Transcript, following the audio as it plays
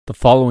The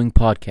following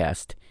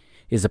podcast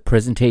is a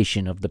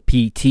presentation of the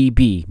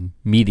PTB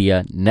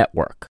Media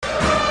Network.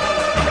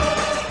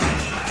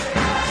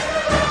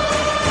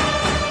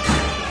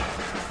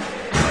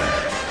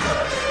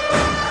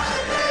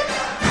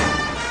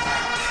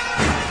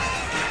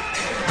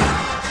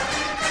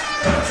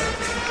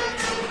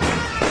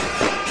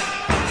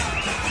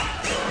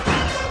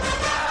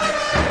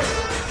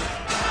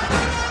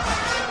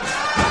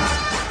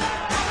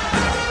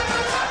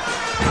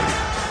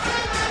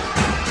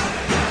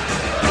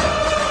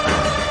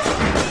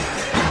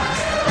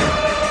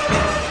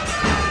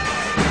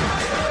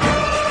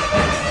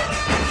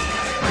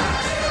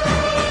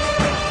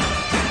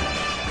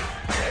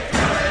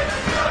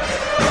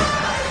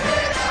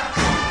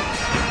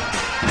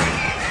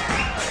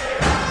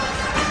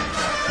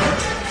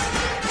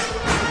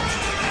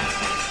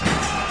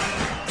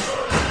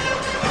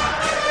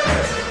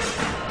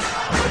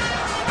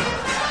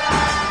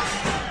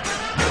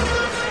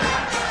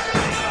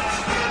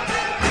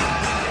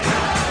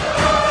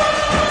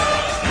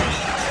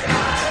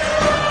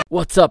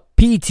 What's up,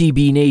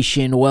 PTB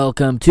Nation?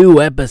 Welcome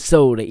to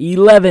episode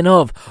 11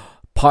 of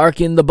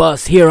Parking the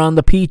Bus here on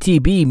the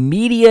PTB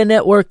Media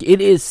Network.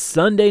 It is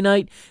Sunday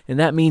night, and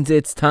that means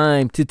it's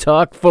time to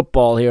talk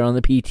football here on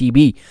the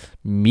PTB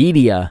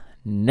Media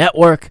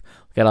Network.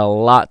 We've got a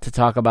lot to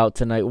talk about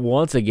tonight.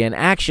 Once again,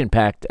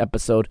 action-packed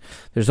episode.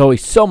 There's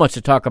always so much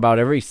to talk about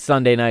every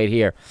Sunday night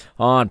here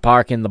on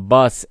Parking the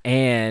Bus,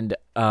 and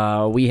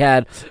we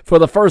had, for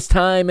the first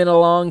time in a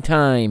long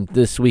time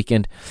this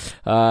weekend,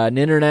 an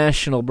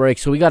international break.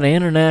 So we got an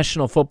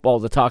international football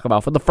to talk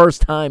about for the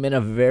first time in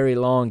a very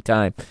long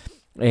time.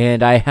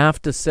 And I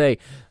have to say,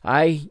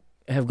 I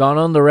have gone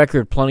on the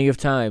record plenty of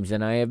times,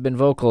 and I have been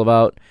vocal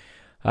about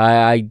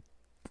I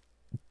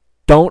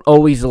don't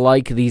always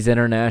like these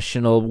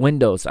international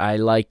windows. I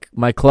like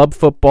my club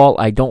football.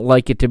 I don't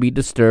like it to be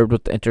disturbed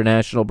with the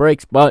international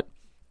breaks, but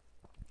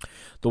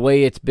the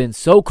way it's been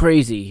so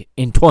crazy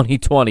in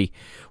 2020,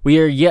 we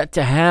are yet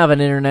to have an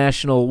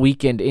international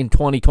weekend in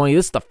 2020.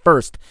 This is the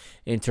first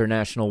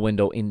international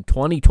window in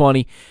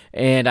 2020,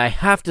 and I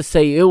have to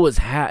say it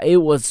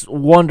was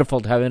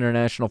wonderful to have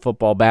international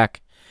football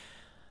back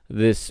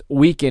this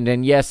weekend.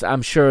 And yes,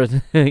 I'm sure,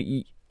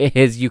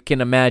 as you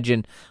can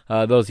imagine,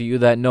 those of you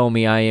that know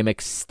me, I am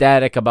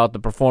ecstatic about the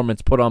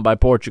performance put on by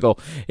Portugal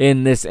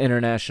in this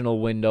international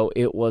window.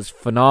 It was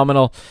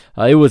phenomenal.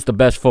 It was the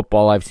best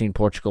football I've seen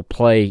Portugal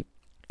play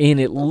in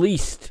at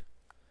least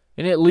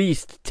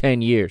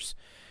 10 years,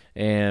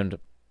 and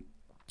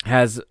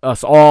has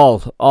us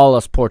all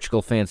us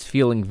Portugal fans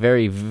feeling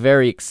very,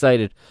 very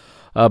excited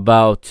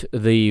about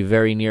the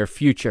very near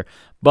future.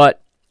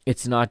 But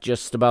it's not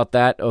just about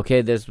that.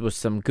 Okay, there was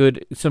some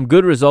good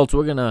results.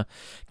 We're gonna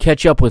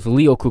catch up with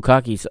Leo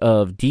Koukakis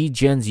of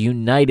D-Gens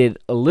United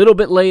a little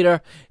bit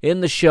later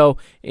in the show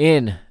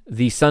in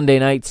the Sunday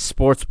Night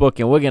Sportsbook,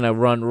 and we're gonna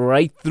run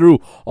right through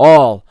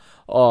all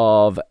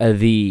of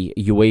the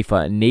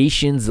UEFA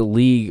Nations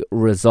League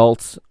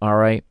results, all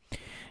right?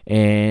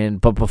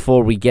 But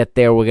before we get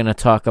there, we're going to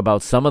talk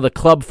about some of the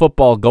club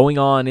football going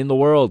on in the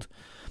world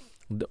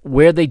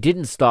where they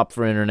didn't stop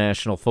for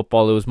international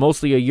football. It was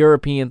mostly a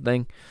European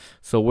thing,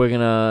 so we're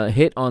going to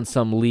hit on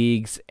some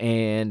leagues.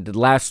 And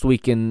last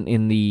week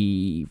in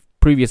the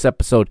previous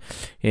episode,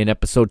 in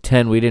episode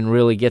 10, we didn't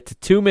really get to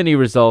too many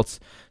results,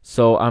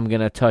 so I'm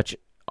going to touch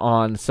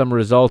on some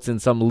results in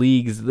some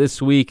leagues this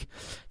week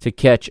to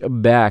catch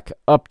back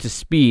up to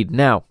speed.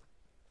 Now,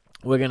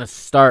 we're going to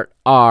start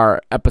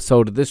our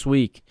episode this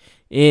week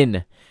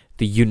in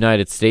the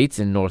United States,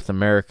 in North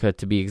America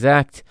to be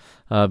exact,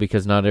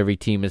 because not every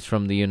team is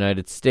from the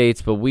United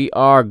States, but we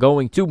are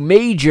going to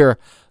Major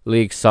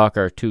League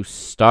Soccer to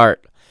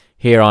start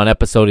here on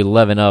episode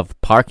 11 of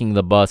Parking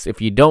the Bus.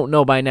 If you don't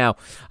know by now,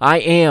 I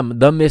am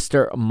the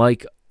Mr.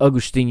 Mike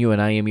Agustino,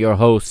 and I am your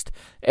host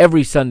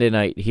every Sunday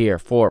night here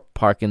for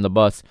Parking the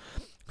Bus.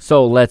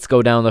 So let's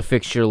go down the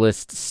fixture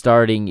list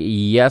starting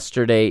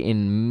yesterday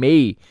in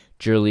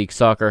Major League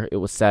Soccer. It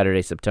was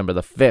Saturday, September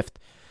the 5th.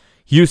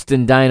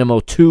 Houston Dynamo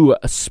 2,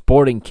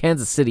 Sporting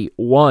Kansas City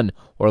 1,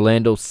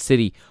 Orlando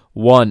City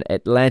 1,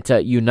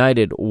 Atlanta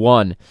United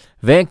 1,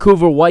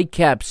 Vancouver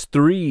Whitecaps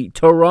 3,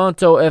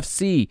 Toronto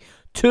FC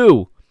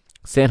 2,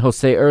 San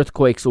Jose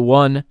Earthquakes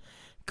 1,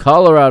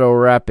 Colorado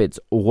Rapids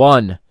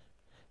 1.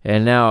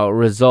 And now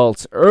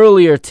results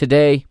earlier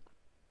today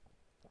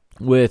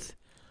with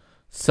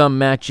some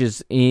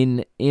matches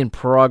in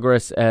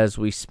progress as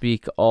we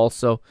speak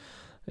also,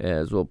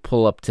 as we'll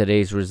pull up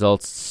today's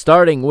results,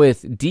 starting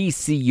with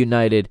DC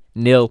United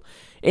 0,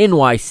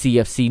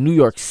 NYCFC, New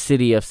York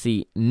City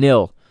FC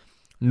 0,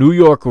 New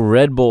York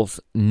Red Bulls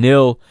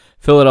 0,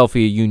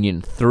 Philadelphia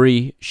Union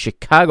 3,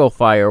 Chicago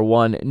Fire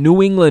 1,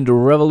 New England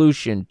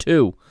Revolution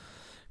 2,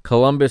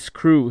 Columbus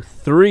Crew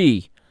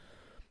 3,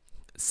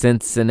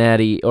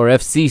 Cincinnati, or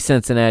FC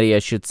Cincinnati, I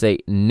should say,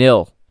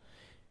 0.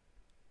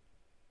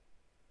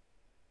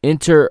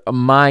 Inter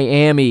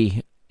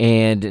Miami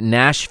and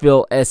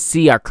Nashville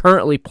SC are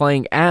currently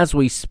playing as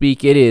we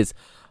speak. It is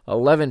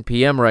 11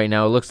 p.m. right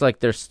now. It looks like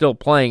they're still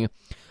playing.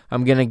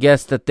 I'm going to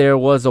guess that there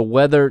was a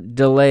weather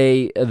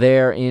delay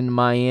there in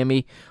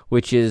Miami,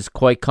 which is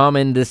quite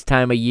common this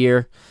time of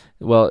year.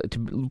 Well,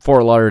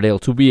 Fort Lauderdale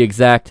to be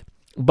exact.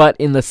 But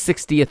in the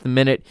 60th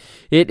minute,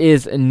 it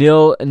is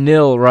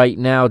 0-0 right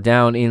now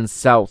down in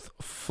South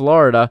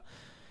Florida.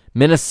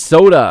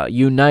 Minnesota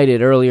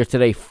United earlier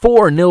today,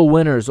 4-0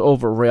 winners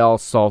over Real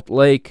Salt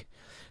Lake.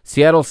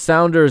 Seattle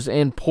Sounders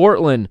and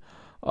Portland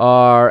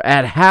are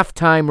at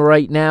halftime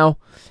right now,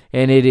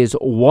 and it is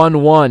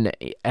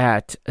 1-1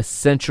 at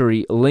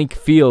Century Link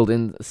Field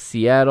in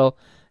Seattle.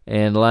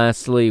 And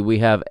lastly, we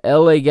have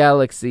LA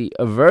Galaxy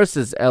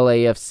versus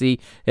LAFC.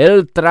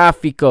 El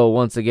Tráfico,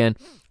 once again.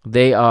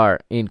 They are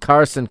in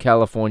Carson,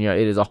 California.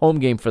 It is a home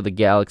game for the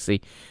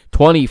Galaxy.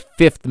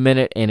 25th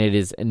minute, and it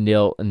is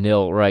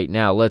 0-0 right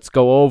now. Let's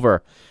go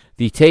over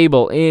the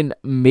table in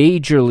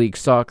Major League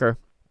Soccer.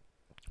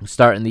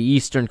 Start in the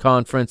Eastern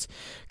Conference.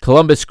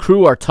 Columbus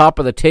Crew are top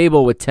of the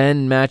table with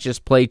 10 matches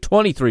played,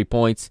 23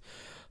 points.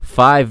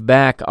 5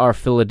 back are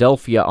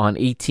Philadelphia on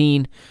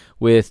 18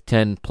 with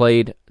 10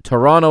 played.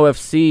 Toronto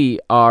FC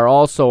are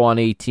also on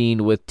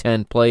 18 with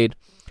 10 played.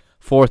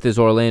 4th is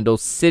Orlando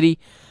City.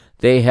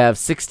 They have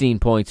 16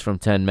 points from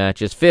 10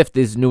 matches. 5th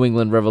is New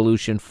England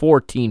Revolution,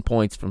 14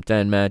 points from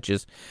 10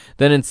 matches.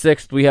 Then in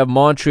 6th, we have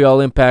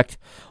Montreal Impact.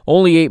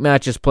 Only 8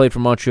 matches played for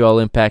Montreal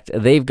Impact.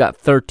 They've got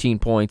 13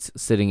 points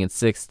sitting in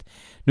 6th.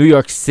 New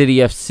York City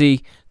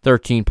FC,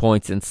 13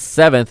 points in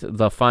 7th.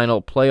 The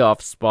final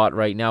playoff spot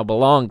right now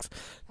belongs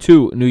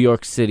to New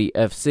York City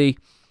FC.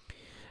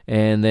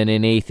 And then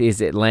in 8th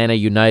is Atlanta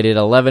United,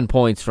 11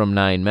 points from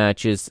 9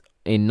 matches.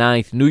 In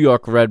 9th, New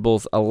York Red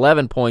Bulls,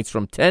 11 points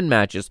from 10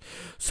 matches.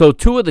 So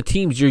 2 of the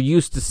teams you're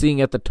used to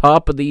seeing at the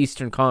top of the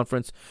Eastern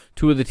Conference,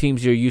 2 of the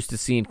teams you're used to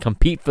seeing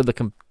compete for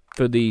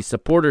the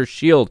Supporters'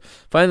 Shield,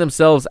 find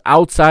themselves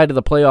outside of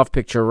the playoff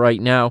picture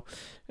right now,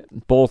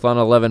 both on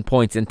 11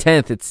 points. In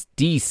 10th, it's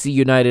DC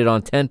United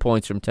on 10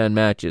 points from 10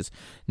 matches.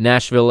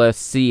 Nashville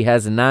FC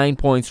has 9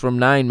 points from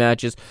 9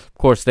 matches. Of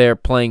course, they're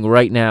playing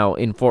right now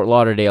in Fort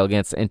Lauderdale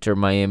against Inter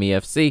Miami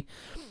FC.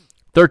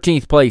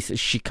 13th place is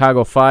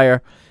Chicago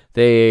Fire.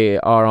 They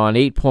are on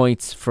 8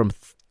 points from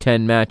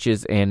 10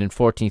 matches. And in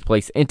 14th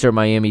place, Inter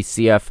Miami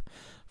CF,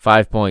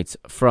 5 points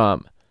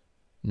from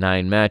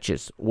 9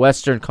 matches.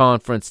 Western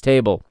Conference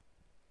table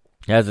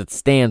as it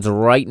stands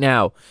right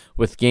now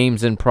with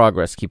games in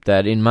progress. Keep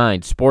that in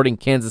mind. Sporting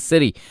Kansas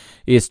City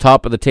is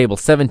top of the table,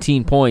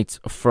 17 points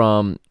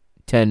from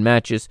 10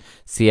 matches.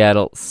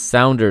 Seattle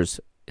Sounders,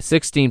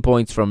 16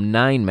 points from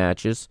 9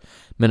 matches.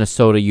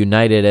 Minnesota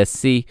United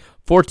SC,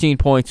 14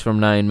 points from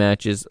 9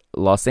 matches.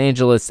 Los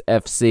Angeles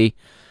FC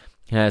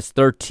has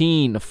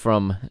 13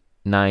 from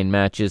 9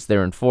 matches.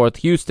 They're in 4th.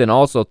 Houston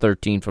also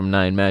 13 from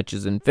 9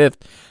 matches in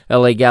 5th.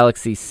 LA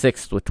Galaxy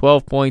 6th with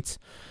 12 points.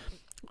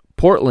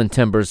 Portland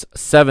Timbers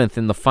 7th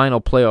in the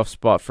final playoff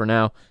spot for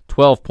now,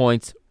 12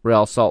 points.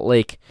 Real Salt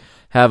Lake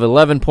have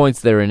 11 points.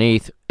 They're in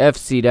 8th.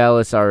 FC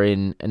Dallas are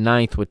in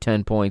 9th with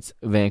 10 points.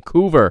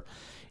 Vancouver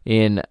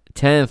in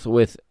 10th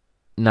with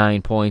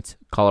 9 points.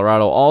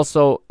 Colorado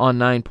also on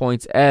 9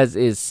 points, as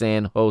is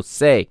San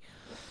Jose.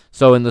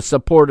 So in the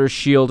Supporters'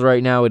 Shield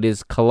right now, it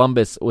is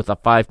Columbus with a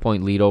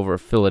 5-point lead over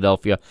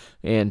Philadelphia,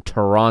 and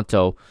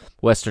Toronto,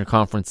 Western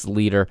Conference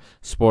leader,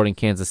 Sporting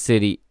Kansas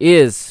City,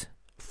 is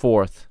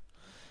 4th,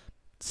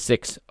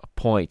 6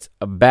 points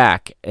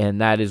back,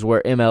 and that is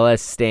where MLS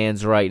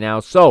stands right now.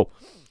 So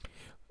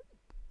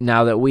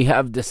now that we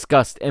have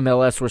discussed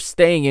MLS, we're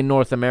staying in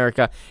North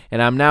America,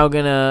 and I'm now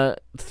going to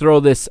throw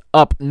this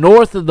up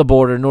north of the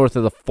border, north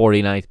of the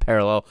 49th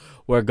parallel.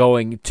 We're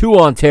going to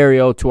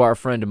Ontario to our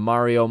friend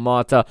Mario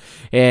Mata,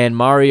 and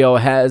Mario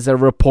has a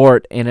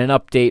report and an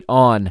update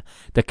on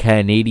the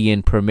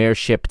Canadian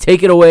Premiership.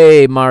 Take it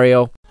away,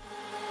 Mario.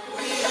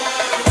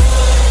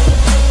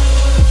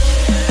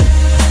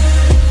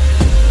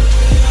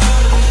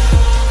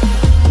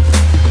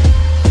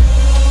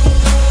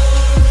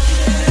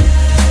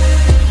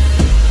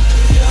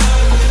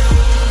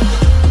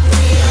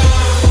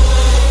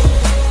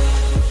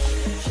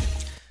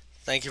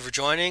 Thank you for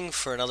joining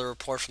for another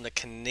report from the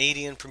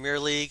Canadian Premier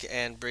League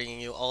and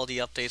bringing you all the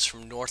updates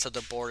from north of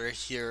the border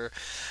here.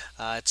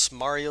 It's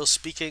Mario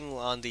speaking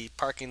on the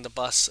Parking the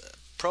Bus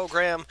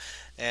program,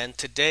 and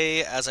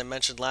today, as I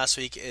mentioned last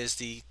week, is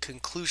the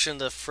conclusion of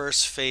the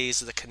first phase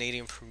of the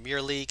Canadian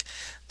Premier League.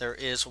 There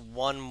is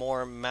one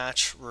more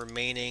match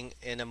remaining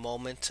in a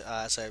moment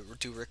as I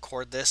do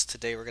record this.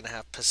 Today we're going to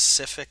have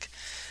Pacific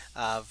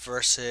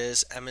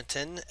versus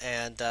Edmonton,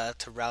 and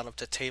to round up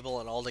the table,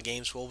 and all the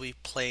games will be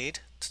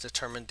played to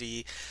determine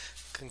the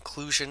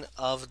conclusion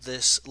of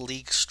this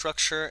league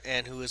structure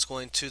and who is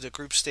going to the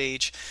group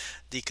stage.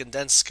 The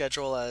condensed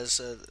schedule, as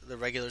the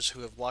regulars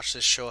who have watched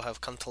this show have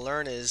come to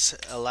learn, is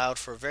allowed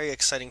for a very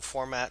exciting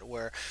format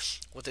where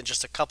within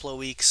just a couple of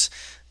weeks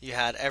you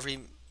had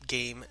every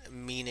game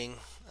meaning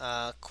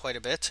quite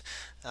a bit.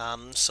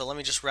 So let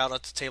me just round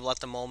out the table at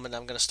the moment.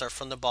 I'm going to start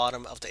from the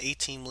bottom of the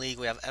 8-team league.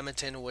 We have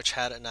Edmonton, which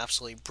had an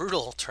absolutely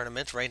brutal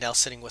tournament, right now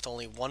sitting with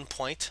only 1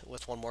 point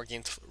with one more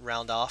game to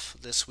round off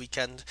this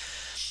weekend.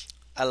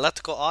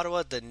 Atletico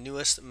Ottawa, the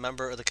newest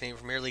member of the Canadian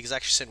Premier League, is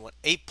actually sitting with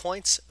 8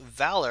 points.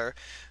 Valor,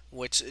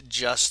 which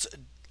just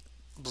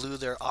blew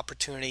their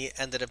opportunity,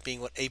 ended up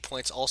being with 8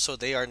 points also.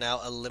 They are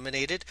now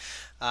eliminated.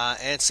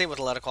 And same with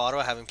Atletico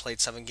Ottawa, having played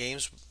 7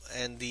 games.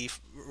 And the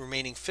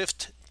remaining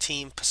fifth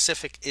team,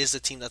 Pacific, is the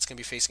team that's going to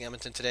be facing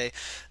Edmonton today.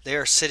 They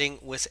are sitting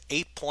with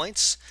 8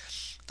 points.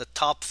 The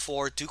top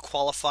four do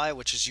qualify,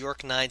 which is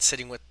York 9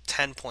 sitting with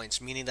 10 points,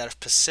 meaning that if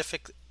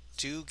Pacific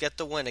do get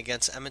the win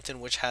against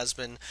Edmonton, which has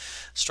been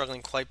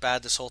struggling quite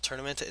bad this whole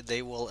tournament,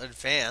 they will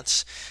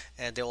advance,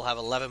 and they will have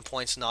 11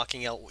 points,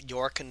 knocking out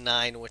York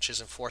 9, which is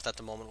in fourth at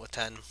the moment with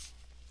 10.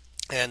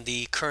 And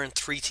the current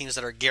three teams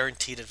that are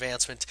guaranteed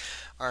advancement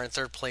are in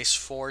third place: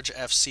 Forge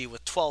FC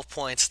with 12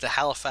 points, the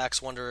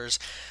Halifax Wanderers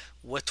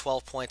with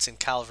 12 points, and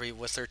Calgary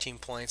with 13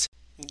 points.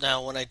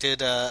 Now, when I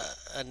did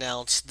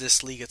announce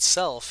this league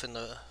itself in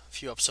the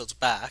few episodes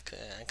back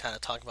and kind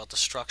of talking about the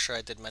structure,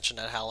 I did mention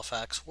that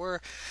Halifax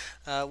were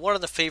one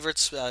of the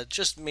favorites,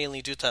 just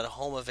mainly due to that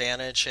home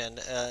advantage and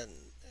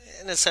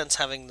in a sense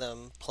having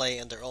them play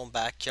in their own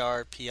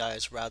backyard. PI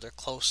is rather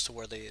close to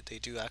where they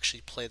do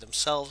actually play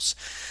themselves.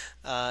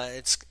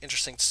 It's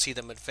interesting to see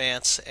them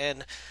advance,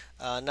 and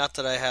not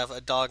that I have a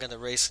dog in the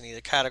race in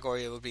either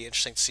category. It would be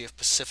interesting to see if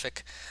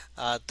Pacific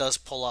does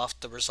pull off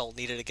the result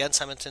needed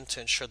against Edmonton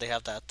to ensure they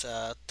have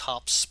that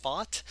top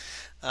spot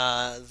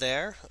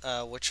there,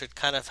 which would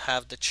kind of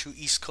have the two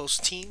East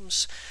Coast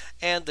teams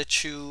and the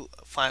two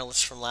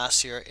finalists from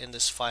last year in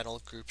this final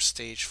group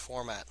stage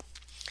format.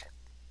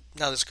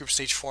 Now, this group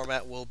stage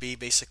format will be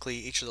basically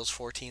each of those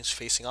four teams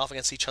facing off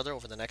against each other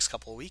over the next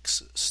couple of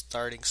weeks,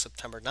 starting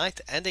September 9th,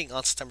 ending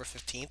on September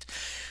 15th.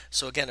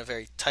 So again, a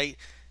very tight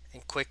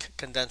and quick,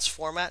 condensed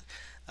format.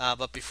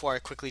 But before I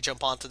quickly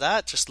jump onto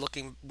that, just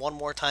looking one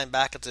more time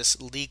back at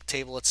this league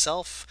table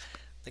itself,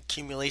 the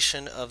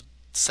accumulation of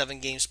 7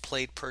 games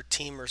played per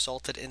team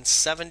resulted in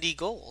 70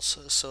 goals.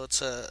 So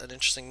it's an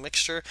interesting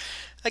mixture.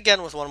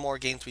 Again, with one more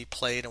game to be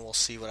played, and we'll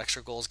see what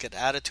extra goals get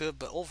added to it.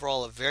 But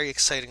overall, a very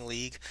exciting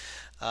league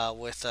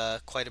with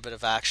quite a bit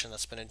of action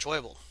that's been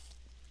enjoyable.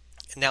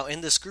 Now, in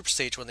this group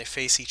stage, when they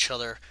face each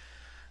other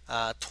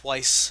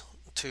twice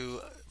to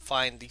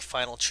find the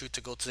final two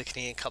to go to the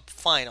Canadian Cup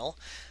final,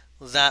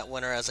 that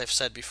winner, as I've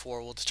said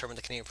before, will determine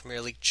the Canadian Premier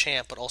League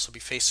champ, but also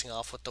be facing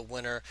off with the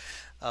winner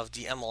of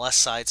the MLS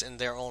sides in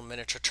their own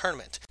miniature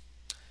tournament.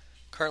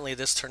 Currently,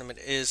 this tournament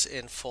is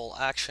in full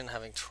action,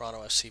 having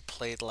Toronto FC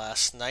played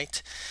last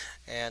night.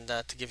 And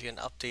to give you an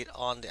update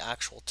on the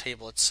actual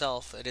table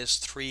itself, it is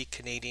 3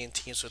 Canadian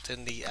teams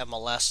within the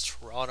MLS: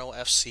 Toronto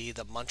FC,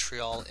 the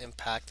Montreal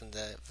Impact, and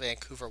the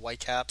Vancouver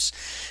Whitecaps.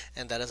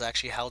 And that is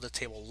actually how the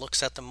table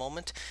looks at the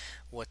moment,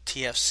 with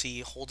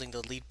TFC holding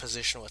the lead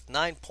position with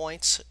 9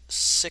 points,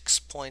 6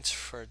 points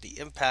for the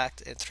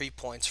Impact, and 3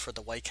 points for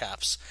the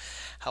Whitecaps.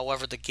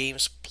 However, the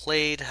games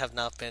played have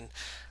not been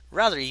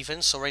rather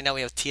even. So right now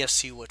we have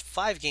TFC with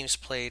 5 games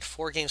played,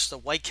 4 games to the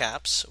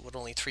Whitecaps, with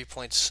only 3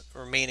 points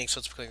remaining. So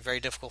it's becoming very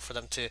difficult for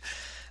them to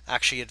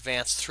actually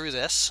advance through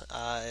this.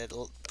 It,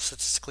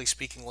 statistically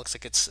speaking, looks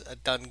like it's a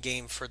done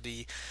game for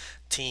the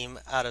team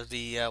out of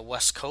the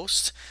West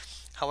Coast.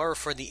 However,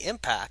 for the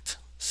Impact,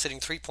 sitting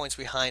 3 points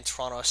behind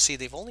Toronto FC,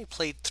 they've only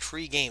played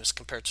 3 games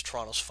compared to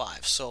Toronto's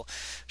 5. So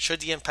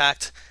should the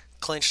Impact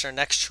clinch their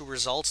next 2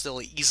 results,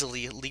 they'll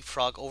easily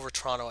leapfrog over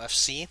Toronto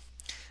FC.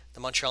 The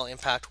Montreal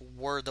Impact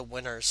were the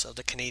winners of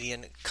the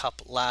Canadian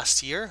Cup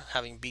last year,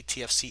 having beat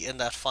TFC in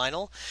that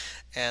final.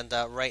 And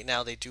right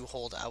now they do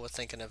hold, I would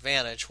think, an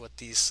advantage with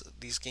these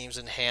games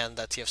in hand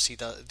that TFC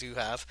do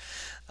have.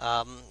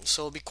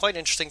 So it'll be quite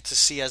interesting to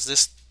see as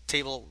this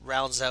table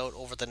rounds out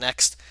over the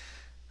next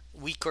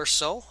week or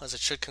so, as it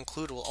should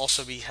conclude. We'll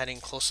also be heading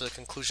close to the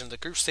conclusion of the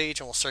group stage,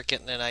 and we'll start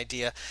getting an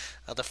idea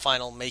of the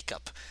final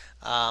makeup.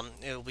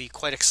 It'll be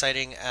quite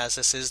exciting, as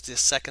this is the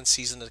second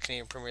season of the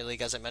Canadian Premier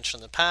League, as I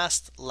mentioned in the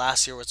past.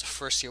 Last year was the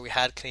first year we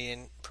had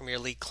Canadian Premier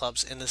League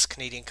clubs in this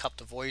Canadian Cup,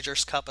 the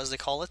Voyageurs Cup as they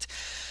call it,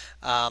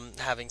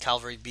 having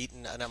Calgary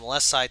beaten an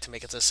MLS side to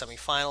make it to the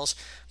semifinals.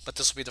 But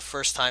this will be the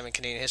first time in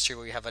Canadian history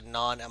where we have a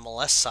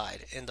non-MLS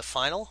side in the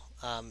final,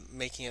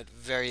 making it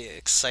very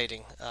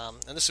exciting.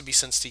 And this would be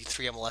since the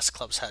 3 MLS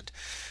clubs had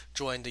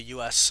joined the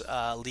U.S.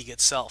 league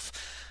itself.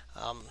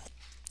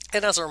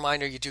 And as a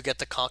reminder, you do get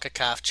the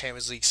CONCACAF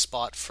Champions League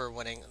spot for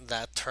winning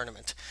that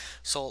tournament.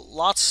 So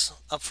lots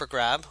up for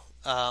grab.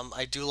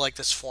 I do like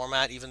this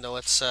format, even though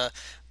it's a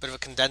bit of a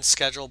condensed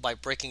schedule, by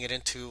breaking it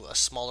into a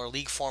smaller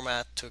league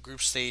format, to a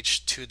group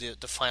stage, to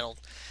the final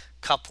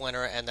cup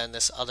winner, and then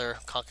this other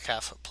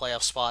CONCACAF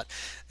playoff spot.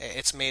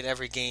 It's made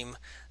every game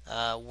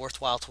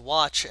worthwhile to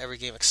watch, every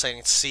game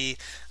exciting to see,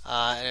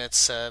 and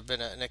it's been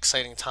an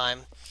exciting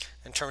time.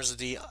 In terms of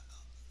the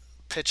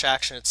pitch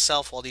action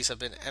itself, while these have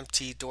been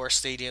empty door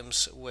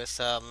stadiums with,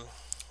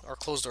 or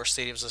closed door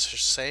stadiums, I should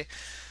say,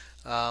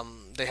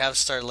 they have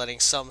started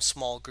letting some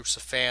small groups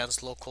of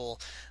fans,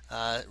 local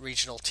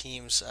regional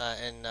teams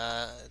and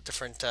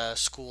different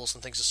schools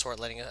and things of sort,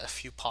 letting a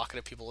few pocket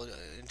of people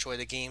enjoy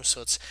the game.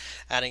 So it's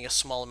adding a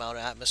small amount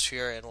of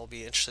atmosphere, and we'll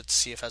be interested to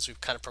see if, as we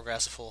kind of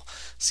progress, if we'll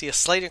see a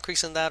slight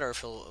increase in that or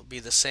if it'll be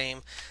the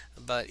same.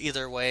 But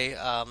either way,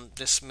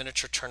 this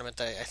miniature tournament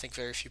that I think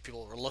very few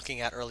people were looking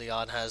at early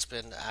on has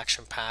been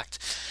action packed.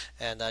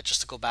 And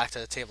just to go back to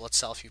the table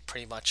itself, you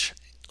pretty much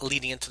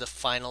leading into the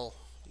final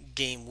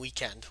game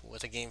weekend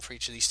with a game for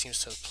each of these teams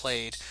to have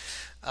played.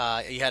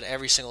 You had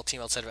every single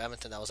team outside of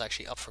Edmonton that was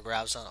actually up for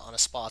grabs on a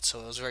spot,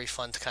 so it was very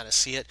fun to kind of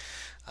see it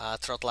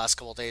throughout the last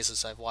couple of days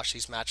as I've watched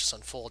these matches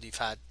unfold. You've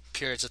had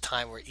periods of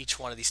time where each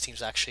one of these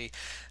teams actually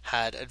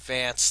had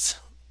advanced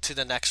to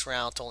the next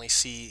round to only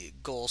see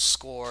goals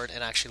scored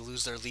and actually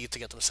lose their lead to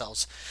get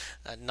themselves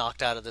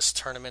knocked out of this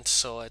tournament.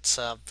 So it's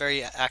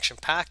very action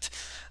packed.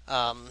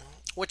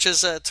 Which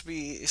is to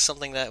be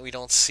something that we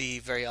don't see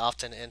very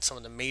often in some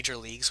of the major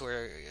leagues,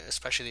 where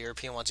especially the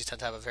European ones, you tend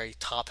to have a very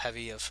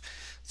top-heavy of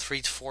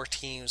 3 to 4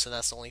 teams, and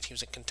that's the only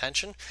teams in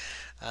contention.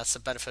 That's the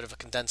benefit of a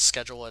condensed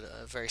schedule at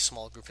a very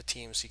small group of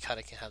teams. You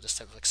kind of can have this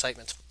type of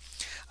excitement.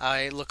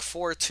 I look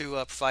forward to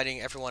providing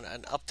everyone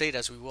an update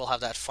as we will have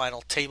that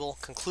final table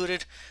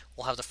concluded.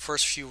 We'll have the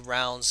first few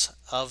rounds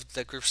of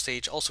the group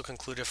stage also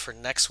concluded for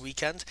next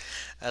weekend.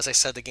 As I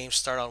said, the games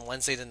start on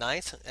Wednesday the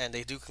 9th, and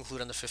they do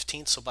conclude on the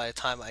 15th. So by the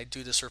time I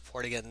do this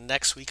report again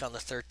next week on the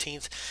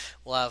 13th,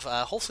 we'll have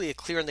hopefully a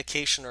clear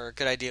indication or a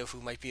good idea of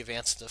who might be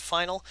advanced to the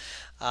final.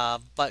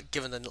 But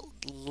given the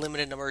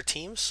limited number of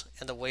teams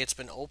and the way it's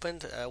been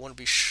opened, I wouldn't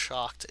be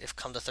shocked if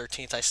come the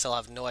 13th I still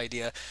have no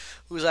idea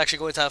who's actually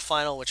going to have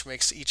final, which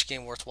makes each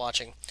game worth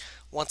watching.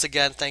 Once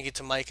again, thank you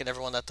to Mike and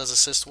everyone that does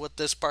assist with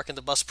this Parking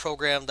the Bus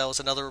program. That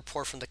was another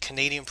report from the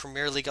Canadian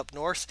Premier League up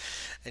north,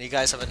 and you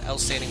guys have an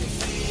outstanding week.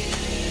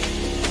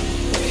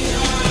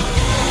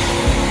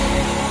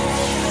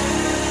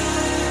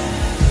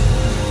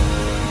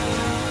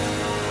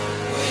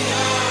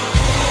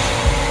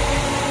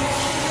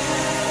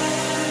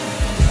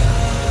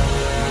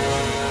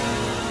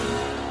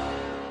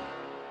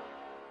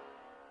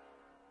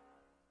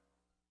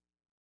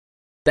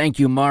 Thank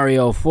you,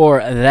 Mario, for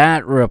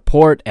that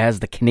report as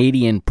the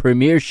Canadian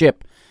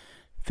Premiership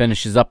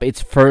finishes up its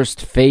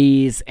first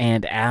phase.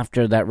 And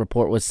after that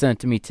report was sent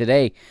to me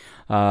today,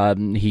 at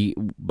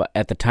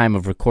the time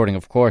of recording,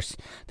 of course,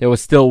 there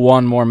was still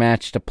one more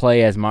match to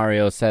play, as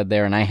Mario said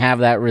there, and I have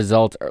that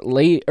result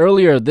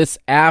earlier this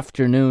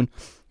afternoon.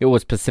 It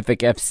was Pacific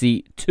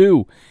FC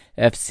 2,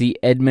 FC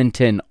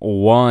Edmonton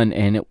 1,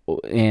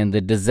 and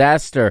the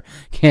disaster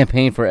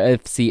campaign for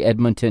FC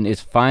Edmonton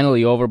is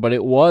finally over, but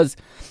it was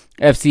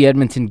FC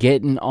Edmonton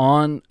getting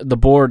on the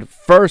board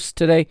first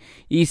today.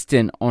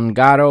 Easton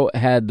Ongaro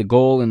had the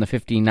goal in the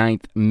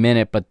 59th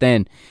minute, but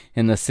then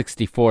in the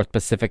 64th,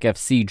 Pacific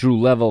FC drew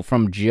level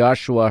from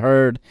Joshua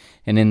Hurd,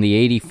 and in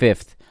the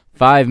 85th,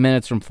 5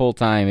 minutes from full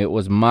time, it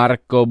was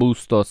Marco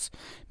Bustos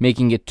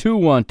making it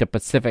 2-1 to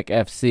Pacific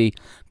FC,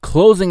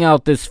 closing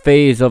out this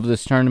phase of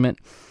this tournament,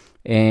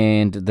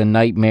 and the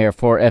nightmare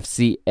for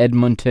FC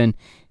Edmonton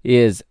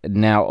is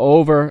now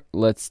over.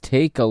 Let's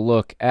take a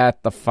look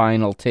at the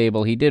final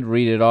table. He did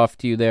read it off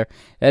to you there.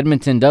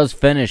 Edmonton does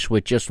finish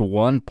with just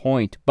 1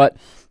 point, but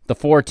the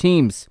 4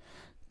 teams,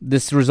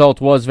 this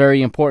result was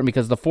very important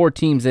because the 4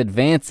 teams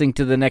advancing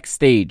to the next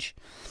stage,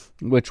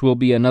 which will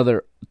be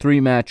another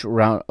 3-match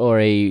round, or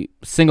a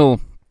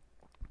single,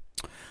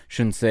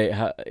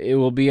 it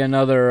will be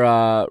another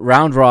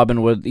round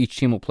robin where each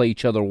team will play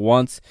each other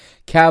once.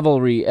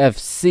 Cavalry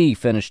FC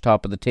finished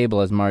top of the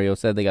table, as Mario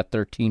said. They got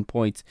 13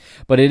 points.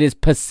 But it is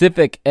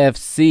Pacific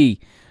FC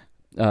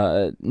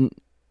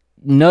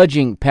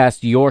nudging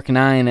past York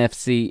 9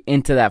 FC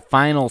into that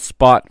final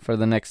spot for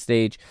the next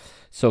stage.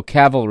 So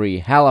Cavalry,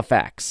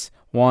 Halifax,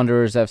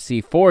 Wanderers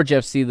FC, Forge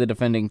FC, the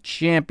defending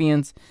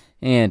champions,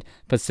 and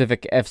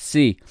Pacific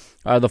FC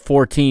are the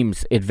 4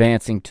 teams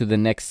advancing to the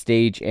next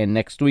stage. And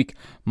next week,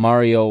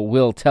 Mario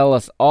will tell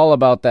us all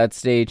about that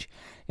stage.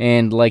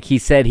 And like he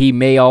said, he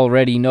may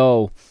already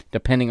know,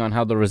 depending on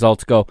how the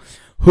results go,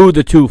 who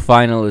the 2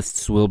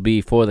 finalists will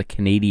be for the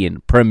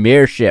Canadian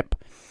Premiership.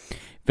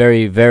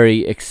 Very,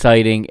 very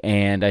exciting,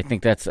 and I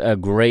think that's a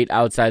great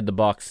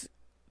outside-the-box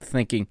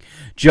thinking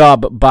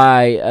job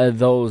by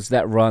those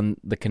that run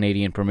the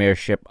Canadian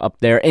Premiership up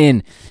there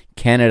in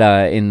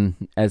Canada, in,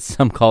 as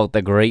some call it,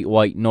 the Great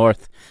White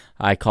North.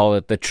 I call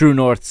it the True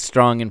North,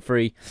 strong and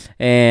free,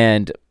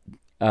 and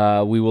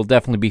we will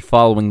definitely be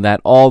following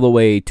that all the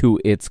way to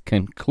its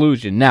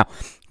conclusion. Now,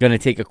 going to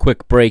take a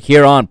quick break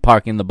here on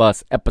Parking the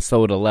Bus,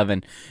 episode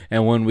 11,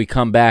 and when we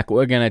come back,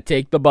 we're going to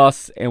take the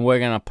bus and we're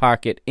going to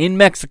park it in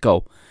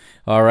Mexico.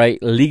 All right,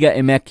 Liga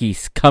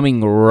MX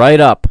coming right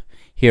up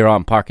here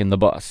on Parking the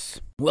Bus.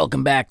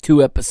 Welcome back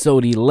to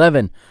episode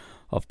 11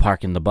 of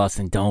Parking the Bus,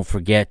 and don't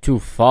forget to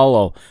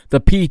follow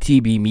the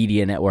PTB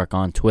Media Network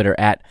on Twitter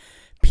at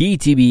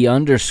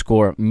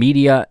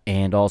PTB_media,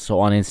 and also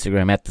on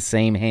Instagram at the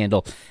same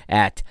handle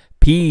at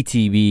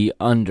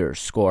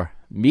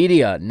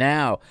PTB_media.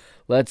 Now,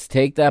 let's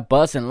take that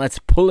bus and let's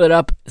pull it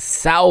up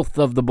south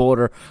of the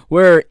border.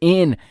 We're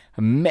in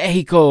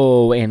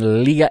Mexico,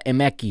 and Liga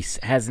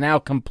MX has now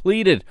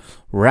completed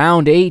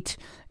round 8,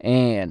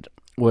 and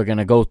we're going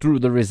to go through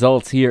the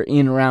results here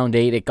in round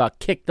 8. It got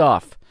kicked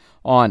off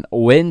on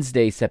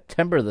Wednesday,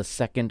 September the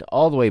 2nd,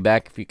 all the way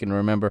back, if you can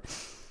remember.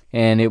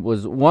 And it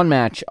was one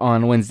match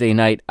on Wednesday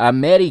night.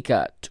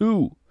 America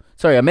 3,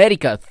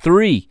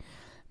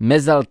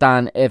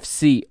 Mezaltan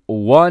FC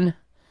 1.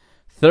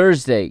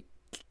 Thursday,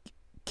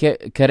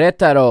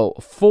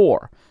 Querétaro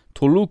 4,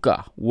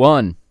 Toluca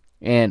 1,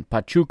 and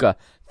Pachuca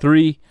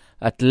 3,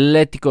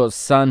 Atlético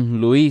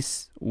San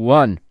Luis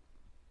 1.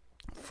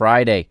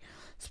 Friday,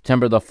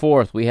 September the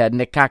 4th, we had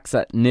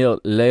Necaxa 0,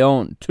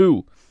 León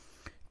 2,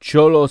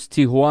 Cholos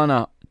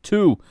Tijuana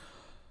 2,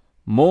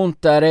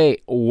 Monterrey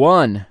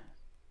 1,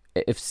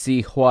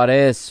 FC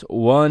Juarez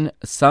 1,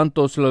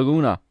 Santos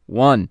Laguna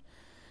 1.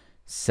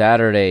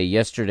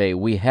 Yesterday,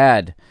 we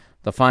had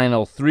the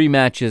final 3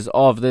 matches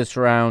of this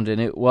round,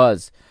 and it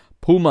was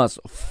Pumas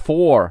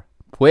 4,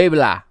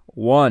 Puebla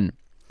 1,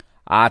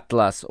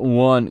 Atlas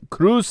 1,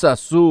 Cruz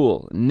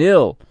Azul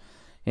 0,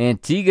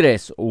 and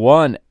Tigres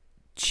 1,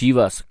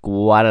 Chivas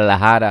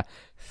Guadalajara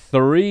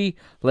 3.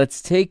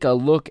 Let's take a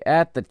look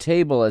at the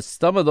table, as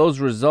some of those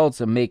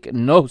results make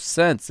no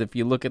sense if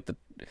you look at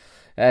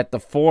the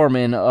form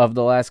of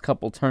the last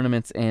couple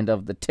tournaments and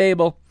of the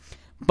table.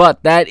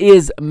 But that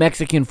is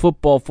Mexican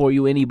football for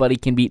you. Anybody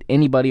can beat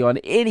anybody on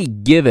any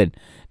given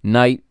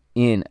night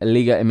in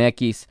Liga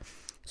MX.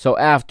 So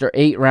after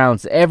 8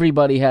 rounds,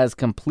 everybody has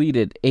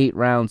completed 8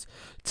 rounds.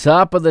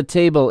 Top of the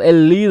table, El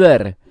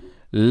Líder,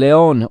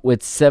 León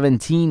with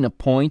 17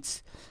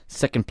 points.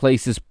 Second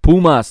place is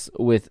Pumas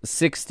with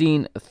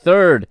 16.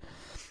 Third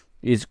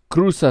is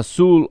Cruz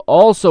Azul,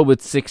 also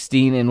with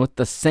 16, and with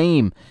the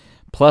same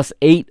plus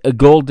 8 a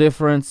goal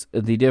difference.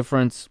 The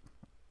difference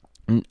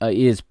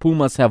is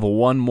Pumas have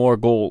 1 more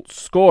goal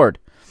scored.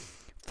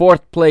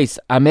 Fourth place,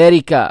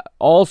 America,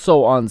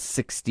 also on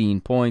 16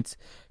 points.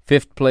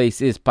 Fifth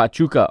place is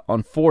Pachuca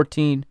on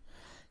 14.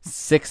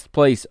 Sixth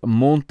place,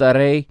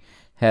 Monterrey,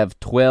 have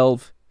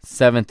 12.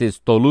 Seventh is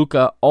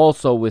Toluca,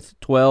 also with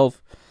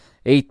 12.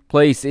 Eighth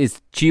place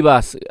is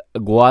Chivas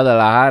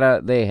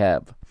Guadalajara. They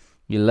have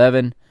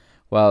 11,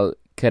 while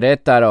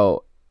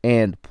Querétaro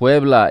and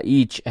Puebla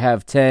each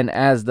have 10,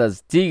 as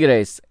does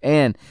Tigres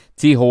and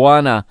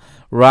Tijuana,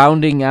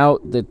 rounding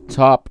out the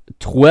top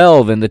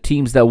 12 and the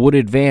teams that would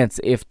advance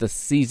if the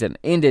season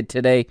ended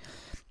today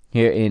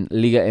here in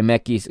Liga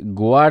MX.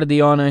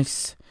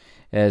 Guardianes,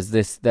 as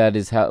that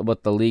is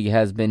what the league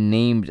has been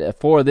named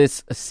for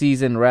this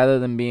season, rather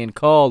than being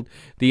called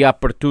the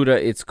Apertura,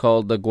 it's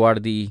called the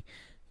Guardianes.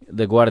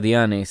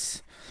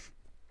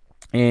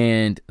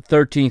 And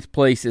 13th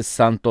place is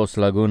Santos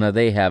Laguna.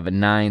 They have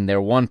 9.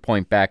 They're 1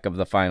 point back of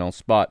the final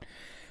spot.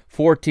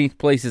 14th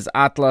place is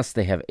Atlas.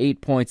 They have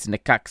 8 points.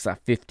 Necaxa,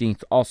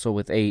 15th, also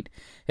with 8.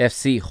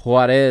 FC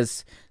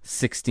Juarez,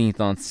 16th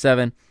on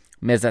 7.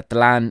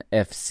 Mezatlan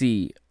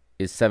FC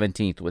is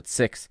 17th with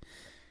 6.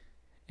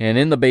 And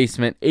in the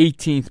basement,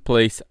 18th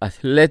place,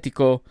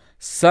 Atlético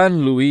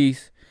San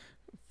Luis,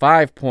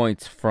 5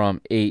 points from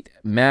 8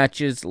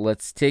 matches.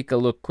 Let's take a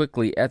look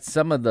quickly at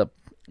some of the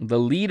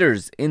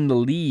leaders in the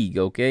league,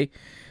 okay?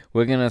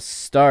 We're going to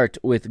start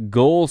with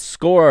goal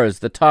scorers,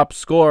 the top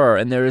scorer,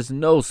 and there is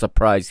no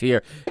surprise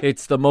here.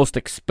 It's the most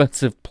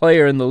expensive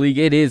player in the league.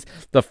 It is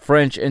the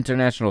French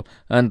international,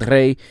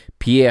 André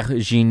Pierre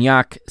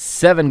Gignac,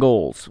 7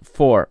 goals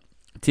for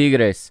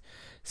Tigres.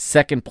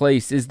 Second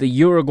place is the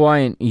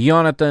Uruguayan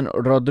Jonathan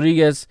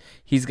Rodriguez.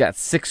 He's got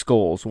 6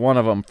 goals, one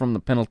of them from the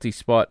penalty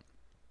spot.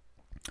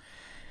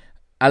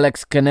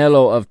 Alex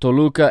Canelo of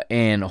Toluca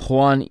and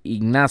Juan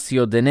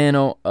Ignacio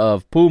Deneno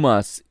of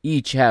Pumas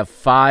each have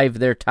 5.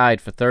 They're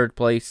tied for third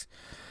place,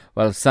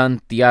 while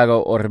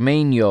Santiago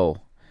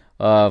Ormeño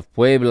of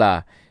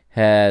Puebla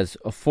has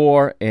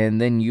 4. And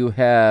then you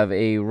have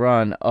a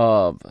run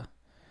of...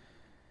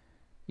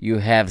 You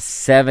have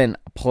 7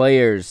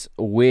 players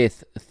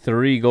with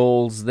 3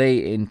 goals.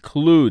 They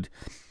include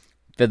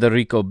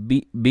Federico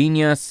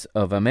Viñas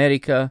of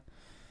America,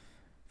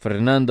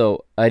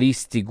 Fernando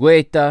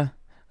Aristigueta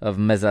of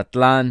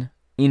Mezatlan,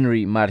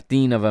 Inri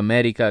Martin of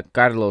America,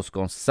 Carlos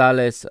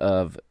Gonzalez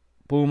of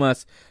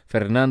Pumas,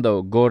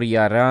 Fernando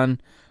Gorriarán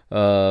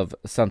of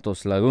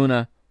Santos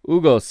Laguna,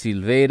 Hugo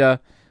Silveira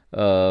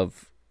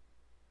of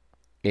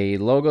a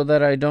logo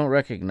that I don't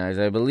recognize.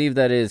 I believe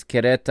that is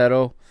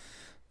Querétaro.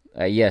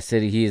 Yes,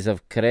 he is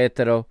of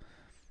Querétaro.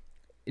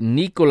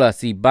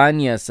 Nicolas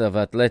Ibañez of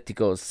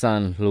Atlético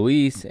San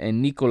Luis, and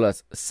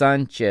Nicolas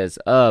Sanchez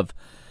of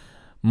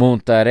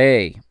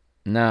Monterrey.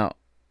 Now,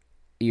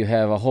 you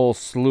have a whole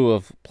slew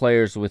of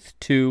players with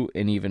 2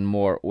 and even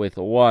more with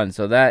 1.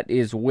 So that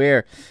is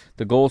where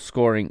the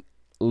goal-scoring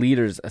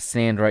leaders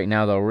stand right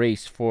now, the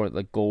race for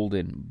the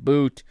Golden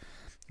Boot.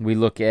 We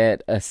look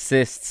at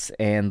assists,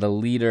 and the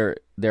leader,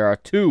 there are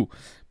 2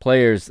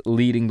 players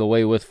leading the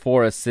way with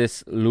 4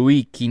 assists,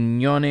 Luis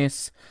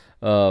Quiñones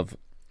of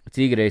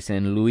Tigres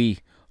and Luis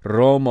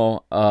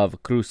Romo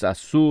of Cruz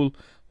Azul,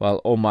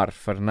 while Omar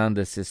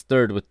Fernandez is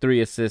third with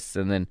 3 assists.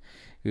 And then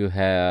you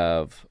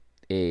have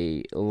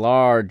a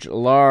large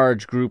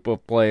group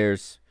of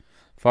players,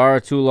 far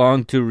too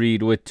long to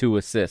read, with 2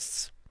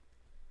 assists.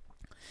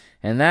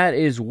 And that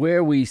is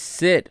where we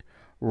sit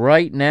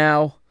right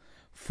now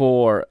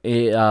for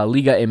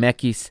Liga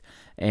MX.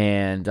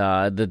 And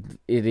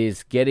it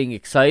is getting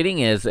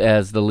exciting as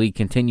the league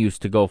continues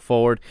to go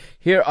forward.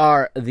 Here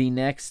are the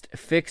next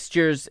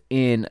fixtures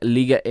in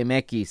Liga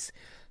MX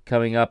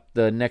coming up.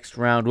 The next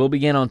round will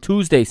begin on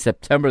Tuesday,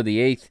 September the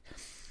 8th.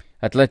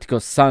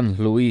 Atlético San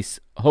Luis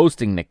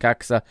hosting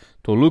Necaxa.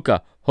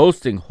 Toluca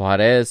hosting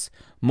Juarez.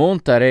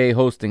 Monterrey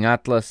hosting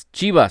Atlas.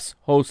 Chivas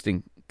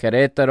hosting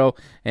Querétaro.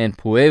 And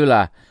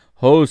Puebla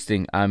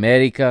hosting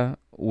América.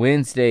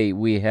 Wednesday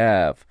we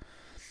have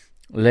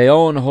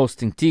León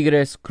hosting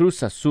Tigres,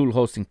 Cruz Azul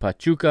hosting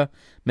Pachuca,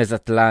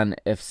 Mazatlán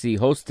FC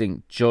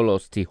hosting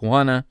Cholos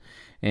Tijuana,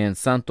 and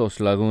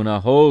Santos Laguna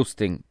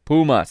hosting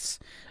Pumas.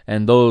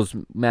 And those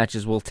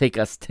matches will take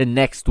us to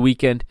next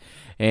weekend,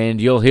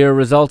 and you'll hear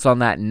results on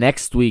that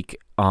next week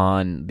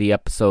on the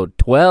episode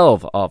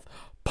 12 of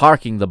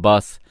Parking the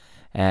Bus,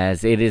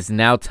 as it is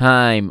now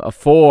time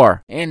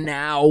for. And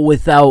now,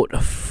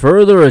 without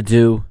further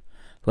ado,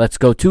 let's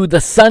go to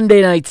the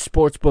Sunday Night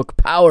Sportsbook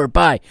powered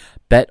by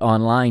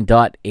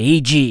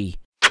BetOnline.ag.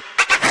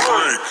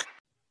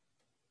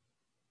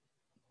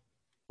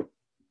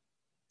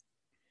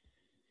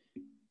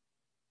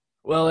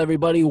 Well,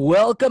 everybody,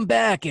 welcome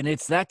back, and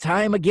it's that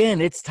time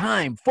again. It's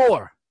time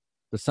for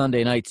the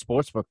Sunday Night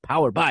Sportsbook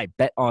powered by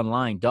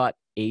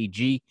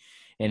BetOnline.ag.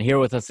 And here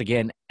with us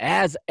again,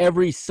 as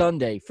every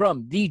Sunday,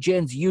 from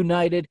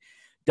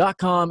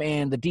DGensUnited.com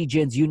and the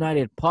DGens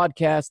United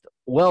podcast,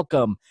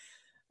 welcome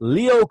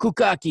Leo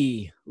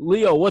Kukaki.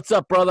 Leo, what's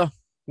up, brother?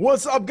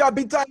 What's up,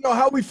 Capitano?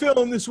 How we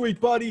feeling this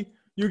week, buddy?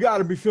 You got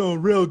to be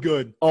feeling real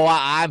good. Oh,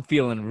 I'm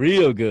feeling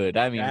real good.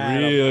 I mean,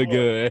 real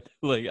good.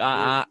 Like,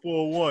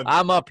 full one.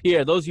 I'm up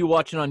here. Those of you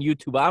watching on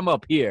YouTube, I'm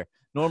up here.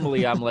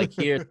 Normally, I'm like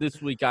here.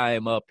 This week, I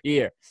am up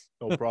here.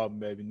 No problem,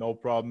 baby. No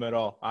problem at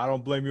all. I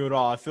don't blame you at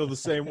all. I feel the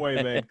same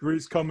way, man.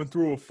 Greece coming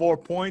through with 4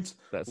 points.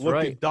 That's looking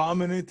right.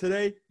 Dominant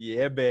today.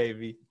 Yeah,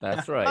 baby.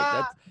 That's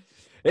right.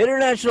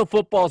 International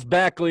football's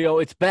back, Leo.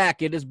 It's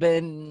back. It has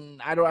been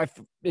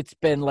it's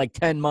been like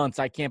 10 months.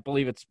 I can't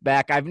believe it's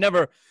back. I've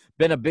never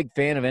been a big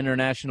fan of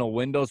international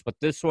windows, but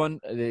this one,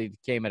 it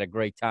came at a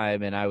great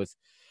time, and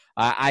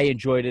I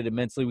enjoyed it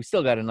immensely. We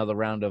still got another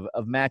round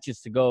of matches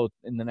to go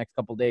in the next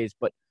couple days,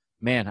 but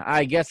man,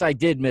 I guess I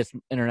did miss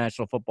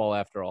international football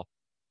after all.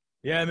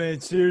 Yeah, man.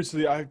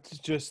 Seriously,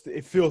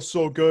 it feels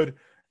so good.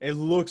 It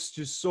looks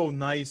just so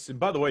nice. And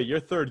by the way,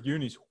 your third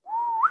unis.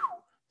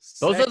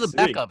 Those are the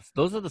backups.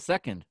 Those are the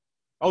second.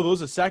 Oh,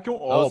 those are second?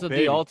 Those are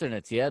the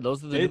alternates. Yeah,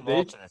 those are the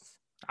alternates.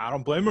 I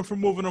don't blame them for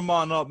moving them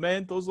on up,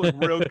 man. Those look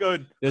real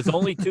good. There's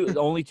only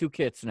two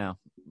kits now.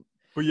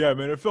 But yeah,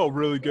 man, it felt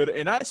really good.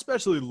 And I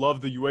especially love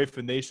the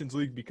UEFA Nations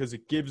League because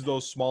it gives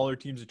those smaller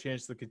teams a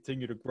chance to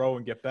continue to grow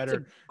and get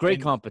better.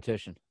 Great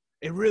competition.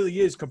 It really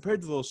is,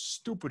 compared to those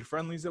stupid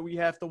friendlies that we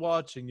have to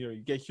watch. And, you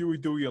get Huey,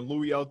 Dewey, and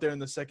Louie out there in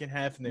the second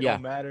half, and they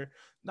don't matter.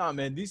 Nah,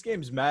 man, these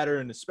games matter,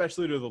 and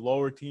especially to the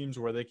lower teams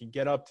where they can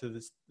get up to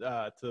this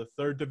to the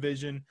third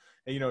division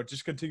and,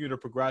 just continue to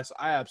progress.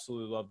 I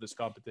absolutely love this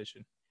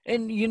competition.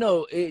 And,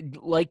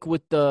 like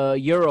with the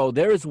Euro,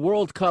 there is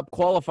World Cup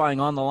qualifying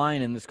on the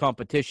line in this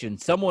competition.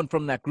 Someone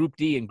from that Group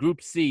D and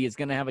Group C is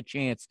going to have a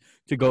chance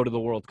to go to the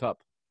World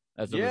Cup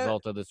as a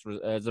result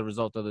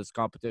of this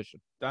competition.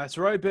 That's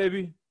right,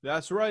 baby.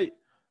 That's right.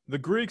 The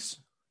Greeks,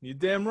 you're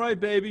damn right,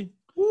 baby.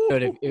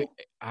 Dude,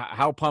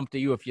 how pumped are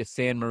you if you're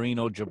San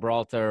Marino,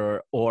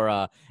 Gibraltar,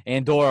 or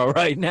Andorra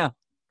right now?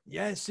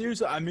 Yeah,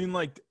 seriously. I mean,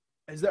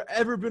 has there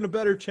ever been a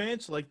better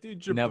chance? Dude,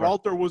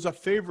 Gibraltar was a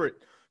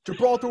favorite.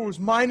 Gibraltar was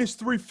minus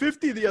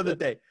 350 the other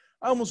day.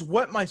 I almost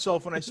wet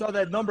myself when I saw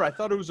that number. I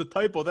thought it was a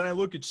typo. Then I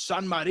look at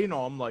San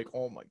Marino. I'm like,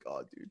 oh, my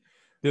God, dude.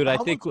 Dude, I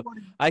think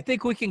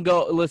we can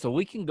go – listen,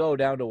 we can go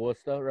down to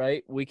Worcester,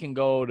 right? We can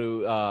go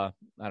to I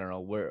don't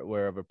know,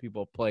 wherever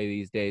people play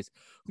these days.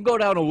 We can go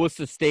down to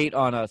Worcester State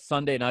on a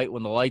Sunday night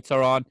when the lights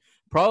are on,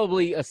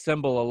 probably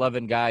assemble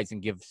 11 guys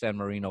and give San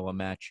Marino a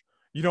match.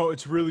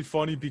 It's really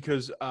funny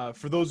because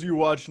for those of you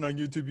watching on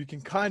YouTube, you can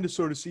kind of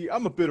sort of see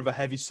I'm a bit of a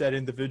heavy-set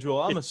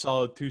individual. I'm a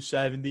solid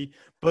 270.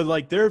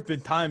 But, there have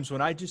been times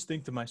when I just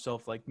think to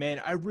myself,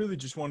 man, I really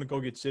just want to go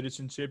get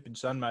citizenship in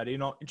San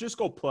Marino and just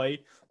go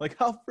play.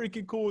 How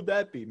freaking cool would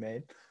that be,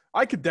 man?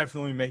 I could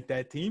definitely make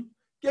that team.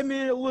 Get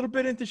me a little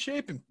bit into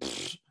shape and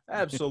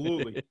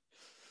absolutely.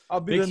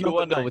 I'll be Makes you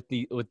wonder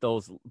with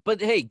those.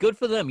 But, hey, good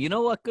for them. You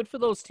know what? Good for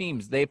those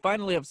teams. They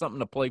finally have something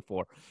to play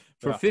for.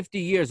 For 50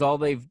 years,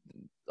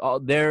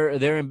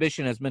 their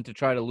ambition has been to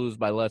try to lose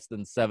by less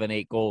than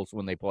 7-8 goals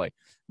when they play.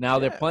 Now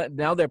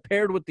they're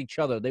paired with each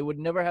other. They would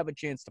never have a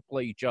chance to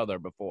play each other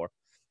before.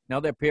 Now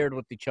they're paired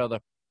with each other,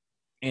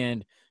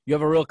 and you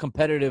have a real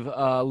competitive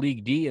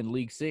League D and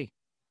League C.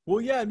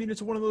 Well, yeah, I mean,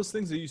 it's one of those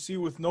things that you see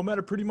with no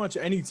matter pretty much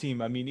any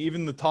team. I mean,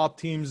 even the top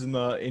teams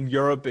in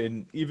Europe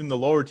and even the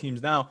lower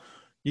teams now,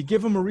 You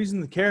give them a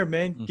reason to care,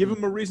 man. Give Mhm.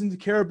 them a reason to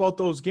care about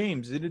those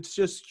games. And it's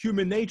just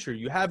human nature.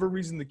 You have a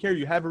reason to care.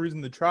 You have a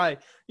reason to try.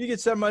 You get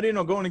San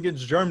Marino going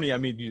against Germany. I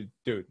mean,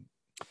 dude,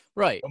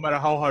 Right. no matter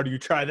how hard you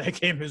try, that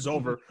game is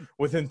over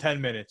within 10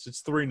 minutes.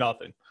 It's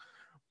 3-0.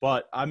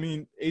 But, I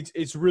mean,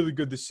 it's really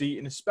good to see,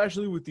 and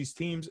especially with these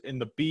teams in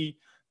the B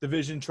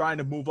division trying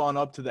to move on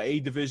up to the A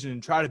division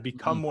and try to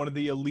become one of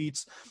the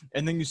elites.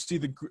 And then you see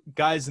the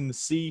guys in the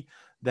C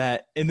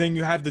and then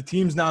you have the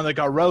teams now that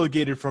got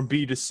relegated from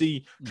B to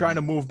C trying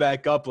to move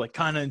back up, like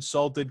kind of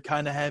insulted,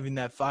 kind of having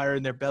that fire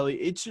in their belly.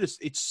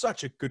 It's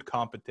such a good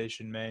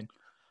competition, man.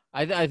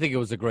 I think it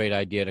was a great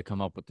idea to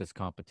come up with this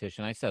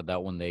competition. I said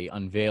that when they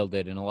unveiled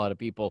it, and a lot of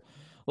people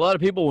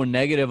were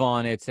negative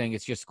on it, saying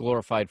it's just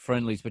glorified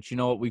friendlies. But you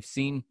know what? We've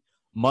seen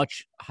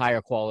much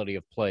higher quality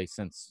of play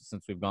since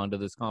we've gone to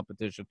this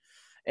competition.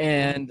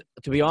 And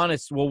to be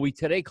honest, what we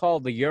today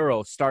call the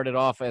Euro started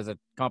off as a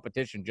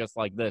competition just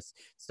like this.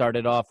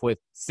 Started off with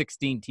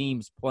 16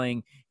 teams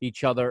playing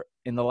each other.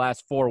 In the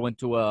last 4 went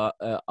to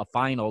a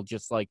final,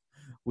 just like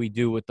we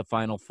do with the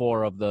Final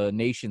Four of the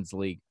Nations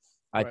League.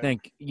 I Right.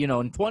 think,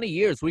 in 20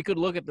 years, we could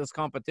look at this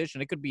competition.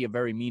 It could be a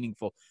very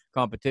meaningful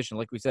competition.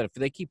 Like we said, if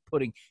they keep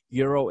putting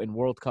Euro and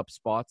World Cup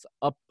spots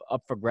up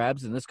for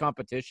grabs in this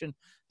competition,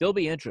 there'll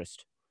be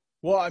interest.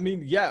 Well, I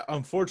mean, yeah,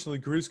 unfortunately,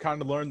 Greece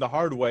kind of learned the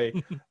hard way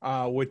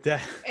with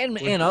that. And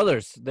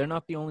others. They're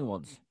not the only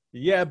ones.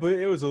 Yeah, but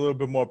it was a little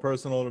bit more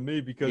personal to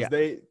me because Yeah.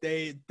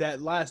 they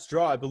that last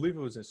draw, I believe it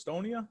was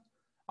Estonia.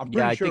 I'm Yeah,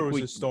 pretty I sure think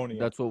it was Estonia.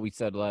 that's what we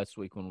said last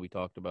week when we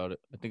talked about it.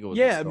 I think it was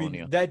Yeah, I Estonia.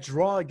 mean, that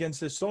draw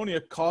against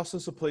Estonia cost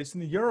us a place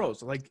in the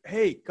Euros. Like,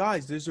 hey,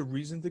 guys, there's a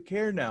reason to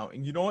care now.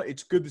 And you know what?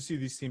 It's good to see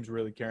these teams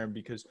really caring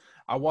because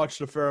I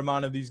watched a fair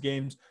amount of these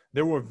games.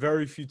 There were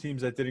very few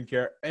teams that didn't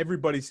care.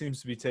 Everybody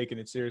seems to be taking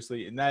it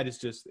seriously. And that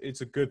is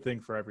it's a good thing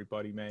for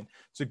everybody, man.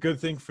 It's a good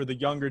thing for the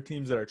younger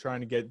teams that are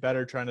trying to get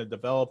better, trying to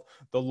develop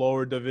the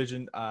lower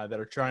division that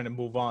are trying to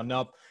move on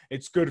up.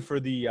 It's good for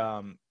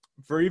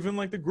for even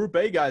like the Group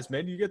A guys,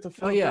 man. You get to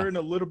filter in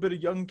a little bit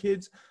of young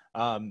kids.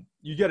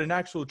 You get an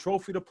actual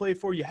trophy to play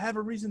for. You have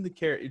a reason to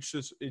care.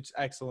 It's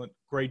excellent.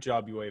 Great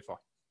job, UEFA.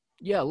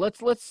 Yeah,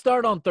 let's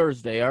start on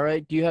Thursday, all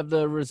right? Do you have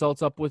the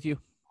results up with you?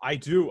 I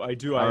do.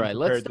 All right,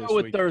 let's start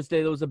with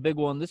Thursday. There was a big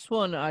one. This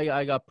one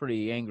I got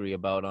pretty angry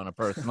about on a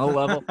personal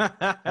level.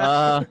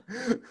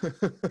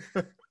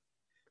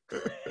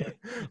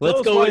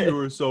 Let's go. You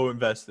were so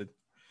invested.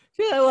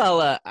 Yeah,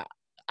 well,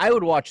 I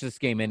would watch this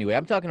game anyway.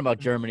 I'm talking about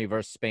Germany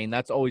versus Spain.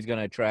 That's always going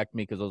to attract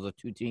me because those are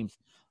two teams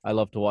I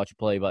love to watch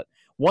play. But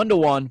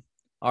 1-1,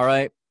 all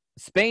right.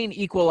 Spain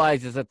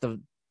equalizes at the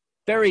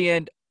very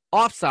end,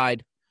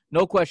 offside,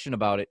 no question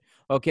about it.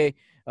 Okay,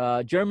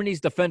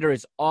 Germany's defender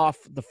is off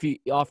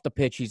the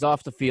pitch. He's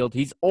off the field.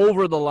 He's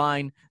over the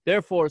line.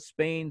 Therefore,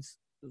 Spain's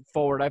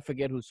forward, I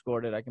forget who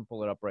scored it. I can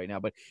pull it up right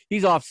now, but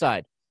he's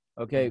offside.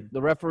 Okay,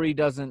 the referee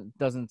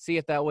doesn't see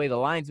it that way. The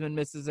linesman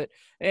misses it,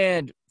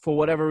 and for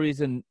whatever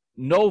reason,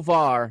 no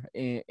VAR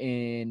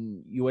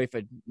in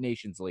UEFA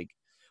Nations League.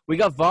 We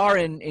got VAR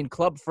in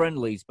club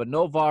friendlies, but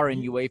no VAR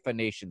in UEFA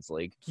Nations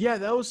League. Yeah,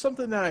 that was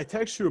something that I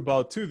texted you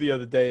about too the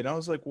other day, and I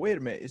was like, "Wait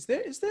a minute, is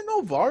there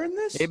no VAR in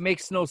this?" It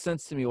makes no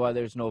sense to me why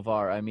there's no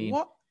VAR. I mean,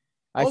 what?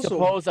 I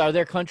suppose are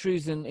there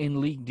countries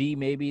in League D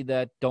maybe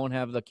that don't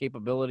have the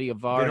capability of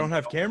VAR? They don't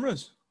have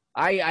cameras.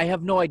 I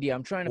have no idea.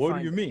 I'm trying to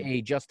find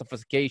a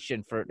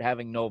justification for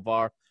having no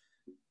VAR.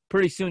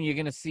 Pretty soon you're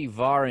going to see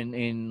VAR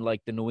in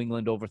like the New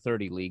England over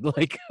 30 league.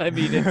 Like, I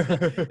mean,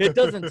 it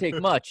doesn't take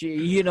much.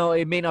 You know,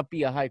 it may not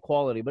be a high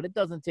quality, but it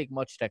doesn't take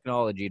much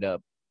technology to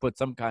put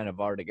some kind of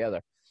VAR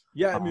together.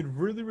 Yeah, I mean,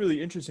 really,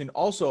 really interesting.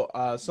 Also,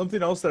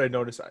 something else that I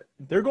noticed,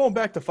 they're going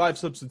back to 5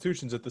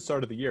 substitutions at the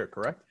start of the year,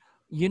 correct?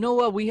 You know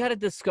what? We had a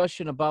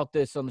discussion about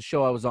this on the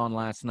show I was on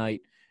last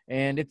night,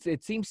 and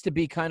it seems to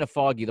be kind of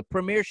foggy. The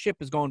Premiership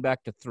is going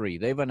back to 3.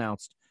 They've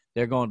announced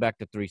they're going back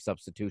to 3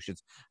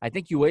 substitutions. I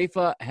think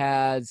UEFA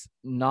has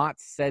not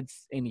said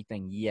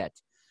anything yet.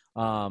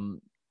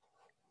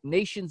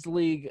 Nations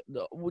League,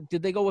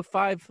 did they go with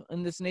 5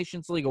 in this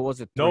Nations League, or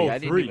was it 3? No, 3. I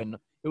didn't even.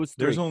 It was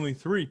 3. There's only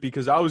 3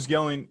 because I was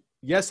yelling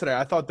yesterday.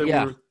 I thought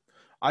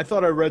I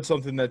thought I read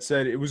something that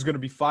said it was going to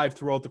be 5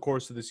 throughout the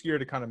course of this year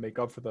to kind of make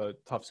up for the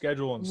tough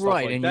schedule and stuff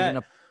like and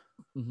that.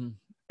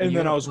 And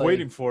then I was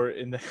waiting for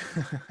it.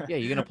 Yeah,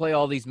 you're going to play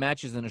all these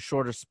matches in a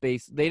shorter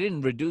space. They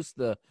didn't reduce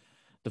the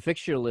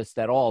fixture list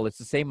at all. It's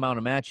the same amount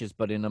of matches,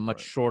 but in a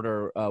much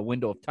shorter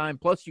window of time.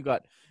 Plus, you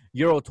got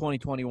Euro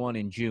 2021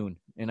 in June,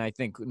 and I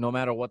think no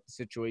matter what the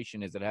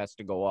situation is, it has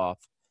to go off.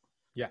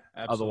 Yeah,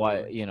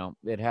 absolutely. Otherwise,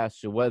 it has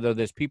to. Whether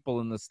there's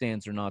people in the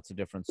stands or not, it's a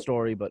different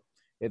story, but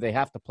they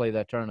have to play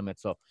that tournament.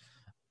 So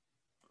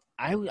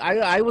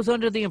I was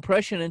under the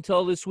impression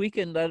until this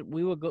weekend that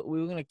we were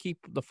going to keep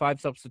the 5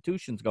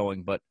 substitutions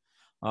going, but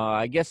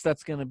I guess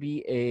that's going to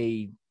be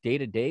a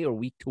day-to-day or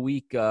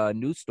week-to-week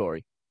news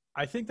story.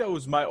 I think that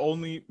was my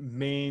only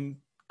main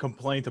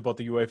complaint about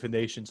the UEFA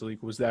Nations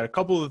League was that a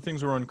couple of the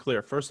things were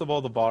unclear. First of all,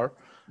 the VAR.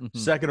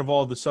 Second of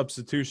all, the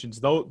substitutions.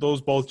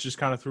 Those both just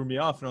kind of threw me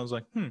off, and I was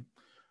like,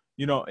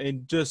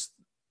 and just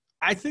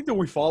I think that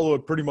we follow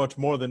it pretty much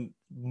more than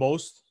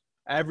most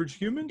average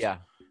humans. Yeah.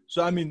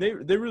 So, I mean, they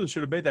really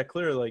should have made that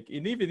clear. Like,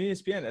 and even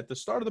ESPN, at the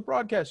start of the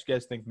broadcast, you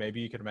guys think maybe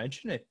you could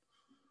mention it.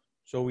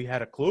 So we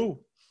had a clue.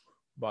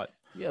 But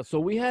Yeah, so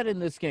we had in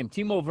this game,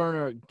 Timo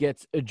Werner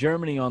gets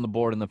Germany on the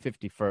board in the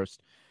 51st.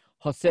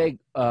 Jose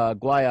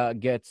Guaya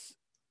gets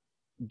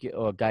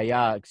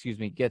the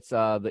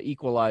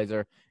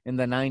equalizer in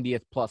the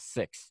 90th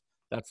 +6.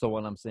 That's the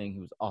one I'm saying he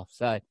was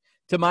offside.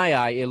 To my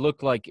eye, it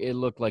looked like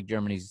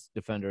Germany's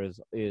defender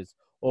is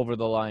over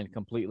the line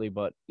completely.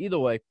 But either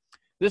way,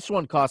 this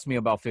one cost me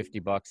about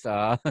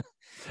 $50.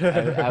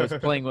 I was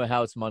playing with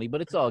house money, but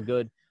it's all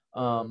good.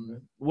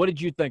 What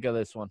did you think of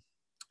this one?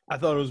 I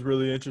thought it was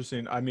really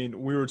interesting. I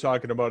mean, we were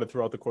talking about it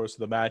throughout the course of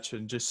the match,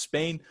 and just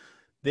Spain,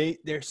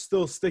 they're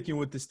still sticking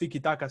with the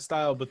tiki-taka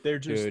style, but they're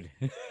just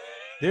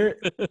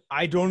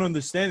I don't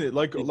understand it.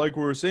 Like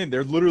we were saying,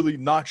 they're literally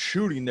not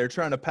shooting. They're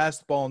trying to pass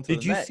the ball into the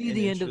net. Did you see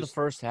the end of the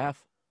first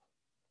half?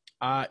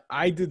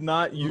 I did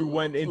not. You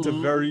went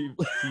into very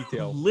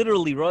detail.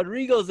 Literally,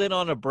 Rodrigo's in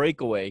on a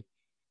breakaway.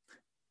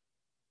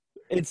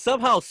 And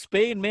somehow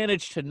Spain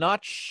managed to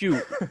not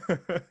shoot.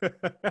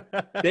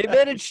 They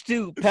managed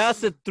to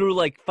pass it through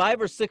like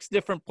 5 or 6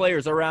 different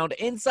players around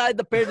inside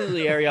the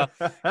penalty area,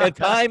 and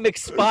time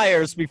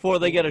expires before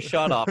they get a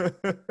shot off.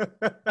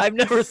 I've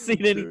never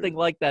seen anything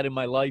like that in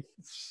my life.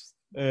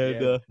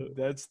 And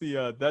that's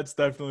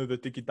definitely the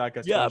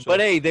tiki-taka. Yeah, special. but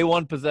hey, they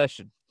won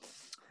possession.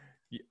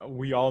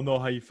 We all know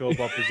how you feel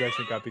about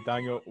possession,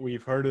 Capitano.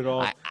 We've heard it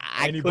all.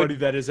 Anybody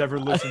that has ever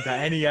listened to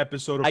any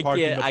episode of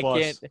Parking the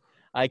Bus.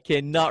 I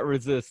cannot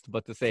resist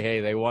but to say,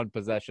 hey, they won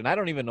possession. I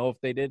don't even know if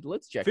they did.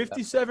 Let's check.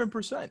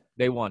 57%.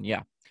 They won,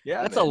 yeah.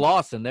 Yeah, that's a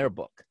loss in their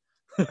book.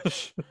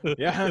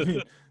 Yeah, I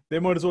mean, they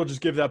might as well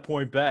just give that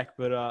point back.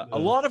 But a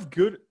lot of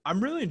good –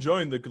 I'm really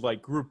enjoying the,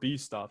 like, Group B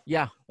stuff.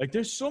 Yeah. Like,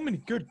 there's so many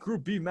good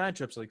Group B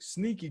matchups, like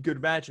sneaky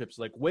good matchups,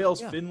 like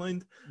Wales,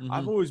 Finland. Mm-hmm.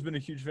 I've always been a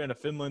huge fan of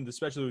Finland,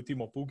 especially with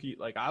Timo Pukki.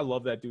 Like, I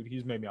love that dude.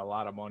 He's made me a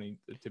lot of money,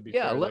 to be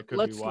fair.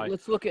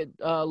 Let's look at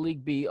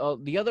League B.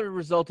 The other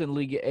result in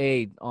League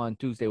A on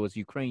Tuesday was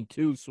Ukraine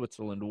 2,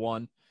 Switzerland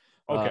 1.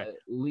 Okay.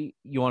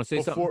 You want to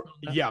say something?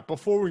 Yeah,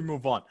 before we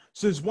move on.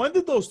 Since when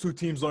did those two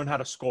teams learn how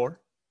to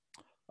score?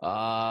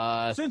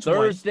 Since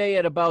Thursday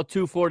at about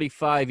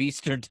 2:45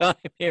 Eastern time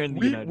here in the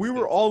United States. We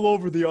were all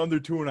over the under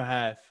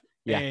 2.5.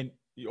 Yeah. And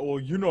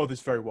you know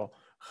this very well.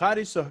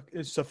 Haris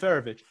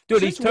Seferovic.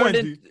 Dude, he's turned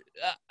in.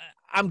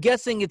 I'm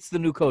guessing it's the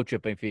new coach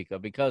at Benfica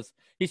because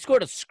he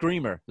scored a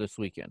screamer this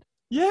weekend.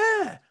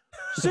 Yeah.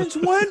 Since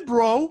when,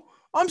 bro?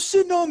 I'm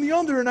sitting on the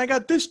under and I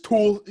got this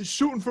tool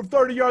shooting from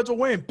 30 yards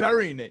away and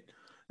burying it.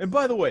 And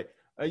by the way,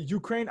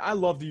 Ukraine, I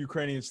love the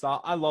Ukrainian style.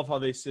 I love how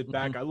they sit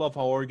back. I love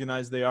how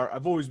organized they are.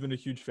 I've always been a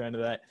huge fan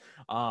of that.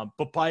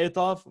 But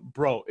Pyatov,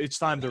 bro, it's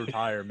time to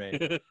retire,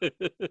 man.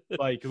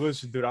 Like,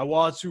 listen, dude, I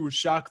watched you with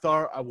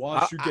Shakhtar. I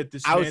watched you get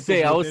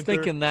dismantled. I was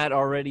thinking that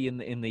already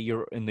in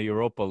the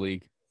Europa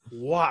League.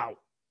 Wow,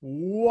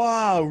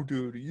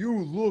 dude,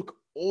 you look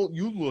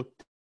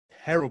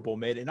terrible,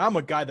 man. And I'm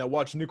a guy that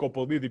watched Nico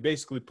Politi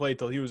basically play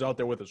till he was out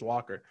there with his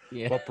walker.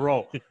 Yeah. But,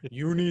 bro,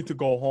 you need to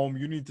go home.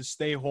 You need to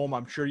stay home.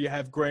 I'm sure you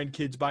have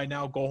grandkids by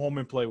now. Go home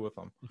and play with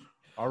them.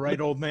 All right,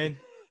 old man?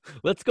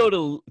 Let's go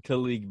to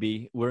League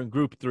B. We're in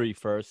Group 3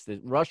 first.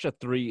 Russia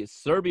 3,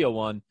 Serbia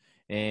 1,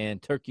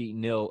 and Turkey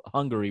 0,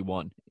 Hungary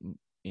 1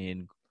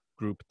 in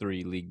Group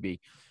 3, League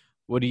B.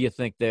 What do you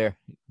think there?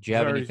 Do you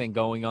have anything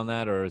going on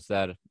that, or is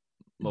that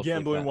mostly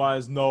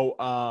gambling-wise? No.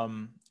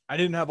 I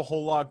didn't have a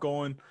whole lot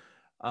going.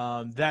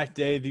 That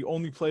day, the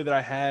only play that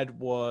I had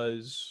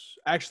was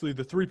actually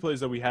the 3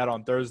 plays that we had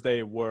on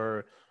Thursday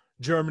were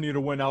Germany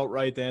to win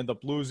outright. They end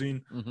up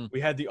losing. Mm-hmm.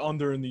 We had the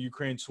under in the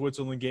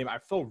Ukraine-Switzerland game. I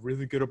felt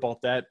really good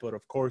about that, but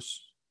of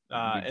course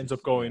ends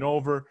up going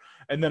over.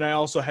 And then I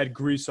also had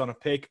Greece on a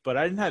pick, but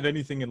I didn't have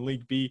anything in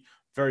League B.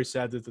 Very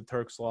sad that the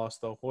Turks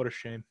lost, though. What a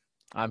shame.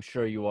 I'm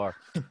sure you are.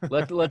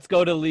 Let's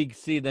go to League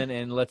C then,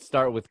 and let's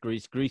start with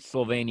Greece.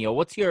 Greece-Slovenia.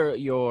 What's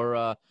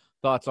your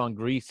thoughts on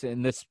Greece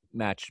in this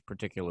match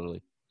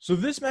particularly? So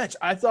this match,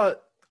 I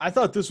thought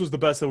this was the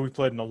best that we've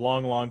played in a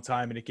long, long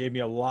time, and it gave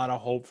me a lot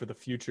of hope for the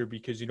future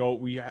because,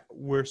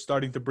 we're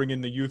starting to bring in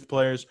the youth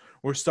players.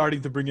 We're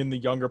starting to bring in the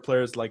younger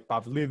players like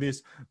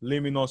Pavlidis,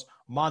 Liminos,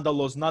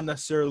 Mandalos, not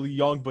necessarily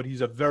young, but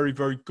he's a very,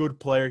 very good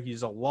player. He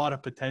has a lot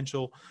of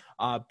potential.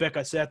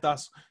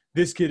 Bekasetas,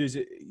 this kid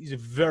he's a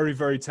very,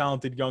 very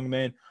talented young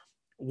man.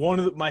 One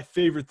of my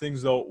favorite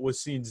things, though, was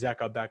seeing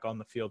Zeka back on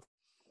the field.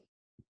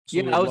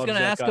 I was going to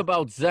ask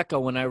about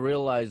Zeka when I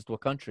realized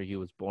what country he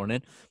was born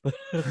in.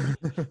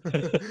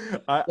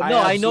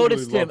 I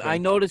noticed him. I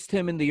noticed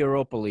him in the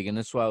Europa League, and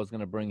that's why I was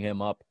going to bring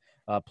him up,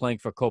 playing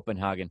for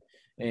Copenhagen.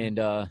 And,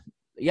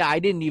 I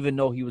didn't even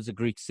know he was a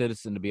Greek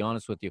citizen, to be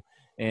honest with you.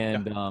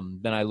 And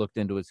then I looked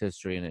into his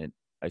history, and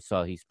I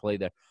saw he's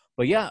played there.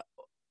 But,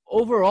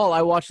 overall,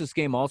 I watched this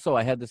game also.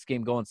 I had this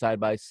game going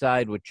side by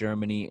side with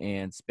Germany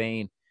and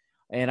Spain.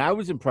 And I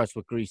was impressed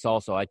with Greece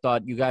also. I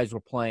thought you guys were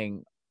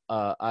playing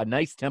a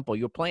nice tempo.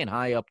 You were playing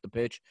high up the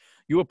pitch.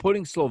 You were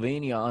putting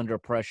Slovenia under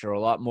pressure a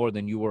lot more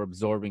than you were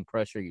absorbing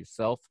pressure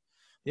yourself.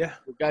 Yeah.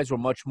 The guys were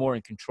much more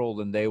in control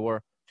than they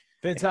were.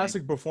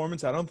 Fantastic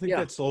performance. I don't think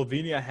that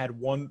Slovenia had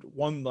one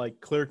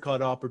like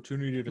clear-cut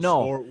opportunity to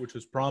score, which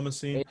was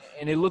promising.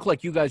 And it looked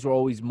like you guys were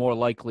always more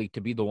likely to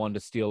be the one to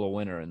steal a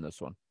winner in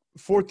this one.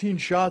 14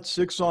 shots,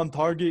 6 on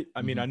target.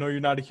 I mean, I know you're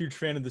not a huge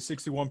fan of the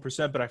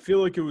 61%, but I feel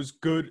like it was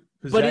good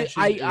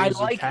possession. But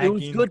it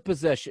was good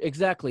possession.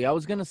 Exactly. I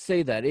was going to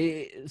say that.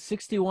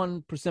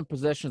 61%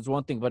 possession is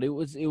one thing, but it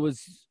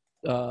was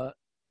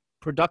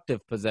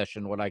productive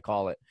possession, what I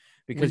call it.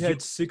 Because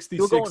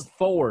you're going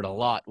forward a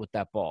lot with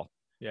that ball.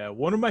 Yeah,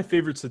 one of my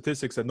favorite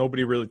statistics that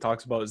nobody really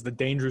talks about is the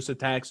dangerous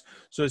attacks.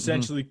 So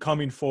essentially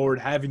coming forward,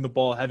 having the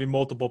ball, having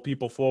multiple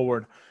people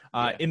forward.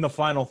 In the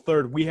final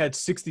third, we had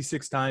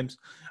 66 times.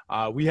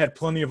 We had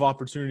plenty of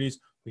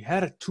opportunities. We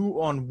had a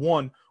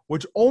 2-on-1,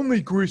 which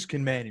only Greece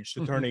can manage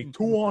to turn a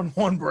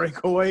 2-on-1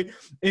 breakaway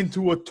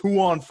into a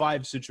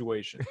 2-on-5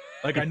 situation.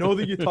 Like, I know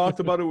that you talked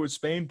about it with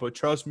Spain, but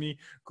trust me,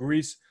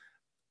 Greece,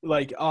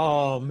 like,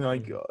 oh my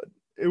God.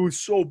 It was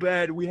so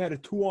bad. We had a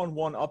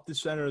 2-on-1 up the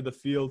center of the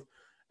field.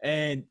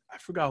 And I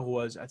forgot who it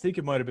was. I think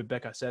it might have been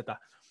Becaseta.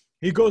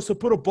 He goes to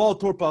put a ball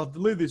toward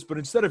Pavlidis, but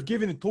instead of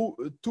giving it to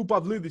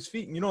Pavlidis'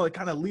 feet, and, like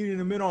kind of leading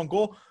him in on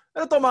goal,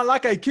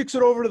 he kicks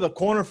it over to the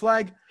corner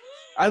flag.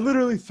 I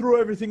literally threw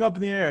everything up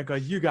in the air. I go,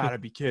 you got to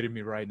be kidding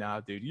me right now,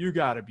 dude. You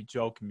got to be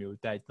joking me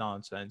with that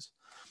nonsense.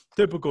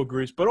 Typical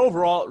Greece. But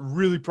overall,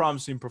 really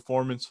promising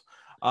performance.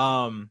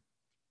 The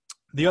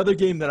other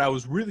game that I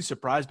was really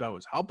surprised by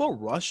was, how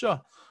about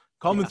Russia?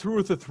 Coming through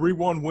with a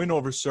 3-1 win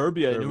over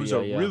Serbia, and it was a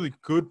really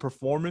good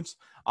performance.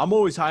 I'm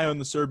always high on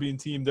the Serbian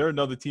team. They're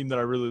another team that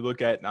I really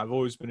look at, and I've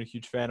always been a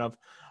huge fan of,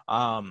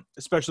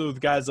 especially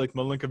with guys like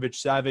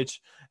Milinkovic-Savic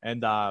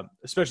and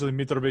especially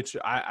Mitrovic.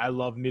 I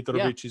love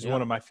Mitrovic. He's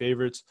one of my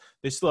favorites.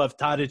 They still have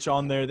Tadic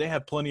on there. They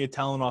have plenty of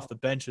talent off the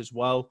bench as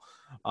well.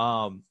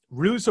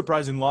 Really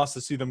surprising loss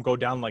to see them go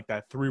down like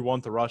that,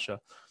 3-1 to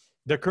Russia.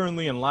 They're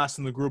currently in last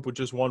in the group with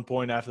just 1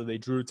 point after they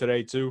drew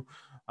today too.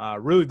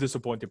 Really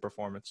disappointing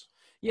performance.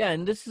 Yeah,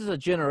 and this is a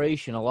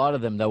generation, a lot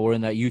of them that were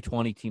in that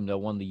U20 team that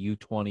won the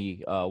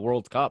U20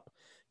 World Cup.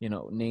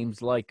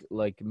 Names like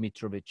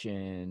Mitrovic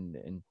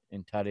and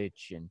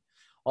Tadic and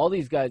all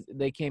these guys,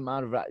 they came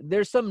out of –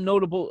 there's some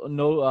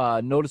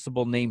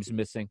noticeable names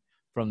missing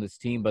from this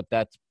team, but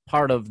that's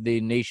part of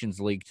the Nations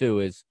League too,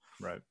 is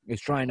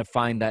trying to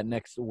find that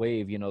next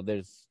wave.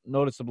 There's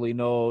noticeably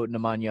no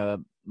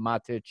Nemanja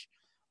Matic,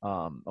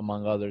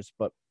 among others.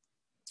 But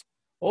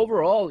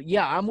overall,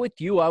 I'm with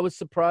you. I was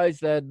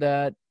surprised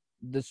that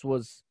this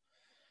was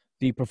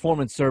the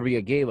performance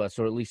Serbia gave us,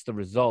 or at least the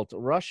result.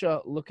 Russia,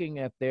 looking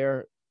at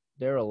their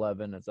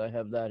 11, as I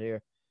have that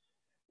here,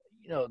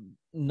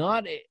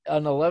 not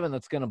an 11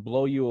 that's going to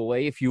blow you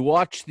away. If you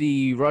watch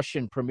the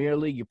Russian Premier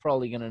League, you're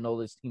probably going to know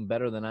this team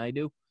better than I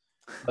do.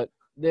 But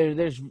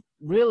there's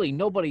really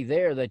nobody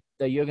there that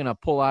you're going to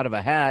pull out of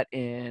a hat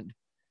and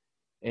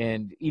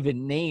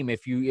even name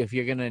if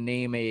you're going to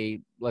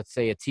name let's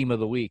say a team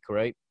of the week,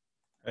 right?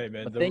 Hey,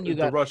 man,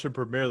 the Russian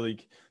Premier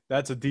League,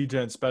 that's a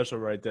DGen special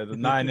right there. The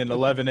 9 and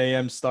 11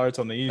 a.m. starts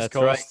on the East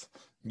Coast. Right.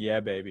 Yeah,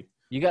 baby.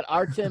 You got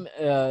Artem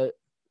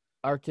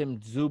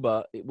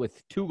Dzyuba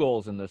with 2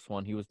 goals in this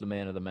one. He was the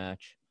man of the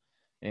match.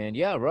 And,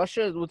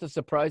 Russia, with a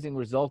surprising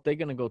result, they're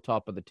going to go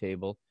top of the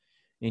table.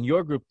 In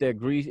your group there,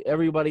 Greece,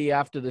 everybody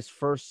after this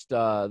first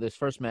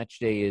match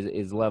day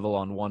is level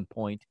on 1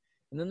 point.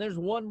 And then there's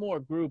one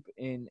more group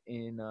in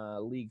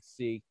League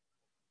C.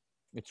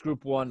 It's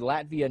Group 1,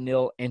 Latvia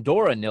 0,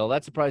 Andorra 0.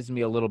 That surprises me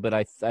a little bit.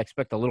 I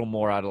expect a little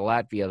more out of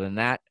Latvia than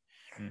that.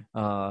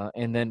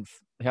 And then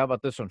how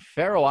about this one?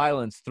 Faroe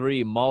Islands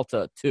 3,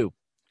 Malta 2.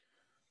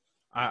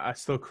 I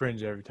still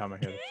cringe every time I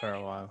hear the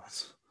Faroe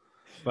Islands.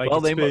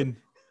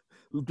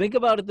 Think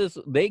about it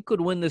they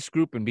could win this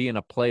group and be in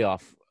a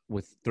playoff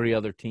with 3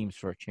 other teams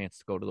for a chance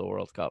to go to the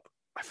World Cup.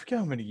 I forget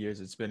how many years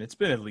it's been. It's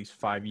been at least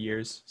 5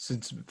 years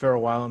since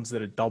Faroe Islands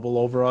did a double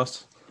over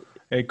us.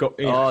 I forgot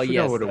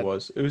what it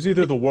was. It was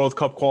either the World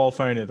Cup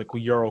qualifying or the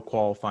Euro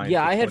qualifying.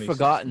 Yeah, I had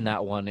forgotten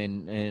that one.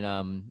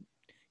 And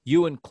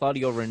you and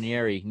Claudio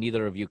Ranieri,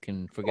 neither of you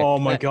can forget. Oh,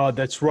 my God,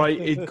 that's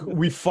right.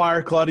 We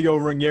fire Claudio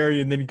Ranieri,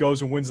 and then he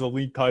goes and wins the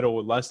league title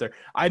with Leicester.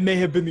 I may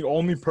have been the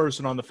only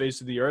person on the face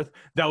of the earth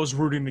that was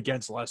rooting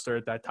against Leicester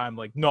at that time.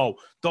 Like, no,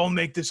 don't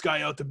make this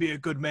guy out to be a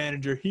good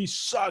manager. He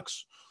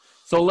sucks.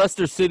 So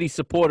Leicester City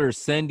supporters,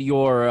 send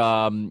your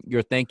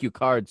thank you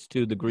cards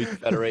to the Greek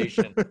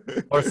Federation,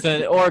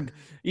 or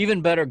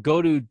even better, go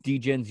to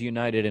DGens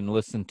United and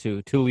listen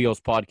to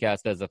Tulio's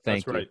podcast as a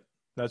thank you.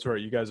 That's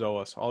right. You guys owe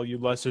us. All you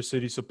Leicester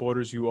City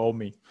supporters, you owe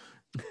me.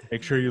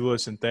 Make sure you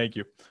listen. Thank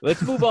you.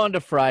 Let's move on to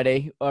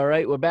Friday. All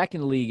right, we're back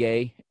in League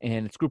A,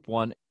 and it's Group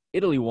 1.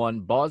 Italy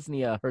 1,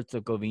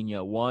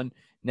 Bosnia-Herzegovina 1,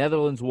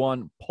 Netherlands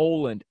 1,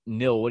 Poland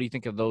 0. What do you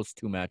think of those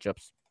 2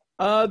 matchups?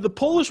 The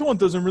Polish one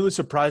doesn't really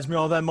surprise me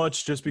all that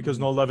much just because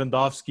no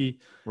Lewandowski.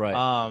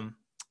 Right.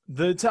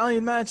 The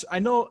Italian match, I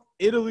know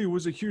Italy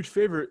was a huge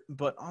favorite,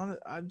 but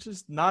I'm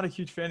just not a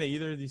huge fan of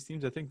either of these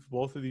teams. I think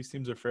both of these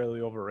teams are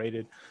fairly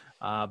overrated.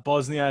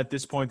 Bosnia, at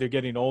this point, they're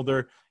getting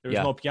older. There's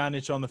no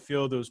Pjanic on the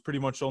field. It was pretty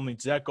much only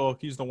Dzeko.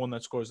 He's the one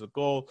that scores the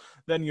goal.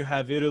 Then you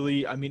have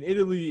Italy. I mean,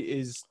 Italy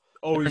is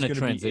always going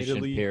to be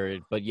Italy.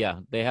 Period. But yeah,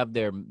 they have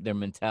their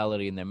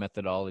mentality and their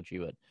methodology,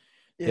 but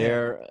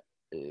they're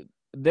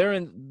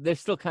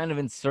still kind of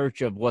in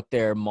search of what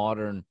their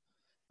modern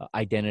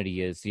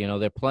identity is. You know,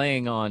 they're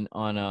playing on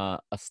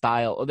a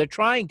style, or they're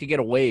trying to get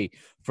away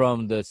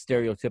from the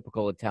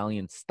stereotypical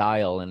Italian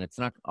style, and it's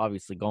not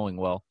obviously going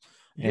well.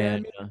 Yeah,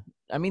 and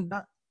I mean,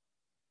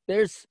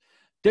 there's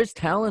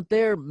talent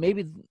there,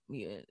 maybe,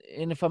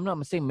 and if I'm not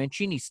mistaken,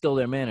 Mancini's still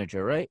their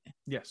manager, right?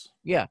 Yes.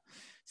 Yeah.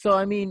 So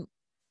I mean,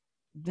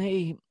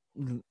 they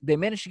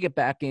managed to get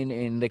back in,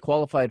 and they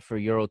qualified for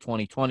Euro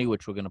 2020,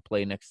 which we're going to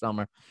play next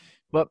summer.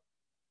 But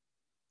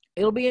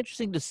it'll be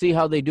interesting to see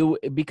how they do,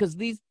 because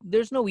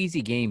there's no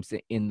easy games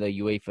in the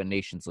UEFA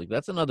Nations League.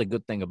 That's another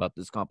good thing about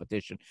this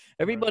competition.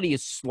 Everybody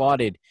is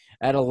slotted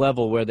at a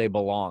level where they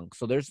belong,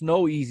 so there's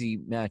no easy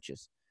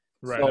matches.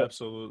 Right, so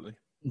absolutely.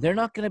 They're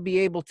not going to be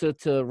able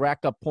to rack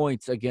up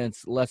points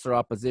against lesser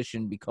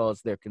opposition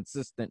because they're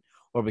consistent,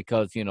 or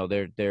because, you know,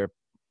 they're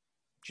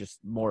just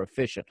more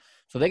efficient.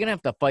 So they're going to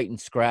have to fight and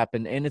scrap,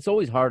 and it's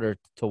always harder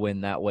to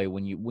win that way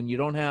when you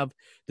don't have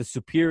the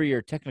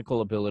superior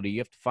technical ability. You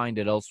have to find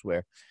it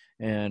elsewhere.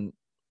 And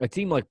a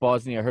team like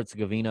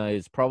Bosnia-Herzegovina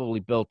is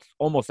probably built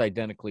almost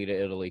identically to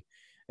Italy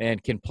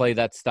and can play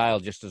that style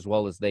just as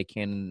well as they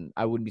can.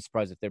 I wouldn't be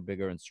surprised if they're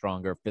bigger and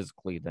stronger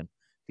physically than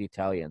the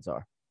Italians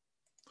are.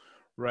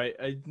 Right.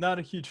 I'm not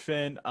a huge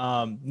fan.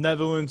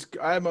 Netherlands,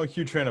 I'm a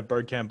huge fan of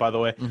Bergkamp, by the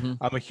way. Mm-hmm.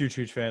 I'm a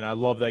huge fan. I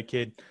love that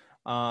kid.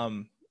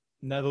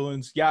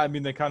 Netherlands, yeah, I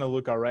mean, they kind of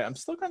look all right. I'm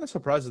still kind of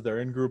surprised that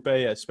they're in Group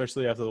A,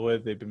 especially after the way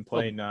they've been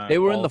playing. They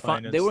were in the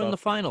final. They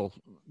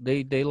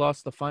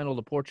lost the final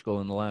to Portugal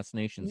in the last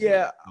Nations.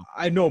 Yeah,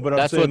 I know, but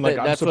I'm saying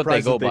I'm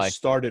surprised that they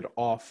started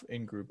off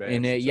in Group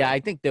A. I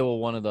think they were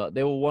one of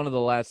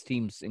the last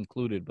teams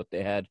included, but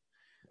they had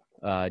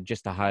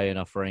just a high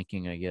enough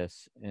ranking, I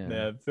guess.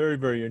 Yeah, very,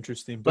 very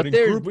interesting. But in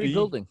they're Group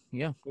rebuilding.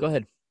 Go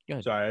ahead.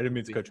 Sorry, I didn't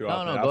mean to cut you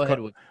off. No, go ahead.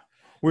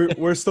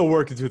 We're still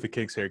working through the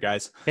kinks here,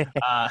 guys.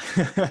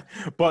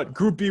 But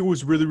Group B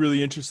was really,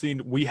 really interesting.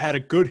 We had a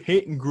good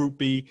hit in Group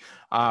B.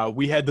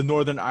 We had the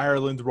Northern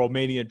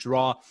Ireland-Romania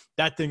draw.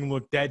 That thing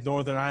looked dead.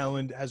 Northern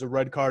Ireland has a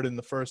red card in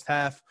the first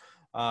half.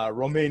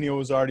 Romania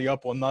was already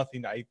up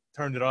 1-0. I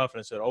turned it off and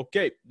I said,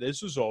 okay,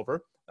 this is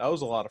over. That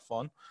was a lot of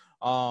fun.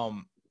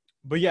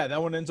 But yeah,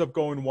 that one ends up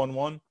going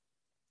 1-1.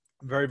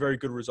 Very, very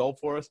good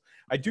result for us.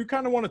 I do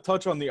kind of want to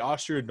touch on the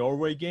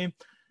Austria-Norway game.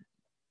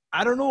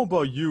 I don't know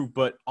about you,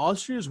 but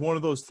Austria is one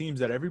of those teams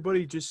that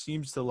everybody just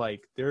seems to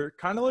like. They're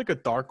kind of like a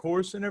dark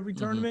horse in every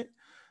tournament,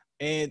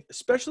 and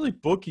especially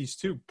bookies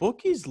too.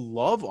 Bookies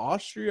love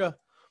Austria.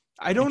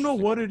 I don't know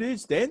what it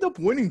is. They end up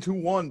winning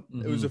 2-1.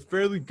 It was a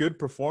fairly good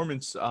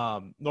performance.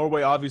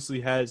 Norway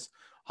obviously has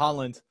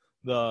Haaland,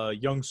 the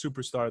young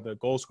superstar, the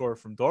goal scorer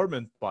from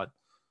Dortmund. But,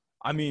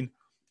 I mean,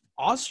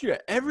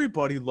 Austria,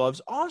 everybody loves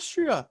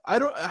Austria.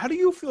 How do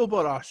you feel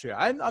about Austria?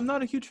 I'm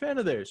not a huge fan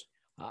of theirs.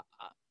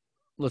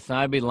 Listen,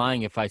 I'd be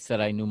lying if I said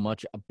I knew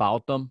much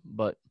about them,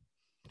 but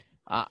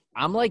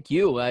I'm like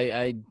you.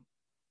 I'll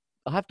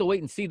have to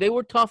wait and see. They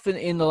were tough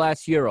in the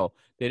last Euro.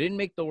 They didn't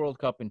make the World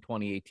Cup in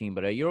 2018,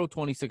 but at Euro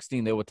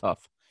 2016, they were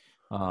tough.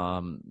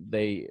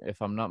 They,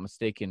 if I'm not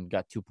mistaken,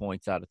 got 2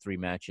 points out of 3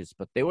 matches,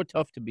 but they were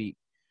tough to beat.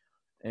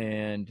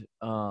 And,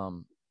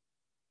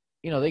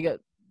 they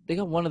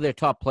got one of their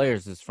top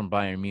players is from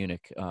Bayern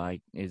Munich.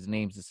 His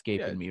name's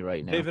escaping me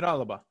right now. David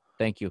Alaba.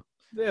 Thank you.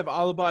 They have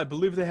Alaba. I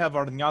believe they have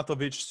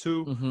Arnautovic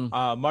too.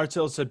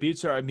 Marcel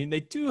Sabitzer. I mean, they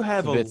do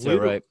have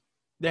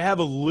They have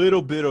a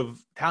little bit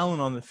of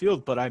talent on the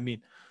field, but I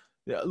mean,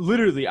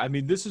 literally,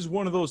 this is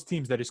one of those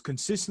teams that is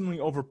consistently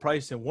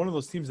overpriced, and one of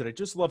those teams that I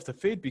just love to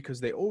fade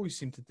because they always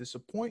seem to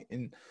disappoint,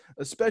 and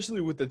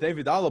especially with the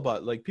David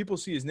Alaba. Like, people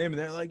see his name and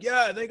they're like,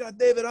 "Yeah, they got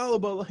David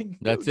Alaba." Like,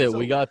 that's it.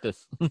 We got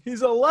this.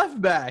 He's a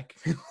left back.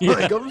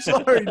 Like, I'm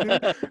sorry,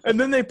 dude. And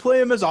then they play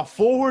him as a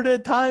forward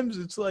at times.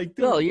 It's like,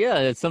 dude. Well,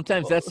 yeah.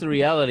 Sometimes that's the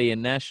reality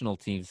in national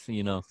teams.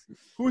 Who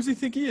does he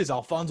think he is?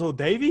 Alphonso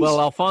Davies? Well,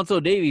 Alphonso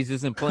Davies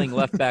isn't playing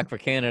left back for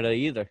Canada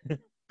either.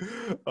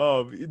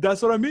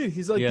 That's what I mean.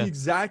 He's like the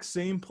exact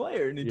same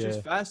player, and it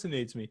just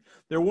fascinates me.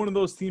 They're one of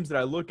those teams that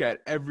I look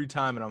at every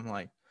time, and I'm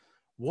like,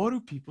 what do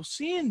people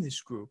see in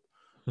this group?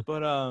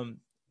 But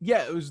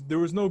there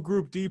was no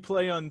Group D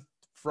play on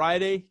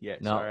Friday.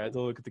 Sorry, I had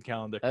to look at the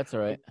calendar. That's all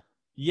right.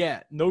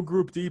 Yeah, no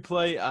Group D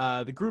play.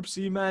 The Group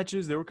C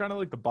matches, they were kind of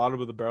like the bottom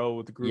of the barrel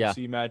with the Group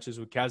C matches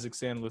with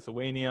Kazakhstan,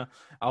 Lithuania,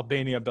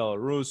 Albania,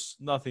 Belarus.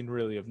 Nothing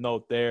really of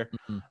note there.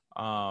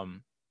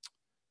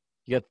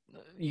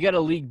 You got a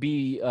League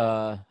B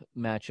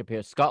matchup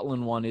here.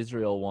 Scotland 1,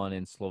 Israel 1,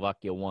 and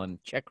Slovakia 1,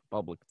 Czech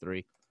Republic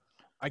 3.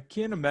 I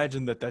can't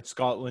imagine that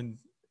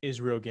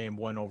Scotland-Israel game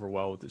went over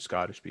well with the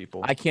Scottish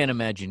people. I can't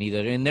imagine either.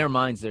 In their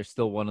minds, they're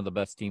still one of the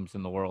best teams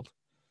in the world.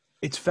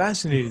 It's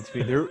fascinating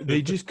to me.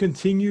 They just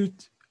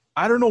continued.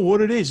 I don't know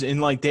what it is. And,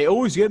 like, they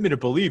always get me to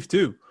believe,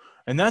 too.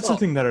 And that's the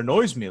thing that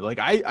annoys me. Like,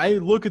 I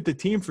look at the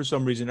team for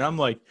some reason, and I'm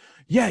like,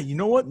 yeah, you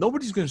know what?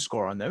 Nobody's going to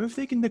score on them. If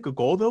they can nick a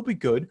goal, they'll be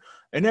good.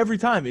 And every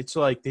time, it's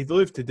like they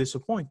live to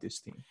disappoint this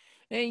team.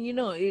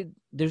 And,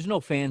 there's no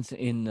fans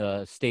in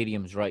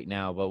stadiums right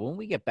now, but when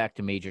we get back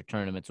to major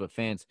tournaments with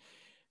fans,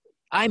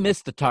 I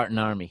miss the Tartan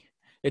Army.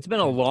 It's been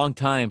a long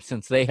time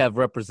since they have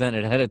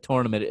represented at a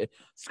tournament.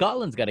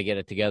 Scotland's got to get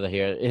it together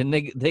here, and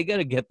they got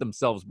to get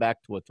themselves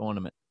back to a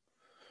tournament.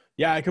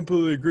 Yeah, I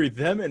completely agree.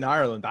 Them and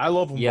Ireland, I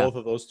love when both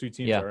of those two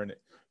teams are in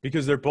it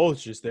because they're both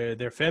just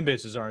their fan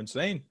bases are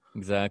insane.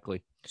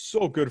 Exactly.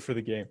 So good for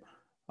the game.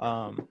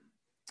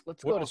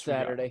 Let's go to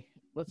Saturday.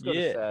 Let's go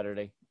to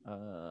Saturday.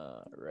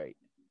 Right.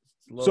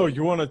 So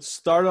you want to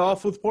start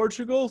off with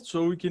Portugal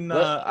so we can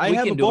I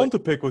have a bone to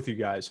pick with you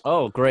guys.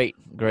 Oh, great.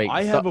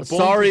 I have a bone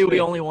Sorry we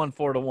only won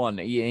 4-1,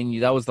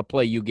 and that was the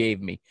play you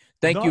gave me.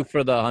 Thank you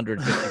for the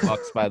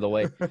 $150, by the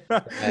way,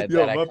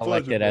 that I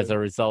collected as a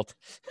result.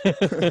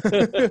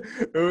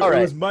 It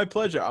was my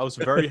pleasure. I was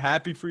very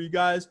happy for you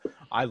guys.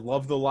 I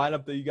love the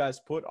lineup that you guys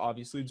put.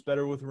 Obviously, it's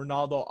better with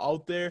Ronaldo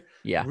out there.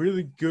 Yeah.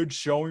 Really good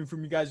showing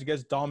from you guys. You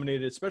guys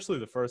dominated, especially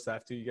the first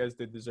half, too. You guys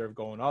did deserve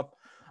going up.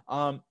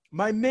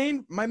 My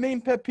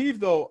main pet peeve,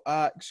 though,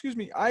 I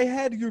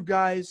had you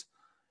guys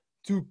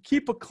to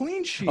keep a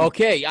clean sheet.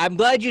 Okay, I'm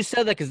glad you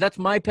said that because that's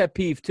my pet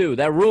peeve, too.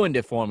 That ruined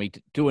it for me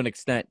to an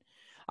extent.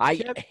 I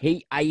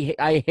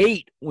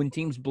hate when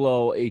teams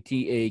blow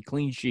a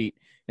clean sheet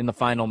in the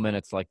final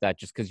minutes like that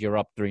just because you're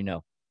up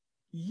 3-0.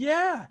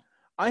 Yeah.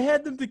 I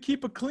had them to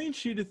keep a clean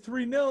sheet at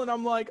 3-0, and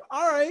I'm like,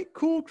 all right,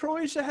 cool.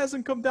 Croatia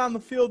hasn't come down the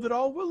field at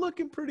all. We're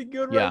looking pretty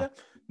good right now.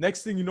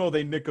 Next thing you know,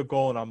 they nick a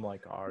goal, and I'm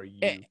like, are you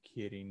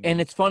kidding me?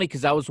 And it's funny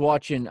because I was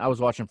watching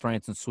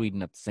France and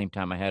Sweden at the same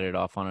time. I had it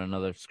off on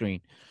another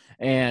screen.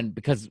 And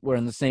because we're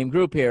in the same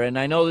group here, and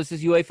I know this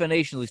is UEFA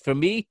Nations League. For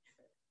me,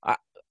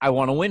 I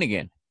want to win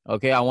again.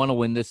 Okay, I want to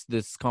win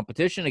this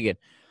competition again.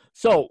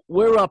 So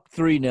we're up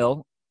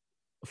 3-0.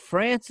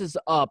 France is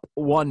up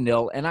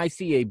 1-0, and I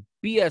see a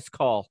BS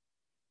call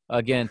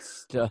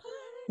against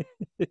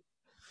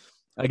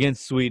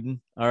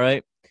Sweden. All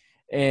right,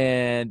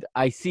 and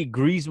I see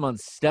Griezmann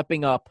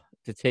stepping up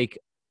to take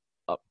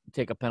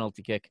a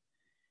penalty kick.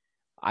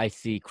 I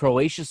see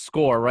Croatia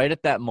score right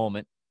at that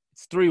moment.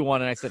 It's 3-1,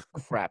 and I said,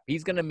 crap,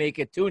 he's going to make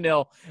it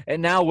 2-0,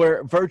 and now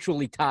we're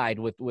virtually tied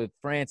with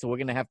France, and we're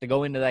going to have to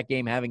go into that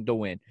game having to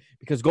win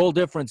because goal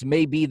difference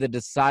may be the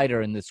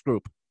decider in this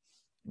group.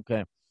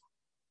 Okay.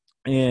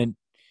 And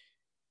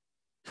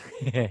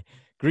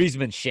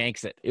Griezmann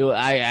shanks it.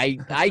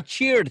 I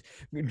cheered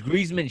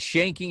Griezmann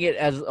shanking it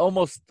as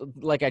almost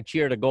like I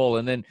cheered a goal,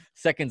 and then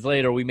seconds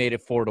later we made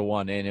it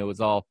 4-1, and it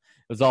was all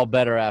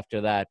better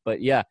after that.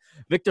 But yeah,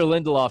 Victor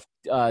Lindelof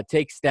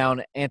takes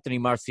down Anthony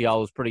Martial. It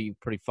was pretty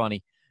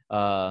funny,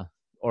 or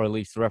at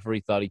least the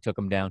referee thought he took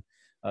him down.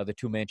 The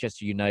two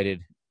Manchester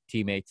United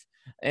teammates,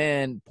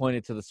 and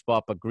pointed to the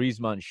spot, but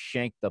Griezmann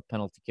shanked the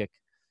penalty kick.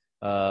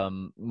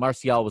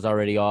 Martial was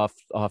already off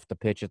the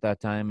pitch at that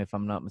time, if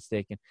I'm not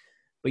mistaken.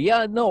 But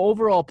yeah, no,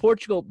 overall,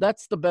 Portugal,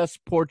 that's the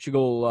best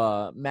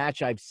Portugal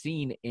match I've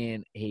seen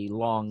in a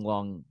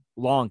long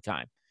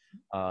time,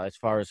 as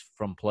far as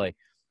from play.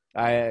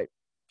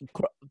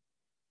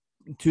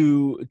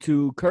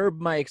 To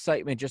curb my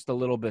excitement just a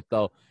little bit,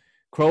 though,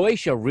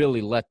 Croatia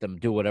really let them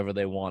do whatever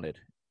they wanted.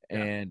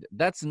 And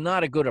that's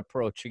not a good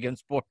approach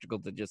against Portugal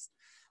to just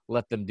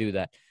let them do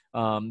that.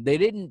 They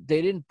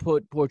didn't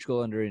put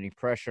Portugal under any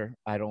pressure,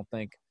 I don't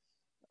think.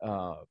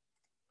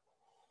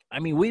 I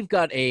mean, we've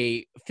got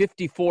a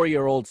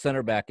 54-year-old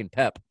center back in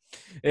Pep,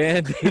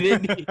 and they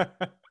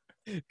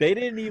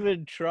didn't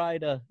even try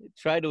to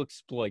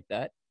exploit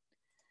that.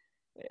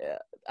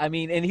 I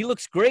mean, and he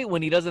looks great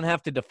when he doesn't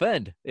have to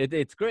defend.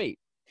 It's great.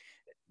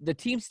 The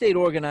team stayed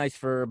organized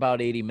for about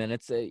 80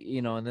 minutes,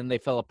 and then they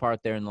fell apart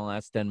there in the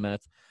last 10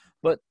 minutes.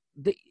 But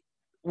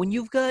when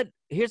you've got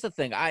 – here's the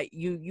thing.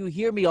 You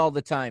hear me all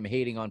the time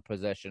hating on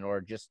possession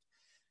or just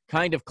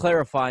kind of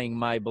clarifying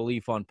my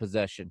belief on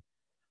possession.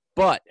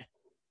 But –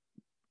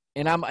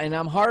 and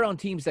I'm hard on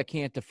teams that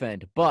can't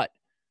defend. But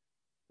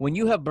when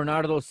you have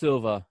Bernardo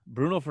Silva,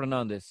 Bruno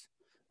Fernandes,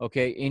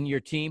 okay, in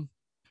your team –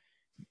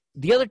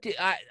 the other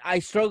I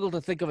struggle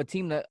to think of a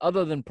team that,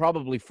 other than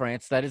probably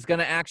France, that is going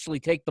to actually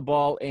take the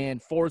ball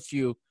and force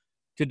you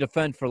to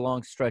defend for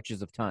long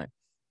stretches of time.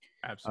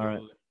 Absolutely.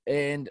 All right.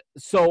 And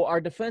so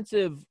our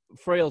defensive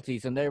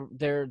frailties, and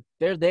they're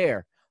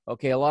there.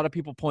 Okay, a lot of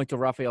people point to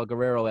Rafael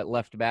Guerrero at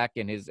left back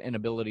and his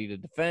inability to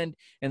defend,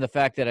 and the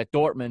fact that at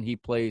Dortmund he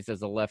plays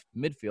as a left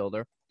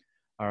midfielder.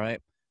 All right,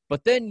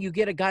 but then you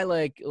get a guy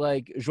like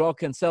João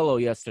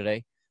Cancelo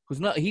yesterday,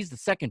 he's the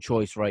second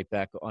choice right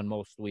back on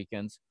most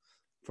weekends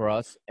for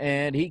us,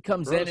 and he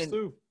comes in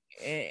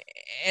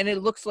and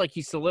it looks like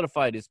he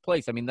solidified his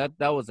place. I mean, that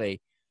was a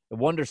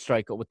wonder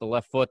strike with the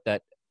left foot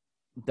that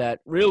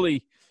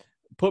really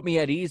put me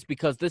at ease,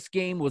 because this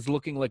game was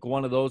looking like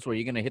one of those where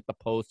you're going to hit the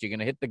post, you're going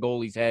to hit the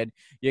goalie's head,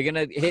 you're going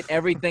to hit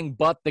everything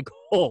but the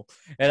goal.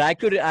 And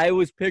I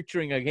was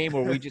picturing a game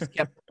where we just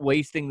kept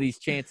wasting these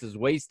chances,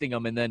 wasting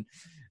them, and then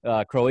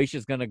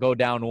Croatia's going to go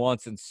down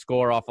once and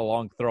score off a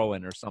long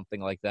throw-in or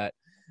something like that.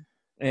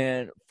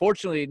 And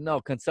fortunately, no,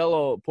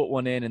 Cancelo put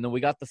one in, and then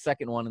we got the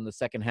second one in the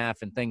second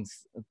half, and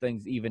things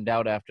evened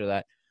out after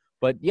that.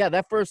 But yeah,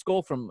 that first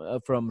goal from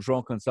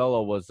João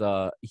Cancelo was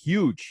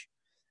huge,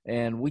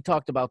 and we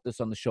talked about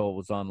this on the show. It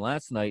was on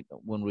last night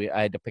when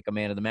I had to pick a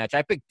man of the match.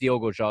 I picked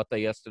Diogo Jota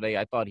yesterday.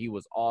 I thought he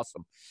was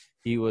awesome.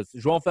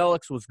 João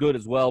Felix was good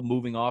as well,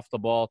 moving off the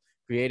ball,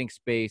 creating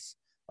space.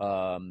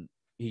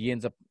 He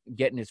ends up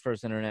getting his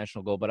first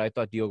international goal, but I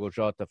thought Diogo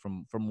Jota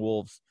from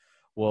Wolves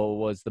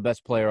was the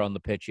best player on the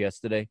pitch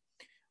yesterday.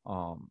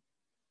 And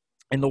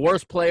the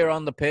worst player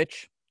on the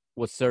pitch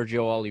was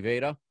Sergio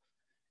Oliveira,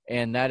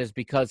 and that is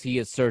because he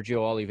is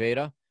Sergio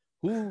Oliveira.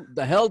 Who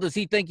the hell does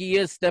he think he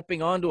is,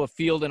 stepping onto a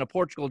field in a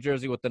Portugal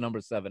jersey with the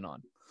number 7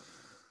 on?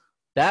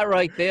 That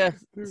right there,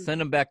 send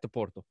him back to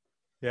Porto.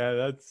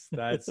 Yeah, that's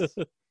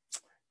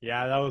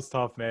yeah, that was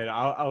tough, man.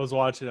 I was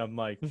watching. I'm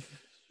like,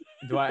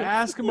 do I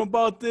ask him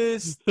about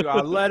this? Do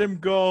I let him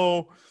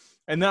go?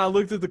 And then I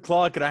looked at the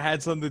clock, and I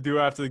had something to do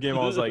after the game.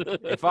 I was like,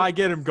 if I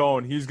get him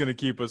going, he's going to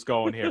keep us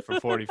going here for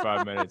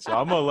 45 minutes. So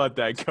I'm going to let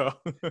that go.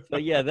 So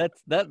yeah,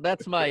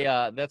 that's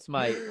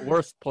my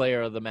worst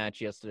player of the match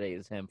yesterday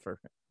is him for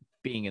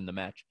being in the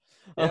match.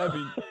 Yeah, I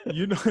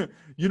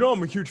mean,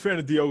 I'm a huge fan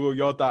of Diogo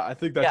Jota. I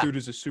think that dude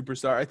is a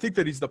superstar. I think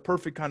that he's the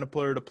perfect kind of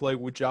player to play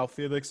with João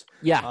Felix.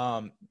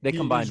 Yeah, they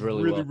combined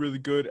really well. Really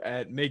good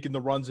at making the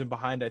runs in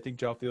behind. I think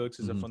João Felix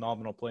is a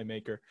phenomenal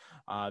playmaker.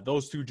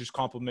 Those two just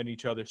complement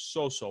each other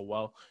so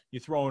well. You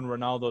throw in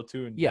Ronaldo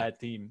too, and that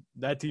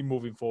team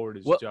moving forward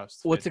is just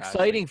what's fantastic.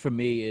 Exciting for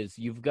me is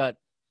you've got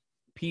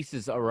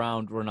pieces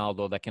around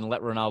Ronaldo that can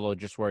let Ronaldo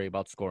just worry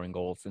about scoring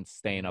goals and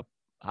staying up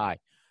high.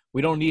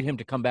 We don't need him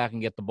to come back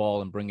and get the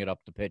ball and bring it up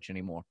the pitch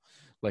anymore,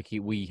 like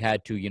we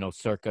had to,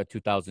 circa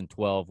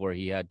 2012, where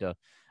he had to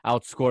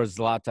outscore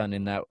Zlatan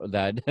in that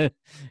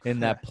in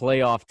that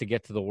playoff to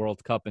get to the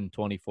World Cup in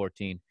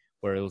 2014,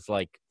 where it was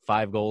like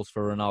 5 goals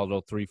for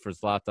Ronaldo, 3 for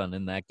Zlatan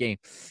in that game.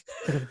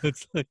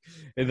 It's like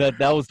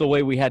that was the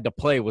way we had to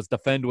play, was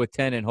defend with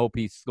 10 and hope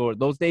he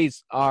scored. Those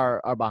days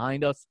are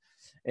behind us,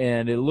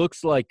 and it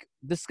looks like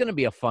this is going to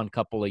be a fun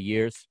couple of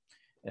years.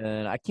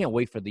 And I can't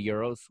wait for the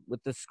Euros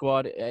with this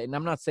squad. And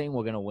I'm not saying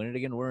we're going to win it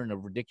again. We're in a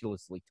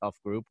ridiculously tough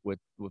group with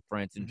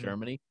France and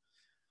Germany.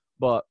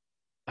 But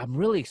I'm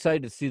really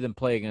excited to see them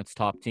play against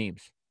top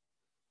teams.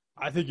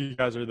 I think you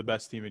guys are the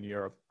best team in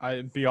Europe.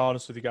 Be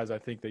honest with you guys, I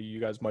think that you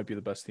guys might be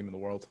the best team in the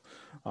world.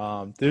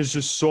 There's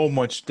just so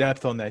much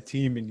depth on that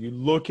team. And you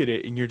look at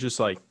it and you're just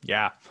like,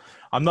 yeah,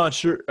 I'm not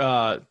sure.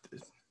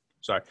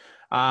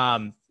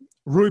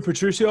 Rui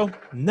Patricio,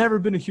 never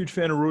been a huge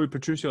fan of Rui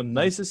Patricio.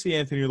 Nice to see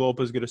Anthony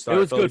Lopez get a start. It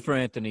was good for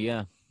Anthony,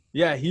 yeah.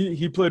 Yeah,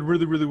 he played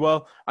really, really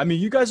well. I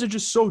mean, you guys are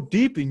just so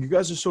deep and you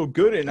guys are so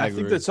good. And I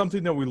think that's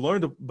something that we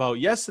learned about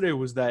yesterday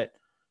was that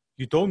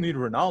you don't need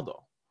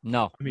Ronaldo.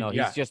 No,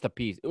 he's just a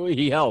piece.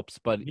 He helps,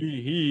 but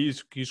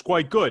he's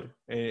quite good.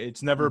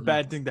 It's never a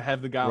bad thing to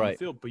have the guy on the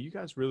field, but you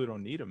guys really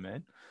don't need him,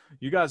 man.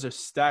 You guys are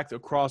stacked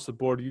across the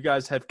board. You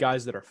guys have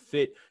guys that are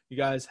fit. You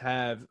guys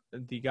have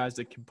the guys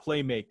that can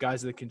play make,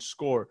 guys that can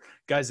score,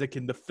 guys that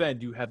can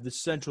defend. You have the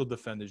central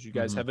defenders. You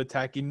guys have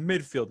attacking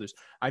midfielders.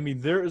 I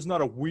mean, there is not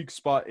a weak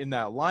spot in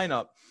that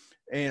lineup.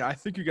 And I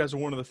think you guys are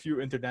one of the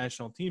few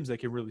international teams that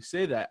can really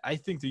say that. I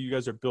think that you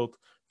guys are built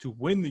to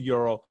win the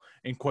Euro.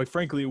 And quite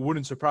frankly, it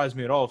wouldn't surprise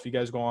me at all if you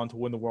guys go on to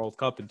win the World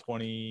Cup in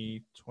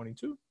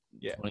 2022.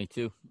 Yeah.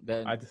 22.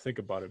 I had to think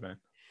about it, man.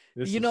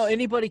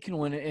 Anybody can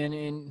win it,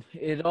 and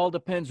it all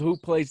depends who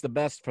plays the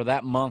best for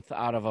that month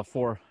out of a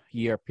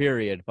 4-year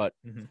period. But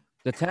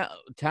the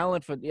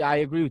talent I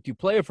agree with you.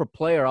 Player for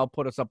player, I'll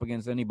put us up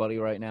against anybody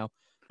right now.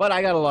 But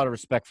I got a lot of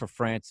respect for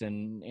France,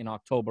 and in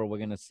October we're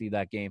going to see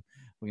that game.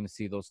 We're going to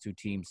see those two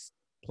teams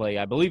play.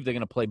 I believe they're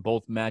going to play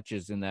both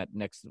matches in that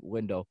next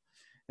window,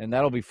 and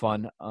that'll be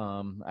fun.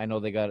 I know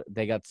they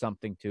got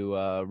something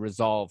to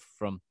resolve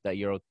from that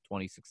Euro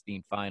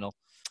 2016 final,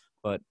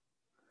 but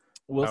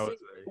we'll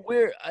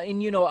see.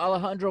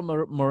 Alejandro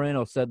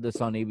Moreno said this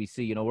on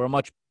ABC. We're a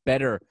much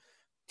better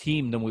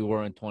team than we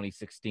were in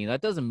 2016.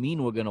 That doesn't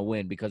mean we're going to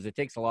win, because it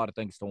takes a lot of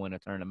things to win a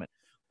tournament.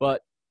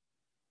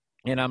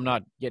 And I'm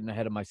not getting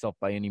ahead of myself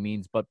by any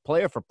means, but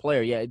player for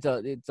player, yeah,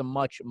 it's a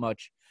much.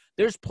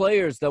 There's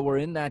players that were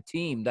in that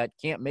team that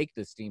can't make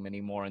this team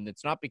anymore, and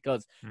it's not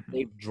because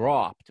they've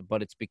dropped,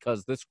 but it's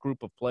because this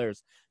group of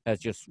players has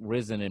just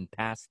risen and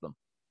passed them.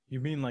 You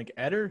mean like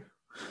Eder?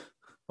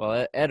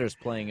 Well, Eder's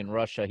playing in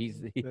Russia.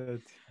 He's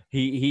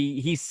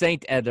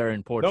Saint Eder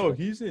in Portugal. No,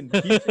 he's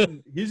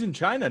in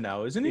China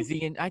now, isn't he? Is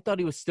he in? I thought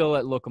he was still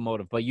at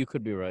Lokomotiv, but you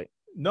could be right.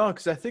 No,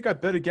 because I think I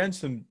bet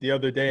against him the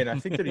other day, and I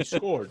think that he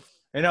scored.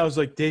 And I was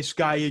like, this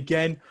guy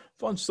again.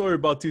 Fun story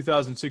about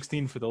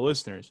 2016 for the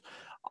listeners.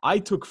 I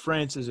took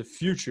France as a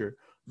future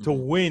to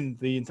win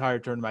the entire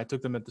tournament. I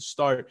took them at the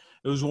start.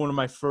 It was one of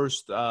my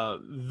first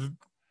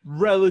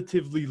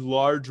relatively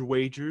large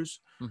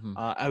wagers.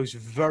 I was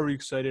very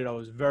excited. I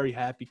was very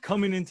happy.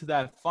 Coming into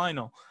that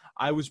final,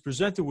 I was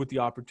presented with the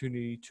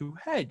opportunity to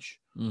hedge.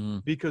 Mm-hmm.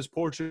 because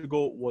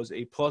Portugal was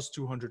a plus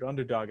 200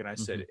 underdog. And I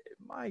said,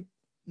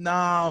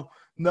 Mm-hmm.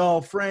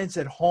 no, France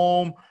at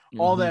home,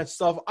 all Mm-hmm. that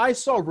stuff. I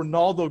saw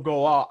Ronaldo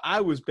go out.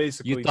 I was You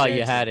basically thought you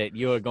dancing. had it.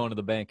 You were going to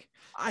the bank.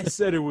 I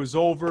said it was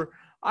over.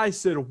 I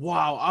said,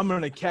 wow, I'm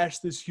going to cash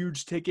this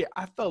huge ticket.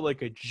 I felt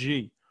like a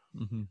G.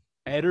 Mm-hmm.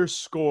 Eder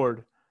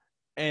scored,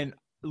 and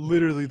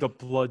literally the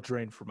blood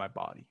drained from my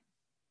body.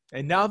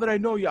 And now that I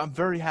know you, I'm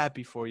very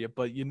happy for you.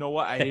 But you know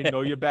what? I didn't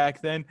know you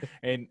back then.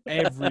 And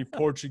every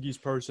Portuguese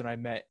person I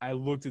met, I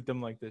looked at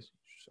them like this.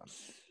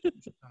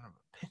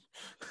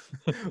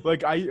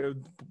 Like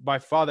my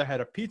father had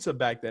a pizza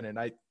back then,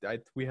 and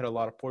we had a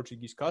lot of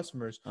Portuguese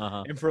customers.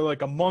 Uh-huh. And for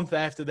like a month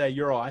after that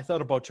Euro, I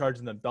thought about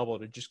charging them double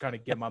to just kind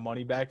of get my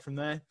money back from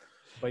that.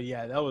 But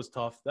yeah, that was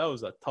tough. That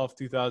was a tough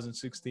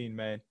 2016,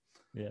 man.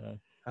 Yeah.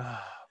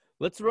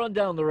 Let's run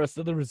down the rest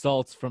of the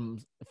results from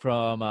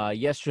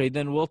yesterday.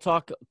 Then we'll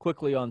talk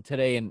quickly on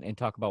today and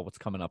talk about what's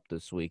coming up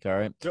this week. All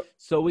right. Yep.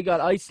 So we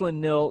got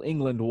Iceland 0,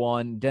 England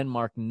 1,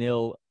 Denmark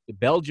 0,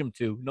 Belgium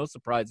 2. No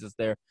surprises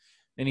there.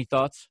 Any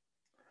thoughts?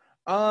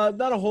 Not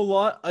a whole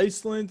lot.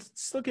 Iceland,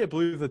 still can't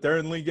believe that they're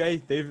in League A.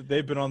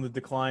 They've been on the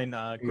decline.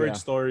 Great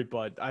story,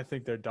 but I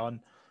think they're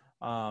done.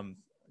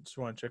 Just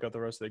want to check out the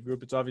rest of the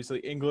group. It's obviously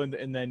England,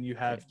 and then you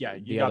have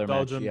you got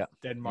Belgium,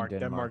 Denmark.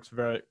 Denmark's a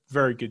very,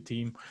 very good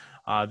team.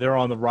 They're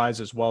on the rise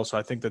as well, so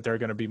I think that they're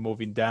going to be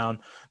moving down.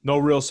 No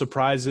real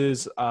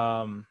surprises.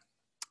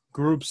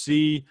 Group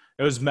C,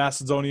 it was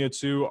Macedonia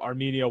 2,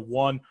 Armenia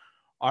 1.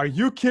 Are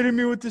you kidding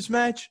me with this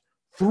match?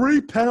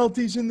 3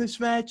 penalties in this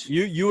match.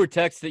 You were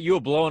texting. You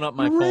were blowing up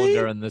my phone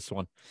during this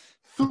one.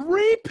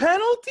 3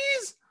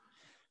 penalties?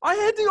 I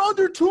had the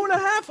under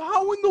 2.5.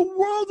 How in the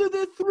world are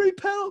there 3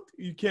 penalties?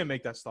 You can't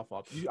make that stuff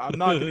up. I'm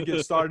not going to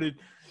get started.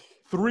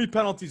 3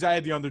 penalties. I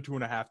had the under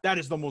 2.5. That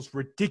is the most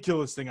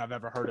ridiculous thing I've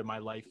ever heard in my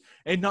life.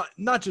 And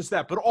not just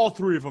that, but all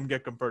 3 of them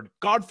get converted.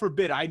 God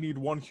forbid I need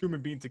one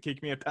human being to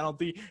kick me a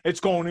penalty.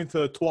 It's going into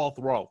the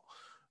 12th row.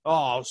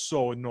 Oh, I was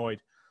so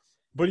annoyed.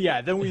 But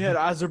yeah, then we had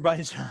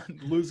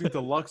Azerbaijan losing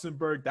to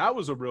Luxembourg. That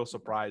was a real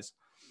surprise.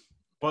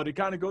 But it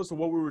kind of goes to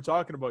what we were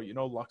talking about. You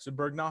know,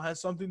 Luxembourg now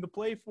has something to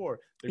play for.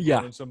 They're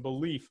showing some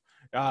belief.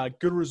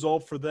 Good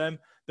result for them.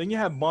 Then you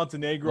have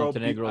Montenegro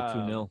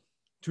 2-0.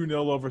 2-0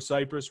 over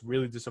Cyprus.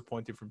 Really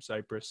disappointing from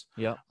Cyprus.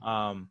 Yeah.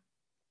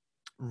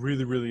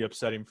 Really, really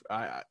upsetting.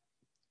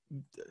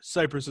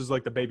 Cyprus is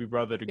like the baby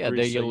brother to Greece. Yeah,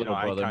 they're your little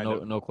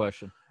brother. No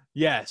question.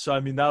 Yeah, so, I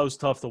mean, that was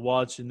tough to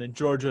watch. And then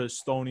Georgia,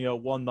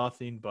 Estonia,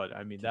 1-0. But,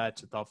 I mean,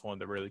 that's a tough one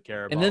to really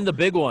care about. And then the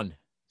big one.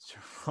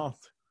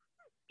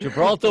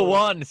 Gibraltar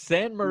 1,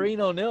 San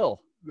Marino 0.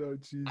 Oh,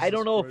 I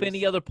don't know if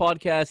any other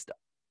podcast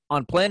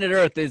on planet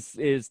Earth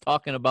is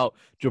talking about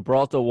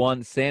Gibraltar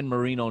 1, San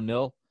Marino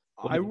 0.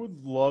 I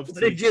would love to.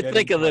 What did you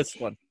think of this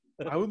one?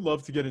 I would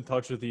love to get in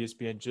touch with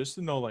ESPN just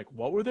to know, like,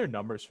 what were their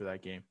numbers for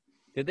that game?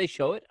 Did they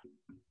show it?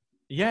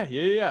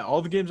 Yeah.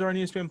 All the games are on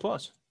ESPN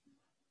Plus.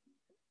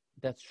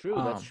 That's true.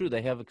 That's true.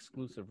 They have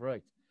exclusive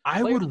rights.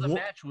 Player of the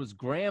match was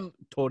Graham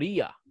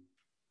Torilla.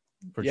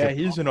 Yeah,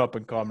 he's an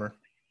up-and-comer.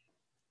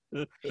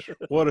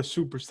 What a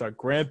superstar.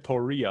 Graham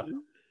Torilla.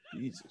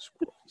 Jesus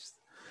Christ.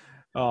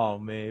 Oh,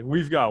 man.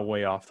 We've got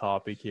way off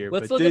topic here.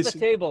 Let's look at the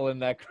table in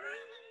that.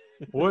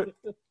 What?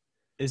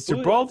 Is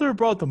Gibraltar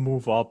about to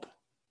move up?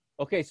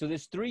 Okay, so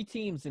there's 3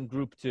 teams in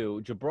Group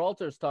 2.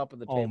 Gibraltar's top of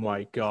the table. Oh,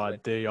 my God.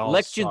 They all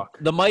suck.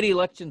 The mighty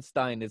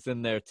Liechtenstein is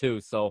in there,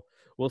 too, so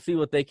we'll see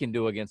what they can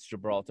do against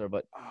Gibraltar.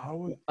 But,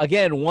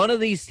 again, one of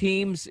these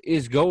teams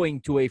is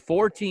going to a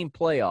 4-team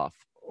playoff.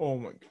 Oh,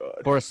 my God.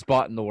 For a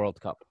spot in the World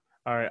Cup.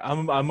 All right,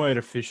 I might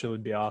officially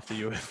be off the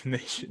UEFA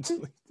Nations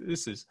League.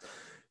 This is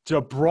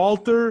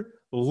Gibraltar,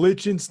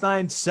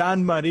 Liechtenstein,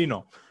 San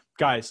Marino.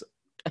 Guys,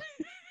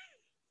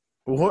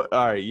 what?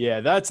 All right,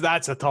 yeah, that's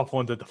a tough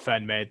one to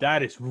defend, man.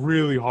 That is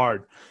really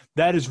hard.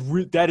 That is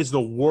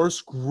the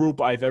worst group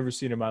I've ever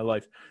seen in my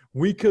life.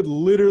 We could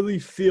literally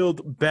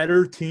field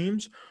better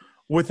teams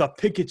with a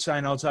picket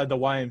sign outside the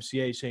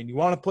YMCA saying, "You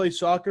want to play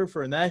soccer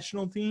for a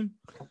national team?"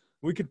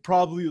 We could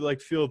probably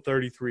field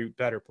 33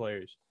 better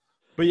players.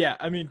 But yeah,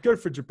 I mean, good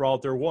for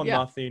Gibraltar.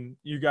 1-0.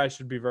 You guys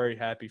should be very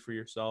happy for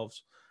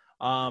yourselves.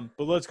 But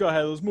let's go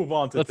ahead. Let's move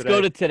on to today. Let's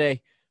go to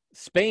today.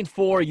 Spain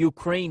 4,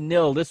 Ukraine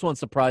 0. This one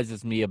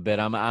surprises me a bit.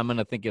 I'm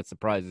gonna think it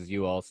surprises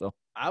you also.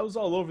 I was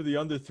all over the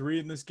under 3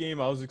 in this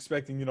game. I was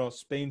expecting,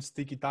 Spain's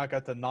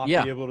tiki-taka to not be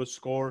able to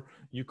score.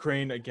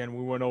 Ukraine, again,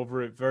 we went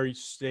over it, very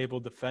stable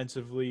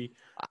defensively.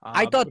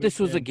 I thought this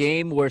was a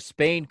game where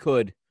Spain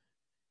could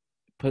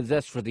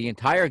possess for the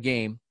entire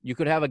game. You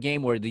could have a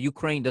game where the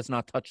Ukraine does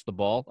not touch the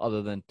ball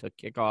other than to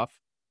kick off,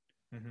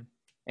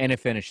 and it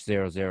finished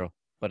 0-0,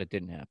 but it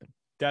didn't happen.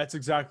 That's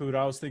exactly what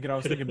I was thinking. I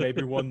was thinking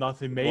maybe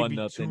 1-0, maybe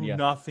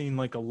 2-0,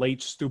 like a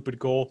late stupid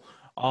goal.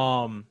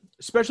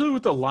 Especially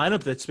with the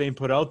lineup that Spain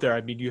put out there.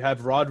 I mean, you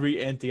have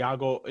Rodri and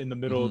Thiago in the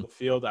middle of the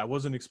field. I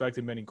wasn't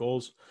expecting many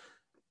goals.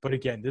 But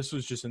again, this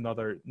was just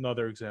another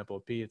example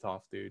of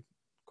Piatov, dude.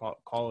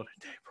 Call it a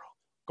day, bro.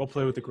 Go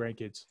play with the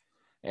grandkids.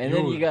 And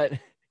then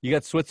you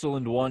got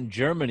Switzerland 1,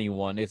 Germany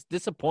 1. It's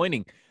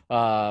disappointing.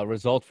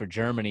 result for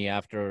Germany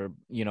after,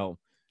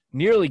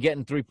 nearly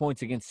getting 3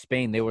 points against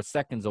Spain. They were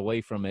seconds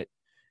away from it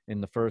in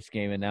the first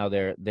game, and now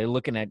they're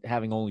looking at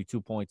having only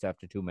 2 points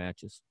after 2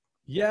 matches.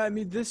 Yeah, I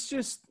mean, this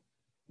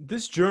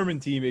German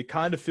team, it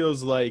kind of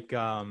feels like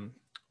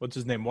what's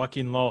his name,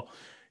 Joachim Low.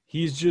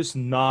 He's just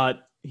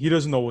not. He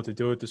doesn't know what to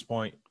do at this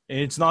point. And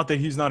it's not that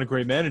he's not a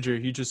great manager.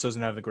 He just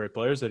doesn't have the great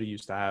players that he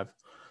used to have.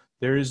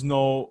 There is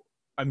no.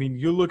 I mean,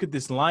 you look at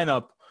this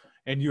lineup,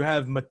 and you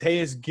have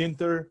Matthias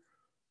Ginter,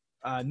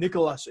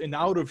 Nicolas, an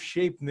out of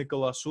shape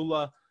Nicolas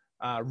Sula,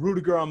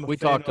 Rudiger. We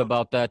talked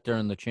about that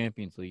during the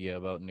Champions League,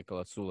 about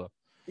Nicolas Sula.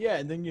 Yeah,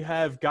 and then you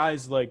have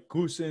guys like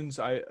Goosens.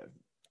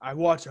 I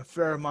watch a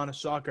fair amount of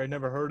soccer. I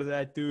never heard of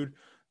that dude.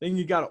 Then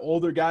you got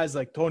older guys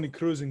like Tony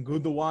Cruz and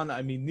Gundogan.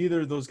 I mean,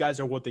 neither of those guys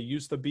are what they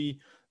used to be.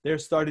 They're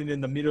starting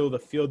in the middle of the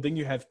field. Then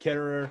you have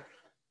Ketterer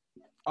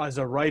as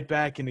a right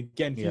back, and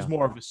again, he's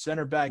more of a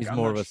center back. He's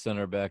more of a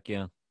center back,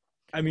 yeah.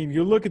 I mean,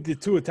 you look at the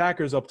two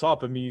attackers up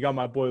top. I mean, you got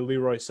my boy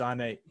Leroy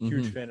Sané,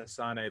 huge fan of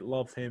Sané,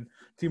 love him.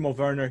 Timo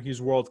Werner,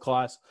 he's world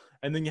class.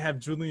 And then you have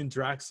Julian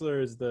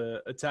Draxler as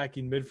the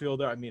attacking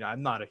midfielder. I mean,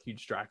 I'm not a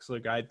huge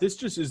Draxler guy. This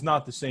just is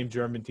not the same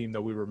German team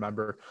that we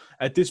remember.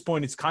 At this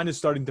point, it's kind of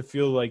starting to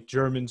feel like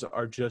Germans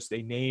are just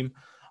a name.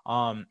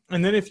 And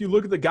then if you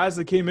look at the guys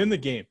that came in the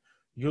game,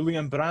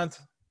 Julian Brandt,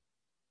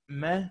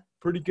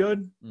 pretty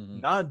good.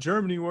 Not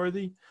Germany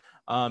worthy.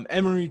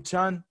 Emery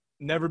Can,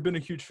 never been a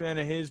huge fan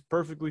of his.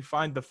 Perfectly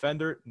fine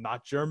defender,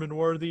 not German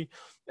worthy.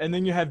 And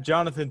then you have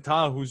Jonathan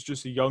Tah, who's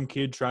just a young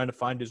kid trying to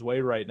find his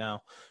way right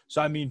now.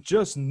 So, I mean,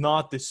 just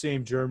not the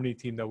same Germany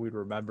team that we'd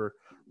remember.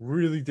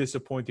 Really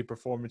disappointing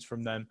performance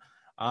from them.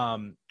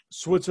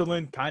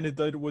 Switzerland kind of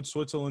did what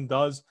Switzerland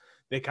does.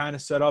 They kind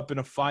of set up in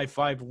a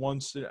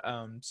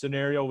 5-5-1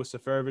 scenario with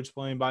Seferovic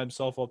playing by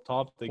himself up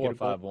top. They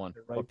 4-5-1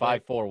 or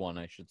 5-4-1,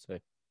 I should say.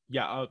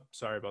 Yeah,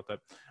 sorry about that.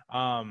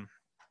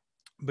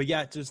 But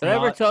yeah, just. Did I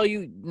ever tell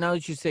you? Now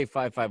that you say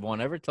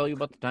 5-5-1, ever tell you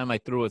about the time I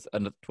threw a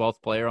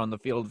 12th player on the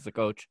field as a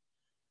coach?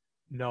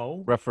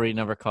 No. Referee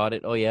never caught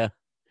it. Oh yeah.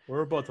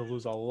 We're about to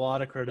lose a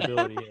lot of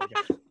credibility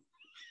here.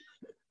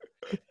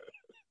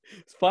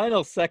 It's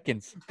final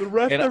seconds. The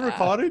ref never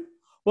caught it.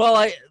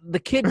 Well, the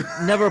kid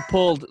never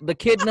pulled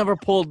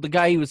the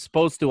guy he was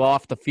supposed to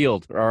off the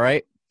field. All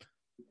right.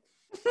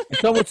 And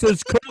someone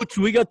says, "Coach,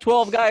 we got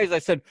 12 guys." I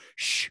said,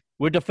 "Shh,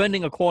 we're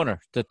defending a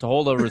corner to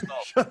hold a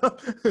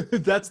result."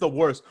 That's the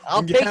worst.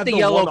 I'll take the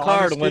yellow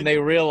card when they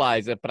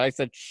realize it, but I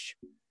said, "Shh."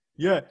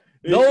 Yeah.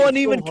 No one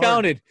even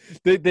counted.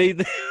 They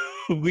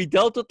we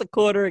dealt with the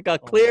corner. It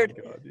got cleared.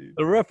 Oh my God,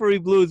 the referee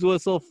blew his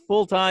whistle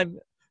full time.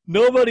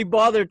 Nobody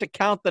bothered to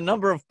count the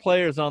number of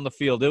players on the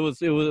field. It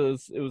was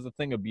a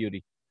thing of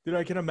beauty. Dude,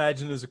 I can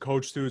imagine as a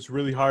coach, too, it's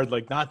really hard,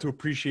 like, not to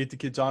appreciate the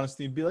kid's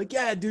honesty and be like,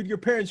 yeah, dude, your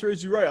parents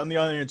raised you right. On the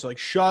other hand, it's like,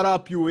 shut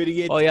up, you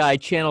idiot. Oh, yeah, I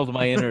channeled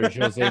my inner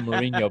Jose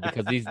Mourinho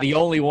because he's the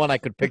only one I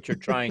could picture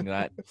trying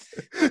that.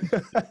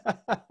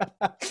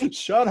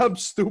 Shut up,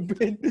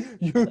 stupid.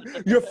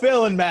 You're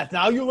failing math.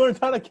 Now you learned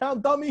how to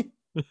count, dummy.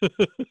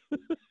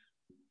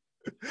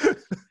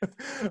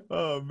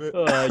 Oh,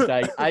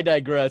 man. I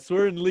digress.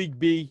 We're in League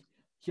B.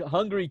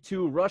 Hungary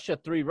 2, Russia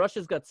 3.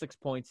 Russia's got 6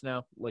 points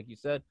now, like you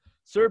said.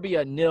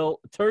 Serbia 0,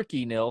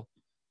 Turkey 0.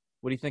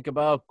 What do you think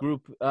about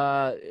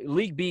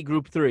League B,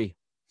 Group 3?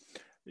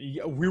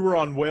 Yeah, we were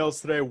on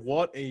Wales today.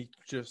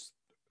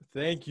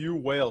 Thank you,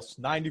 Wales.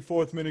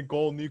 94th minute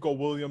goal, Nico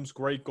Williams,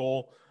 great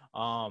goal.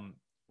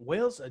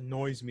 Wales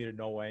annoys me to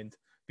no end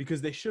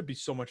because they should be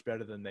so much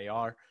better than they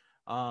are.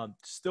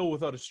 Still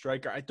without a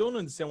striker. I don't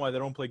understand why they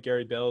don't play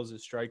Gary Bale as a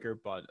striker,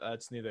 but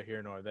that's neither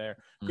here nor there.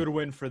 Good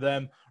win for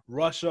them.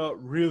 Russia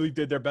really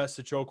did their best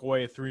to choke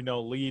away a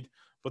 3-0 lead,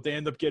 but they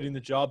end up getting the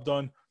job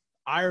done.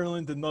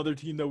 Ireland, another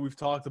team that we've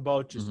talked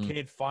about, just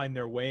can't find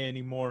their way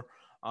anymore.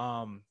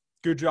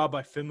 Good job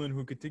by Finland,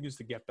 who continues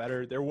to get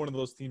better. They're one of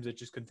those teams that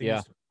just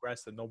continues to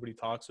progress that nobody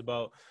talks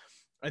about.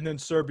 And then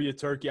Serbia,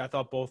 Turkey, I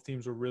thought both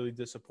teams were really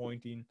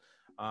disappointing.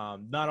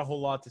 Not a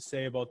whole lot to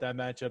say about that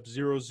matchup.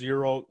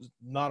 0-0,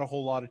 not a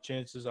whole lot of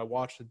chances. I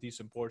watched a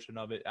decent portion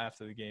of it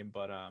after the game,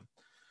 but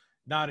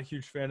not a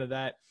huge fan of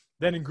that.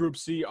 Then in Group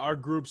C, our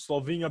group,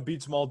 Slovenia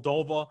beats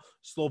Moldova.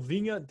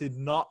 Slovenia did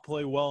not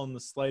play well in the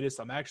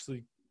slightest.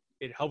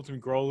 It helped me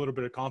grow a little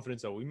bit of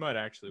confidence that we might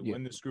actually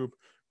win this group.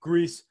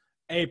 Greece,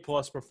 A+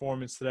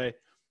 performance today.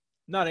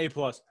 Not A+.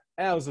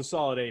 That was a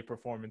solid A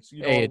performance.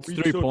 Hey, it's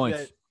 3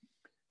 points.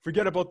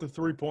 Forget about the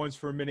 3 points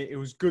for a minute. It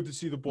was good to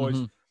see the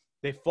boys.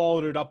 They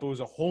followed it up. It was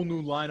a whole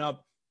new lineup.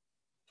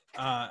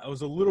 I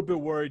was a little bit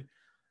worried.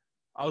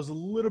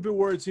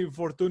 Seeing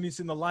Fortunis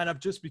in the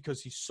lineup just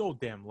because he's so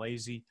damn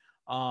lazy.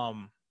 But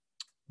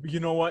you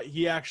know what?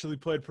 He actually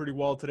played pretty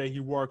well today. He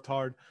worked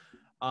hard.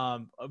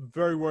 I'm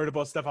very worried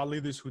about Stefan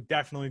Lidis, who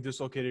definitely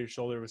dislocated his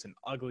shoulder. It was an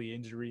ugly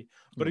injury.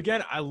 But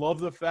again, I love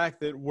the fact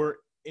that we're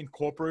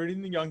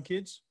incorporating the young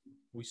kids.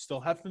 We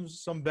still have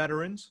some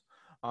veterans.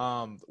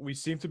 We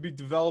seem to be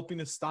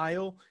developing a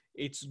style.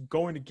 It's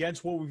going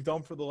against what we've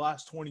done for the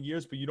last 20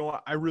 years. But you know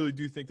what? I really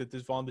do think that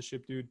this Van de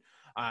Schip dude,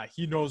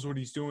 he knows what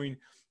he's doing.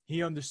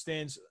 He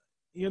understands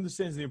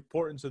the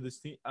importance of this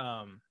team.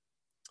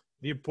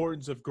 the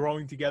importance of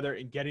growing together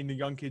and getting the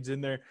young kids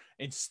in there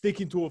and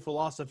sticking to a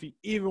philosophy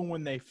even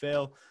when they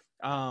fail.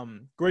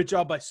 Great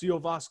job by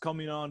Siovas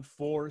coming on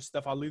for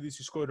Stefalidis.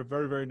 He scored a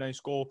very, very nice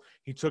goal.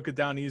 He took it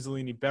down easily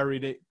and he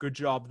buried it. Good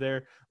job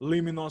there.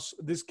 Liminos,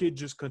 this kid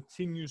just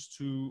continues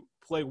to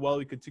play well.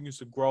 He continues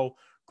to grow.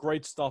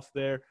 Great stuff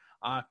there.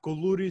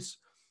 Koulouris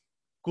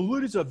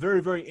is a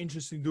very, very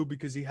interesting dude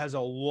because he has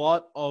a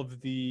lot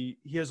of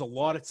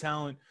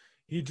talent.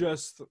 He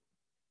just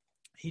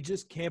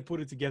can't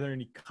put it together,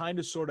 and he kind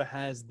of sort of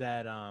has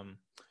that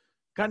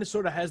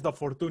the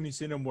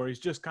Fortunis in him where he's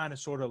just kind of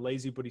sort of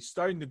lazy, but he's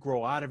starting to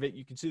grow out of it.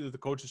 You can see that the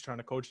coach is trying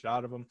to coach it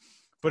out of him.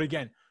 But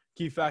again,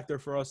 key factor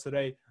for us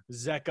today,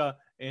 Zeka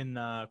and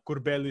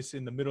Kurbelis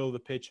in the middle of the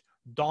pitch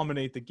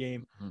dominate the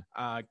game.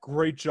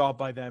 Great job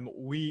by them.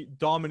 We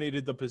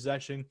dominated the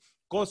possession.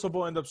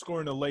 Kosovo ended up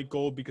scoring a late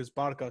goal because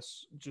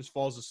Barkas just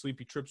falls asleep.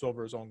 He trips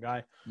over his own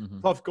guy.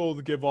 Tough goal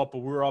to give up, but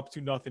we were up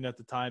 2-0 at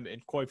the time.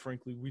 And quite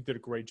frankly, we did a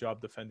great job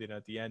defending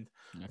at the end.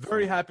 Excellent.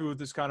 Very happy with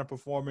this kind of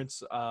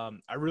performance. I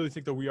really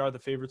think that we are the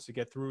favorites to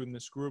get through in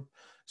this group,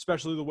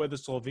 especially the way that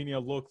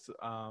Slovenia looked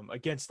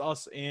against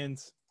us and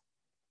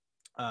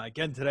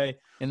again today.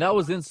 And that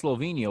was in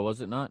Slovenia,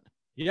 was it not?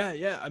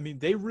 Yeah. I mean,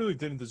 they really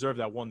didn't deserve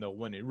that 1-0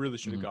 win. It really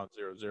should have gone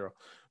 0-0.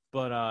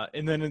 But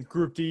and then in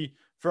Group D,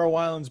 Faroe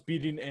Islands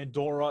beating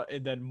Andorra,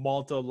 and then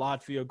Malta,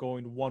 Latvia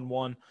going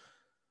 1-1.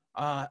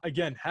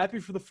 Again, happy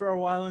for the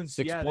Faroe Islands.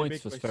 6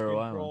 points for Faroe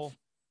Islands.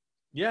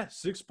 Yeah,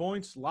 6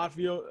 points.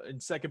 Latvia in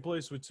second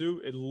place with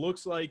 2. It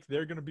looks like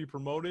they're going to be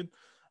promoted.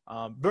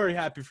 Very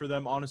happy for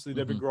them. Honestly,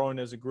 they've been growing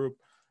as a group.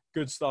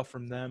 Good stuff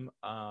from them.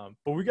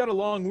 But we got a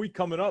long week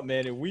coming up,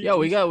 man. And we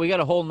got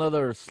a whole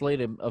nother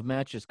slate of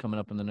matches coming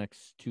up in the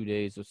next 2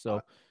 days or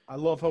so. I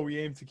love how we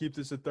aim to keep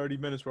this at 30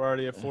 minutes. We're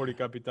already at 40,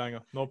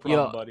 Capitano. No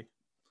problem, buddy.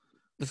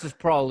 This is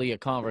probably a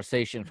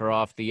conversation for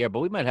off the air,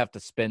 but we might have to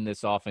spin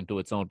this off into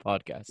its own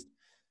podcast.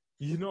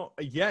 You know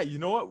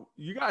what?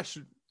 You guys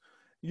should.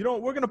 We're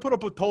going to put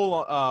up a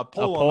poll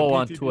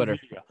on Twitter.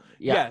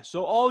 Yeah.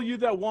 So all you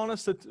that want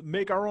us to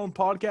make our own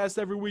podcast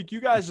every week,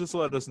 you guys just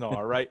let us know,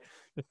 all right?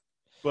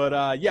 But,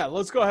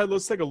 let's go ahead.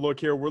 Let's take a look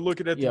here. We're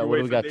looking at the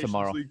UEFA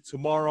Nations League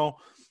tomorrow.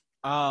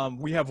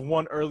 We have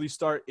one early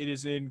start. It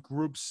is in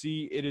Group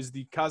C. It is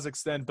the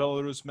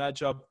Kazakhstan-Belarus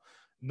matchup.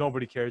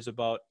 Nobody cares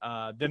about.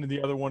 Then in the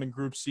other one in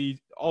Group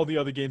C, all the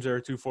other games are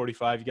at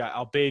 2:45. You got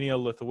Albania,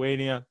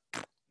 Lithuania.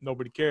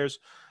 Nobody cares.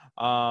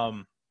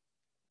 And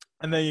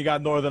then you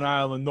got Northern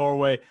Ireland,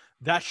 Norway.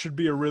 That should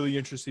be a really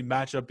interesting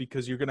matchup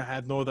because you're going to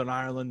have Northern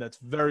Ireland that's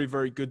very,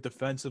 very good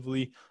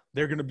defensively.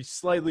 They're going to be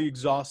slightly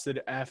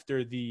exhausted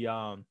after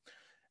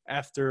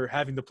after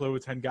having to play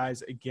with 10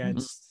 guys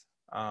against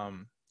I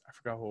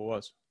forgot who it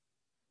was.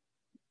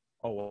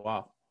 Oh,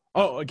 wow.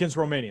 Oh, against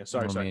Romania.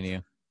 Sorry.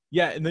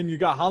 Yeah, and then you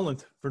got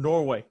Holland for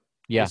Norway.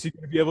 Yeah. Is he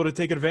going to be able to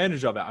take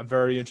advantage of it? I'm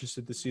very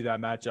interested to see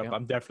that matchup. Yep.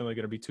 I'm definitely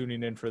going to be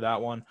tuning in for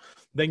that one.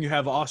 Then you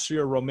have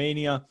Austria,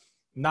 Romania.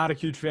 Not a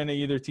huge fan of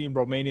either team.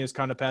 Romania's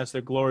kind of past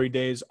their glory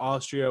days.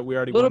 Austria, we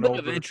already went over. A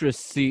little bit of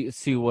interest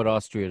see what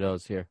Austria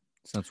does here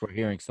since we're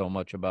hearing so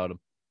much about them.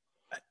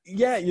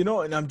 Yeah,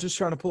 and I'm just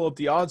trying to pull up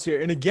the odds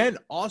here. And again,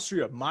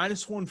 Austria,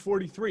 minus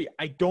 143.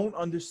 I don't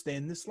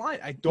understand this line.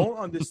 I don't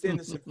understand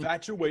this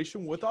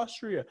infatuation with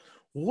Austria.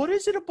 What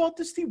is it about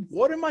this team?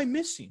 What am I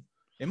missing?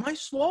 Am I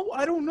slow?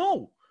 I don't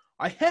know.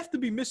 I have to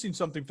be missing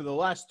something for the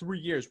last 3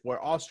 years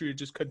where Austria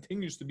just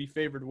continues to be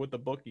favored with the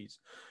bookies.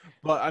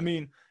 But, I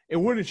mean, it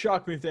wouldn't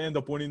shock me if they end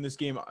up winning this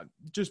game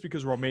just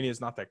because Romania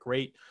is not that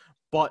great.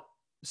 But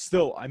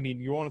still, I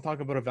mean, you want to talk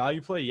about a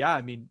value play? Yeah,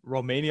 I mean,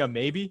 Romania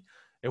maybe.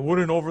 It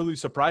wouldn't overly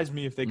surprise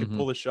me if they could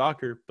pull a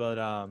shocker.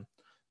 But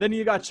then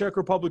you got Czech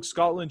Republic,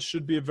 Scotland.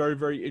 Should be a very,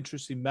 very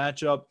interesting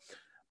matchup.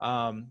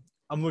 I'm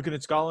looking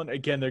at Scotland.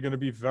 Again, they're going to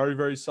be very,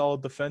 very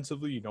solid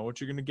defensively. You know what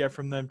you're going to get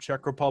from them.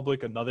 Czech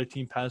Republic, another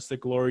team past their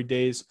glory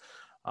days.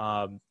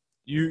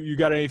 You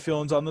got any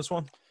feelings on this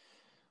one?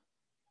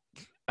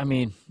 I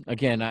mean,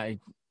 again, I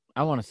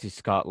want to see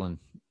Scotland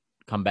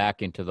come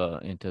back into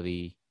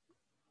the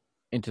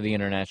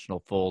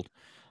international fold.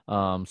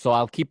 So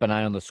I'll keep an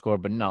eye on the score,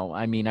 but no,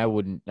 I mean, I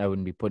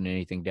wouldn't be putting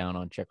anything down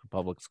on Czech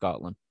Republic,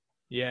 Scotland.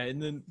 Yeah,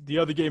 and then the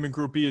other game in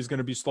Group B is going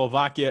to be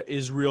Slovakia,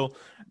 Israel.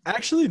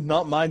 Actually,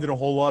 not minding a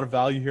whole lot of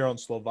value here on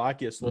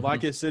Slovakia.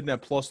 Slovakia is sitting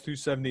at plus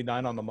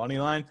 279 on the money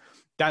line.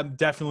 That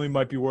definitely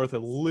might be worth a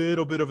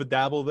little bit of a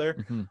dabble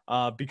there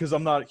because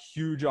I'm not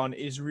huge on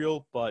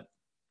Israel, but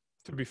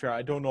to be fair,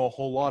 I don't know a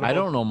whole lot about I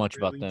don't know much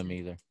about them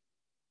either.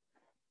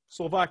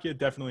 Slovakia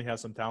definitely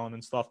has some talent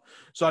and stuff.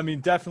 So, I mean,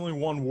 definitely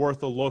one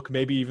worth a look.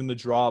 Maybe even the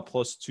draw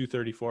plus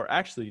 234.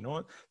 Actually, you know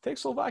what? Take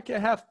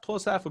Slovakia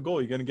plus half a goal.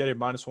 You're going to get it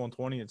minus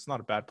 120. It's not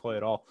a bad play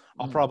at all.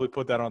 I'll probably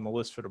put that on the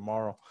list for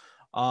tomorrow.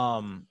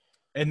 And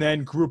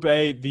then Group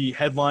A, the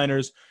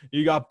headliners,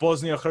 you got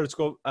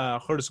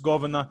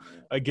Bosnia-Herzegovina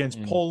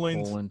against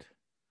Poland.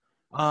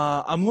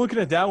 I'm looking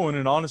at that one,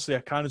 and honestly,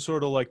 I kind of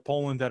sort of like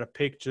Poland at a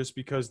pick just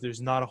because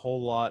there's not a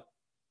whole lot.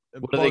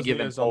 What are they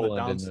giving Poland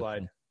on the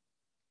downside?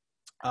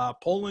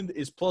 Poland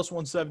is plus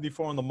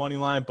 174 on the money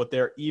line, but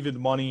they're even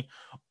money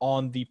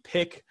on the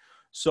pick.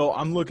 So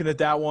I'm looking at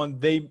that one.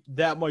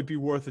 That might be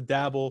worth a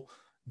dabble.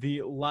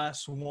 The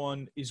last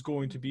one is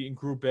going to be in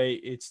Group A.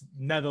 It's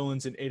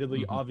Netherlands and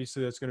Italy. Mm-hmm.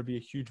 Obviously, that's going to be a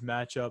huge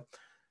matchup.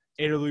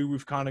 Italy,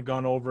 we've kind of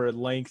gone over at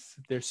length.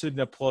 They're sitting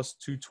at plus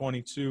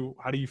 222.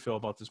 How do you feel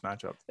about this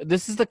matchup?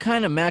 This is the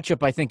kind of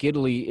matchup I think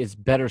Italy is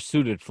better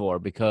suited for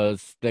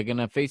because they're going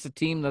to face a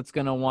team that's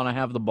going to want to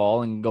have the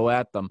ball and go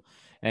at them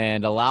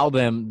and allow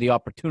them the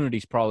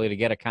opportunities probably to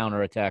get a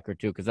counterattack or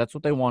two because that's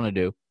what they want to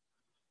do.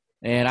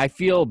 And I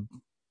feel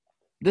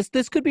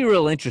this could be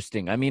real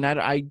interesting. I mean,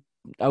 I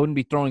wouldn't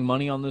be throwing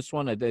money on this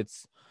one.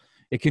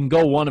 It can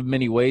go one of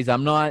many ways.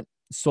 I'm not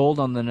sold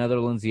on the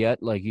Netherlands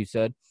yet, like you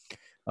said.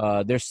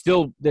 They're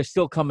still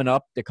coming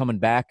up. They're coming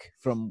back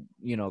from,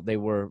 they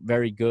were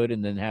very good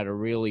and then had a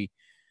really,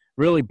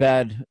 really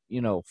bad,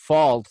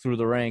 fall through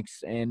the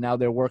ranks. And now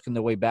they're working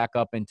their way back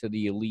up into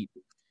the elite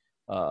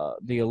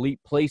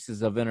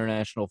places of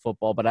international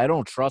football. But I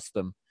don't trust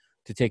them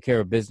to take care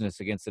of business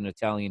against an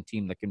Italian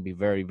team that can be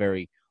very,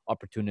 very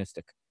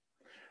opportunistic.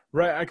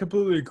 Right, I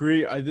completely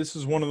agree. This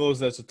is one of those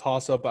that's a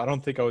toss-up. I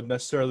don't think I would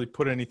necessarily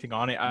put anything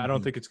on it. I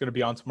don't think it's going to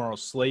be on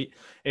tomorrow's slate.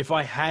 If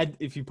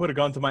you put a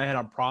gun to my head,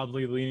 I'm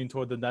probably leaning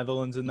toward the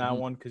Netherlands in that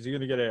one because you're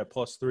going to get it at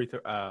plus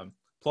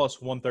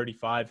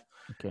 135.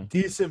 Okay.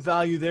 Decent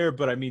value there,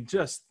 but I mean,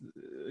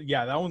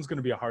 that one's going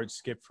to be a hard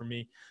skip for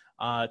me.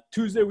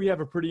 Tuesday, we have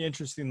a pretty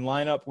interesting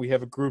lineup. We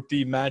have a Group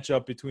D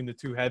matchup between the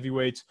two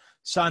heavyweights,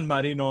 San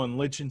Marino and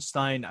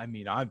Liechtenstein. I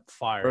mean, I'm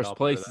fired up. First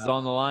place is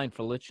on the line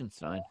for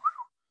Liechtenstein.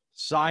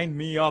 Sign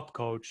me up,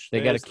 coach.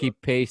 They got to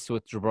keep pace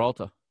with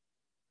Gibraltar.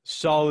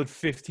 Solid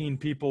 15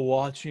 people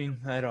watching.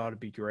 That ought to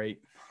be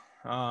great.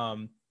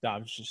 That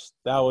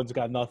one's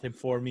got nothing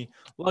for me.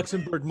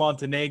 Luxembourg,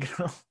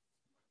 Montenegro.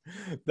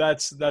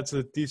 That's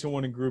a decent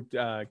one in Group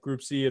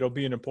C. It'll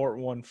be an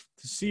important one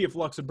to see if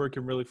Luxembourg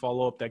can really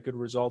follow up that good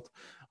result.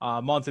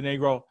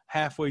 Montenegro,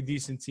 halfway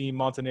decent team.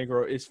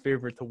 Montenegro is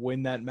favored to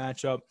win that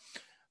matchup.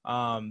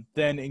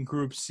 Then in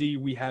Group C,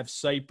 we have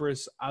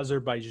Cyprus,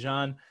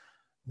 Azerbaijan.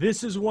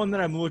 This is one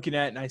that I'm looking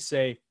at and I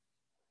say,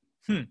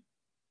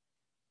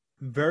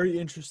 very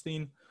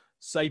interesting.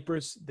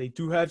 Cyprus, they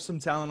do have some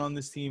talent on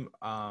this team.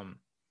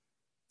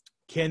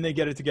 Can they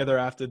get it together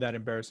after that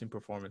embarrassing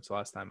performance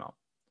last time out?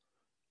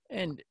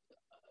 And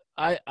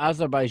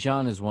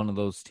Azerbaijan is one of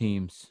those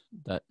teams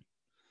that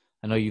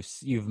I know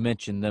you've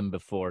mentioned them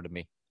before to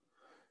me.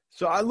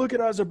 So I look at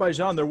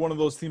Azerbaijan. They're one of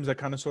those teams that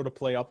kind of sort of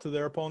play up to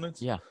their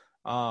opponents. Yeah.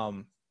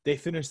 They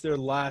finished their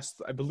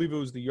last, I believe it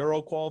was the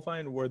Euro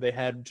qualifying, where they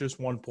had just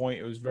 1 point.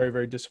 It was very,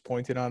 very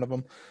disappointing out of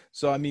them.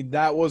 So, I mean,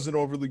 that wasn't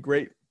overly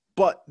great.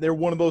 But they're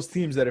one of those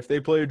teams that if they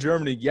play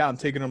Germany, I'm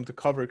taking them to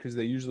cover because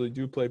they usually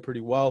do play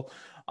pretty well.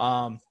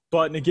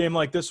 But in a game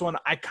like this one,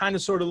 I kind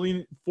of sort of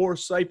lean for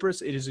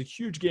Cyprus. It is a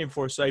huge game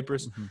for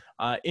Cyprus.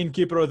 In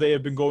Kipro, they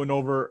have been going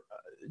over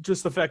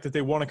just the fact that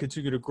they want to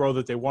continue to grow,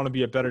 that they want to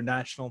be a better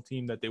national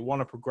team, that they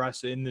want to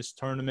progress in this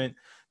tournament.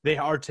 They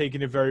are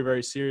taking it very,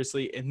 very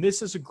seriously. And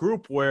this is a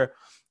group where,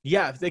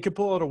 if they could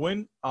pull out a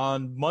win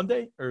on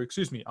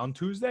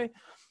Tuesday,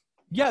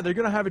 they're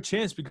going to have a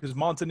chance because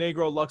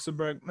Montenegro,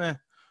 Luxembourg,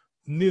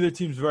 neither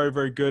team's very,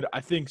 very good.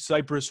 I think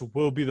Cyprus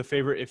will be the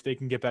favorite if they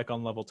can get back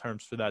on level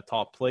terms for that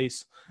top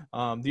place.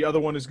 The other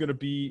one is going to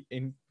be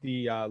in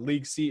the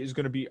League C is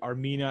going to be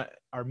Armenia,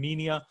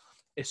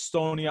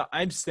 Estonia.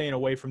 I'm staying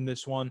away from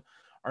this one.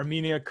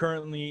 Armenia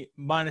currently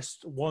minus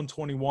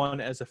 121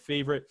 as a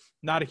favorite.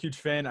 Not a huge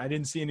fan. I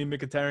didn't see any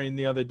Mkhitaryan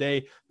the other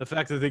day. The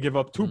fact that they give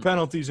up 2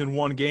 penalties in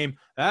one game,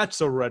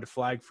 that's a red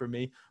flag for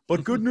me.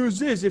 But good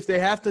news is if they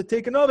have to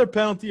take another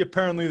penalty,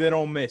 apparently they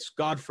don't miss.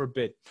 God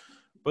forbid.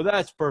 But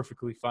that's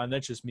perfectly fine.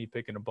 That's just me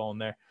picking a bone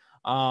there.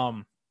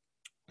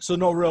 So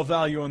no real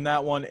value on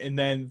that one. And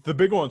then the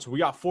big ones, we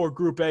got 4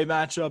 Group A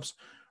matchups.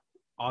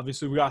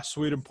 Obviously, we got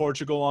Sweden,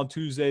 Portugal on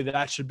Tuesday.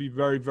 That should be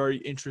very, very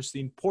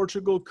interesting.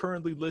 Portugal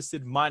currently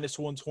listed minus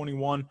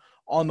 121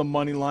 on the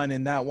money line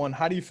in that one.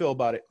 How do you feel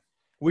about it?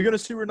 We going to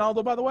see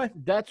Ronaldo, by the way?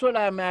 That's what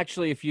I'm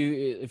actually. If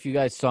you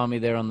guys saw me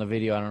there on the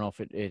video, I don't know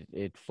if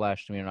it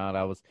flashed me or not.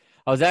 I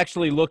was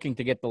actually looking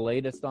to get the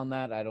latest on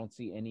that. I don't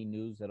see any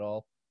news at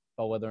all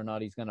about whether or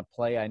not he's going to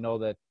play. I know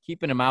that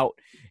keeping him out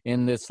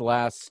in this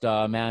last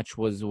match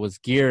was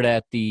geared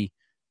at the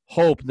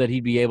hope that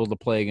he'd be able to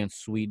play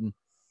against Sweden.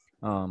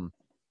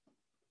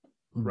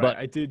 Right. But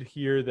I did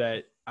hear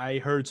that. I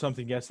heard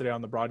something yesterday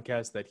on the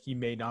broadcast that he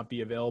may not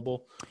be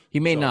available. He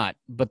may not,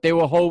 but they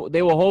were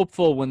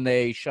hopeful when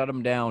they shut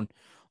him down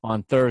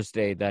on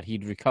Thursday that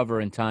he'd recover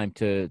in time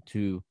to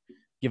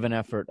give an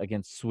effort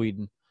against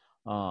Sweden.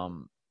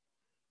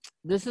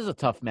 This is a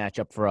tough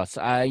matchup for us.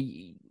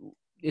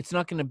 It's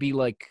not going to be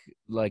like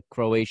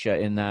Croatia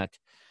in that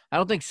I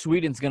don't think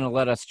Sweden's going to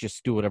let us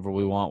just do whatever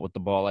we want with the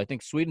ball. I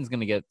think Sweden's going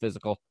to get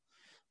physical.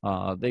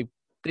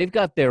 They've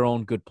got their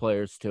own good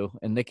players too,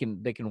 and they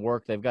can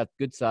work. They've got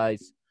good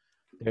size.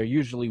 They're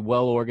usually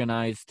well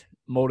organized,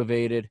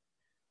 motivated.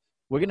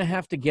 We're going to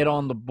have to get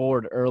on the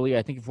board early.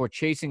 I think if we're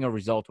chasing a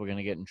result, we're going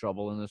to get in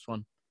trouble in this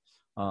one.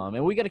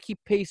 And we got to keep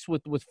pace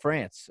with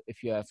France,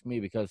 if you ask me,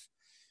 because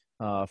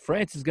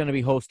France is going to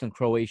be hosting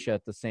Croatia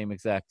at the same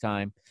exact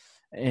time,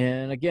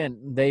 and again,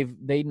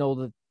 they know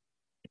that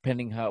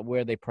depending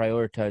where they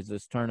prioritize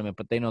this tournament,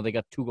 but they know they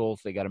got 2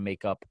 goals they got to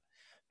make up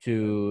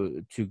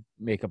to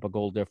make up a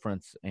goal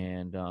difference,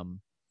 and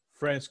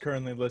France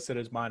currently listed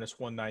as minus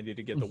 190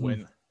 to get the Mhm.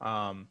 win.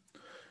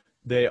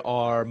 They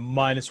are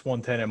minus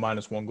 110 and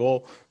minus 1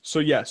 goal. So,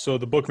 yeah, so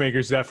the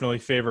bookmakers definitely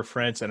favor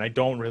France, and I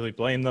don't really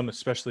blame them,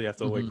 especially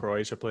after the way Mhm.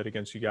 Croatia played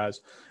against you guys.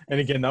 And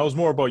again, that was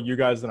more about you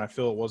guys than I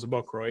feel it was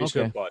about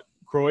Croatia, Okay. but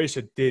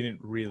Croatia didn't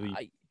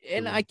really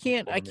And do I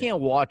can't for me.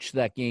 watch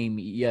that game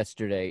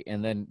yesterday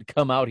and then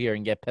come out here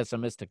and get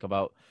pessimistic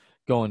about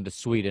going to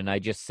Sweden. I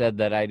just said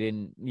that I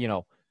didn't,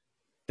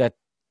 that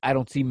I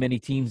don't see many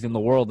teams in the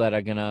world that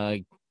are gonna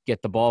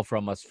get the ball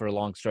from us for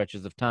long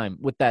stretches of time.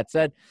 With that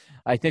said,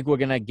 I think we're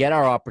gonna get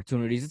our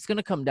opportunities. It's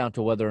gonna come down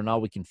to whether or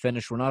not we can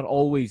finish. We're not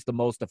always the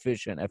most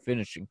efficient at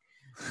finishing,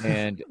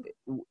 and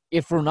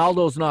if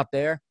Ronaldo's not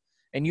there,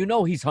 and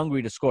he's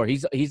hungry to score,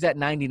 he's at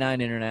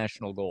 99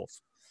 international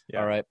goals.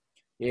 All Yeah. right,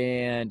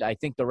 and I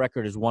think the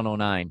record is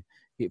 109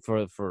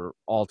 for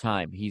all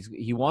time.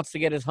 He wants to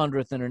get his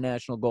 100th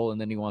international goal,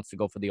 and then he wants to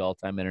go for the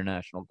all-time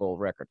international goal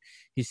record.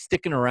 He's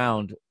sticking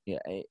around,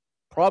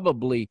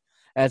 probably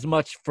as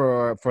much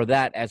for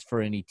that as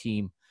for any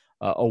team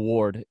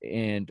award.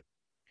 And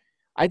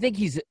I think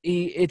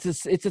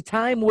it's a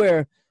time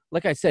where,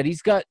 like I said,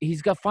 he's got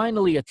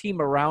finally a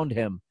team around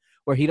him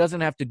where he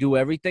doesn't have to do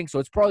everything. So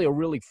it's probably a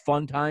really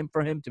fun time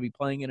for him to be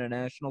playing in a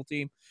national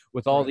team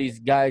with all Right. these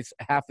guys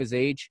half his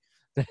age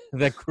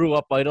that grew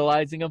up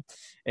idolizing him.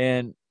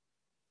 And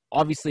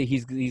obviously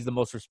he's the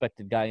most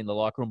respected guy in the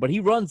locker room, but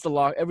he runs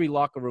every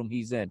locker room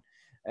he's in.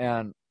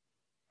 And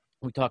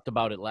we talked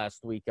about it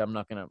last week. I'm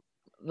not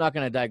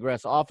gonna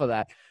digress off of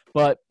that,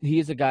 but he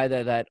is a guy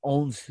that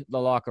owns the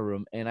locker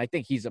room, and I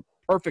think he's a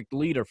perfect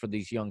leader for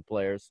these young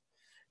players.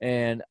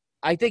 And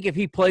I think if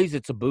he plays,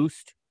 it's a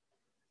boost.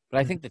 But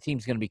I think the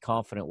team's going to be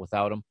confident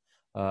without him.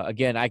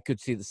 Again, I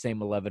could see the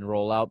same 11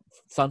 roll out.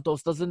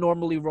 Santos doesn't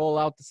normally roll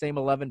out the same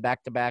 11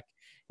 back-to-back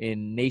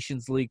in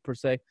Nations League, per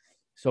se.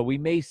 So we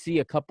may see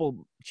a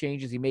couple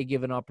changes. He may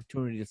give an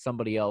opportunity to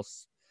somebody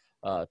else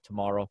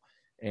tomorrow.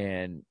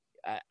 And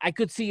I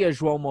could see a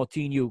João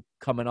Moutinho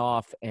coming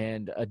off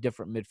and a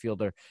different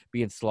midfielder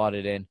being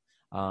slotted in.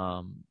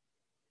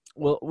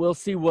 We'll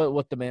see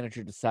what the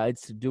manager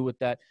decides to do with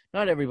that.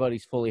 Not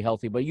everybody's fully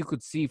healthy, but you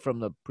could see from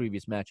the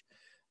previous match,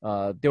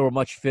 they were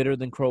much fitter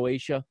than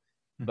Croatia,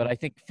 but I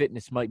think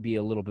fitness might be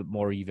a little bit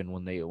more even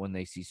when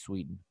they see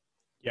Sweden.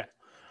 Yeah.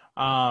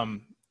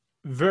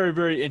 Very,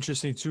 very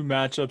interesting 2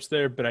 matchups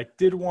there, but I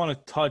did want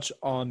to touch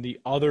on the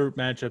other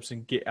matchups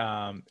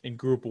in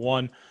Group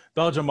 1.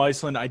 Belgium,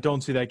 Iceland, I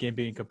don't see that game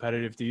being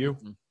competitive. Do you?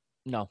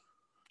 No.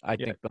 I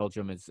think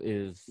Belgium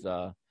is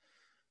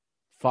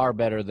far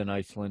better than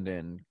Iceland,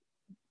 and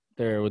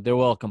they're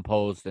well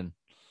composed, and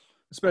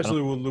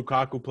especially with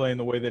Lukaku playing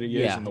the way that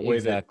he is and the way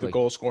that the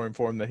goal scoring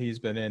form that he's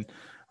been in.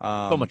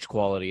 So much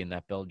quality in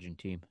that Belgian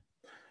team.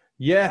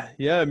 Yeah.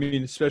 I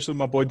mean, especially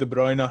my boy De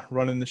Bruyne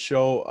running the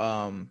show.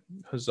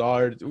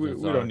 Hazard. We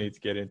don't need to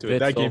get into it.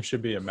 That game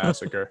should be a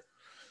massacre.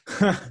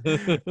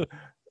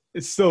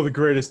 It's still the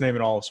greatest name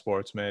in all of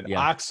sports, man.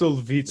 Yeah. Axel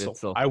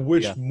Witsel. I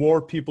wish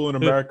more people in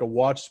America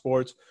watch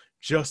sports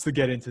just to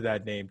get into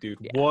that name, dude.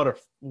 Yeah.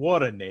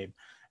 What a name.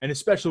 And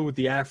especially with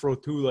the afro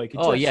too, like he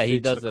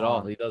does it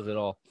all. He does it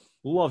all.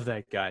 Love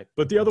that guy.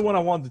 But the other one I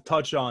wanted to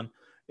touch on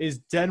is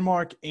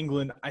Denmark,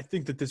 England. I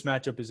think that this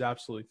matchup is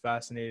absolutely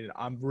fascinating.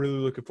 I'm really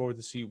looking forward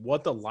to see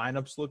what the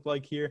lineups look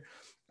like here.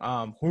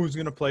 Who's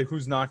going to play,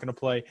 who's not going to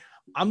play.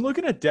 I'm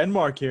looking at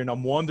Denmark here, and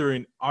I'm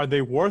wondering, are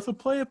they worth a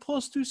play at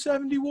plus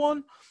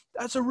 271?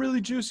 That's a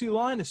really juicy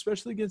line,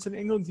 especially against an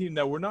England team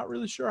that we're not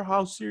really sure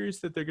how serious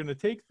that they're going to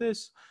take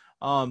this.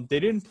 They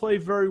didn't play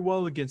very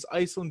well against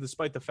Iceland,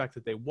 despite the fact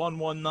that they won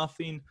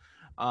 1-0.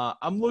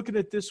 I'm looking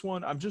at this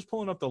one. I'm just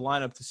pulling up the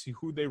lineup to see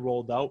who they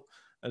rolled out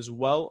as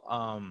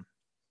well.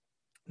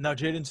 Now,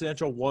 Jadon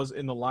Sancho was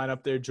in the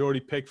lineup there.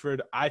 Jordy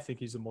Pickford, I think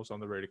he's the most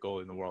underrated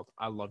goalie in the world.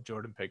 I love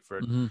Jordan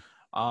Pickford.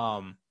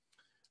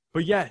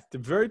 But, yeah, the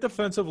very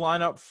defensive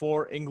lineup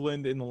for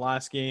England in the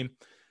last game.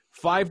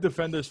 5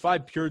 defenders,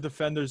 5 pure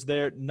defenders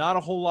there. Not a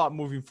whole lot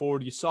moving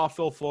forward. You saw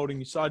Phil Foden.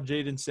 You saw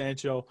Jadon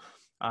Sancho.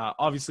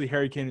 Obviously,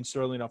 Harry Kane and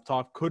Sterling up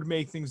top could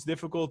make things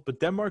difficult, but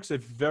Denmark's a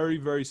very,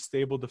 very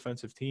stable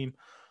defensive team,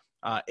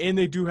 and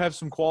they do have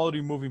some quality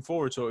moving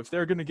forward. So if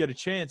they're going to get a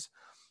chance,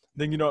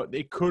 then,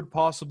 they could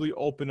possibly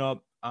open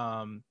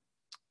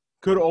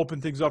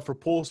things up for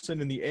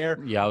Poulsen in the air.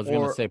 Yeah, I was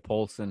going to say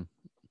Poulsen.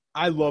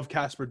 I love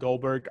Kasper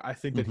Dolberg. I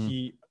think that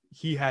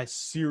he has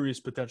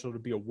serious potential to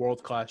be a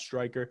world-class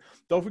striker.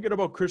 Don't forget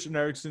about Christian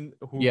Eriksen,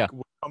 who was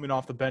coming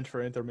off the bench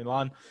for Inter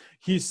Milan.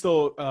 He's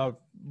still a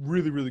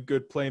really, really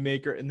good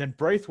playmaker. And then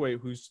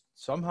Braithwaite, who's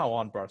somehow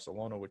on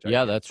Barcelona.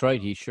 That's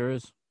right. He sure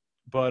is.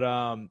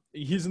 But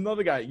he's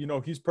another guy.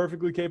 He's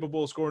perfectly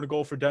capable of scoring a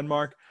goal for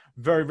Denmark.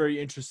 Very, very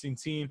interesting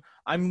team.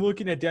 I'm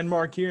looking at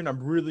Denmark here, and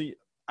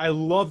I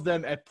love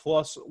them at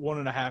plus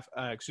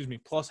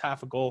 1.5. Plus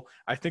half a goal.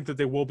 I think that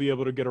they will be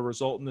able to get a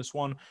result in this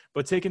one.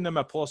 But taking them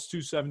at plus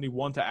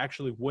 271 to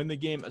actually win the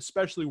game,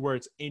 especially where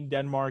it's in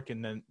Denmark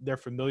and then they're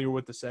familiar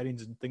with the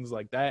settings and things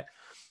like that.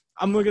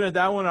 I'm looking at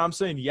that one and I'm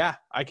saying, yeah,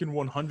 I can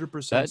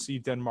 100% see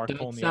Denmark pulling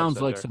the upset.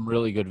 Sounds like there. some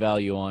really good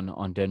value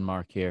on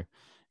Denmark here.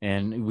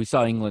 And we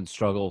saw England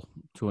struggle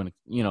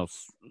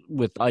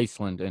with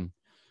Iceland, and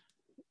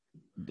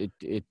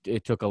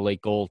it took a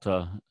late goal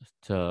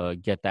to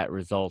get that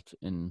result.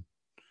 And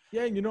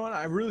yeah, you know what?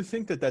 I really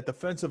think that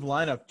defensive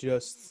lineup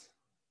just,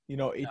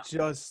 it's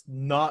just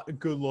not a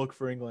good look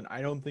for England.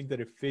 I don't think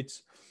that it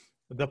fits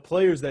the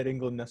players that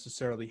England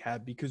necessarily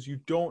have, because you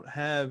don't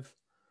have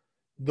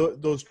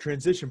those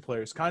transition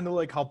players, kind of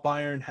like how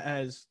Bayern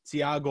has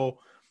Thiago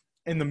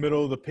in the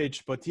middle of the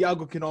pitch, but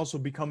Thiago can also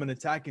become an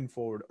attacking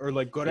forward, or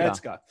like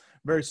Goretzka,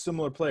 very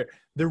similar player.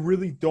 They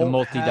really don't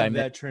have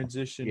that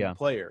transition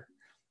player.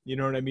 You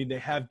know what I mean? They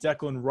have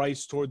Declan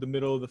Rice toward the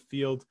middle of the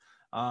field.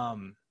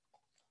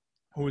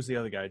 Who was the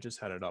other guy? I just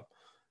had it up.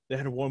 They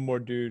had one more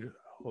dude.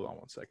 Hold on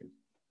one second.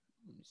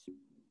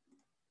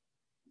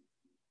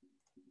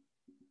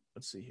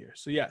 Let's see here.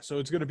 So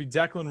it's going to be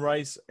Declan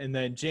Rice and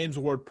then James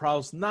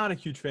Ward-Prowse. Not a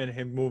huge fan of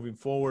him moving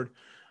forward.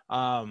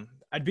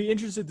 I'd be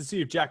interested to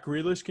see if Jack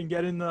Grealish can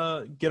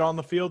get on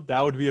the field.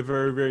 That would be a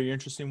very, very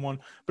interesting one.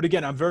 But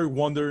again,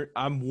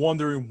 I'm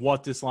wondering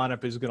what this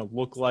lineup is going to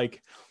look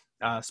like,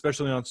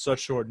 especially on such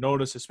short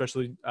notice,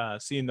 especially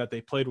seeing that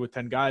they played with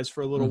 10 guys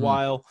for a little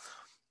while.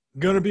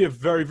 Going to be a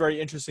very,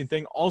 very interesting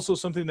thing. Also,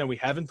 something that we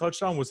haven't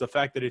touched on was the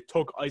fact that it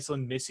took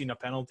Iceland missing a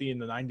penalty in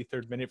the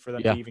 93rd minute for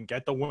them to even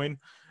get the win.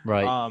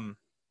 Right.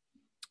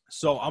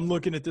 So I'm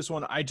looking at this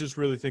one. I just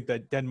really think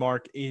that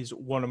Denmark is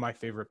one of my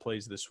favorite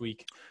plays this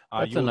week.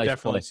 You will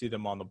definitely see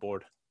them on the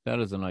board. That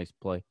is a nice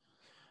play.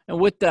 And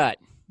with that,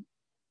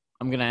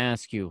 I'm going to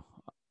ask you,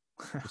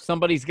 if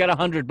somebody's got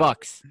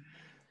 $100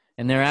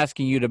 and they're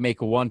asking you to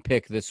make one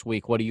pick this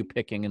week, what are you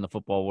picking in the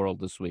football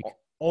world this week?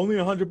 Only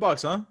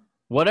 $100, huh?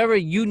 Whatever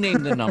you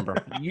name the number.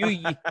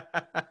 You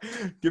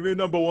give me a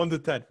number 1 to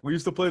 10. We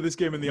used to play this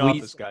game in the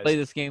office, guys. Play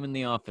this game in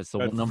the office. So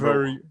That's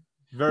number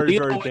very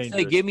dangerous.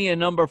 Say, give me a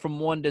number from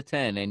 1 to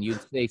 10, and you'd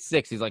say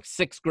 6. He's like,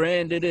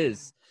 $6,000 it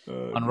is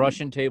on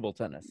Russian table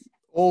tennis.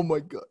 Oh my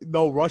God!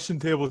 No, Russian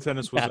table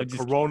tennis was a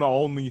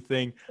Corona-only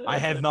thing. I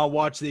have not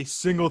watched a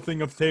single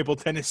thing of table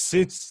tennis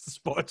since the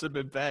sports have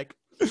been back.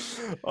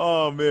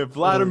 Oh man,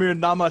 Vladimir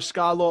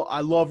Namashkalo,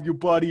 I love you,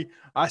 buddy.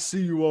 I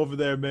see you over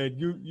there, man.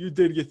 You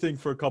did your thing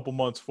for a couple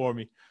months for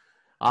me.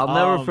 I'll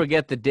never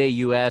forget the day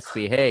you asked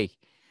me, "Hey,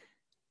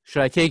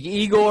 should I take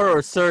Igor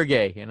or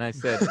Sergey?" And I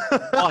said,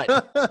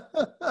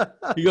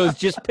 "What?" He goes,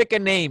 "Just pick a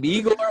name,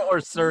 Igor or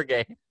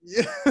Sergey."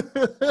 Yeah.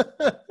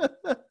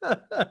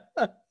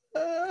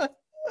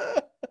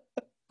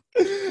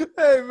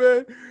 Hey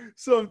man,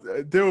 so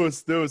there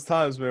was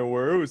times, man,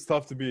 where it was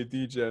tough to be a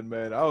DJ,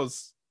 man. I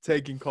was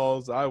taking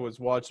calls. I was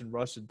watching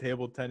Russian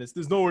table tennis.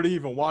 There's nowhere to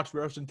even watch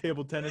Russian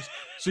table tennis.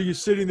 So you're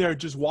sitting there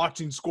just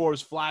watching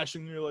scores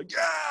flashing. And you're like,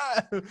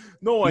 yeah,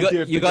 no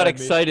idea. You got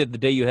excited the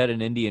day you had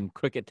an Indian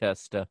cricket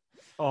test.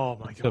 Oh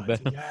my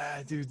God.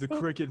 Yeah, dude, the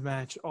cricket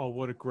match. Oh,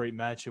 what a great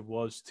match it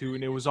was too.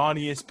 And it was on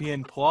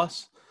ESPN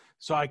Plus.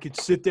 So I could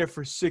sit there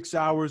for 6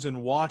 hours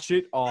and watch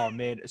it. Oh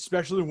man,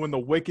 especially when the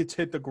wickets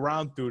hit the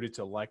ground, dude, it's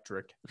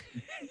electric.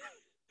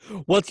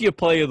 What's your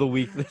play of the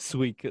week this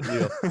week,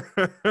 Leo?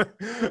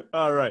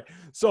 All right.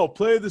 So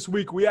play of this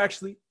week, we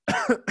actually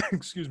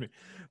excuse me.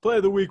 Play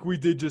of the week, we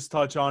did just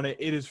touch on it.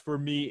 It is for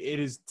me.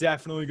 It is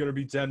definitely going to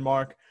be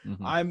Denmark.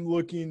 I'm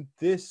looking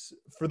this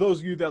for those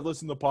of you that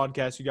listen to the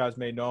podcast, you guys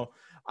may know.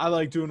 I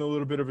like doing a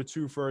little bit of a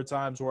two-for at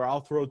times where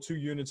I'll throw 2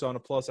 units on a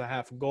plus a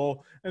half a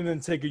goal and then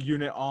take a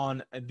unit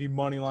on the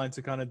money line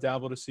to kind of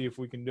dabble to see if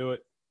we can do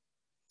it.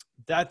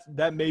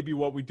 That may be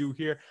what we do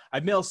here. I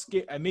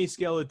may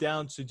scale it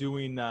down to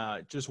doing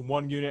just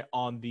 1 unit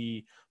on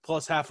the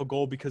plus half a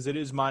goal because it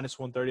is minus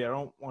 130. I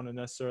don't want to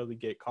necessarily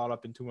get caught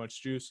up in too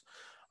much juice.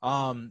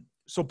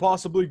 So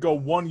possibly go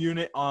 1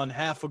 unit on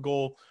half a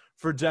goal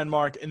for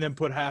Denmark and then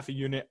put half a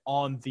unit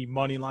on the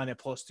money line at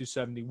plus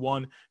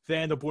 271. If they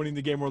end up winning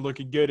the game, we're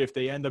looking good. If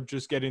they end up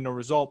just getting a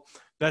result,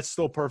 that's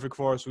still perfect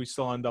for us. We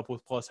still end up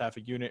with plus half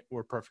a unit.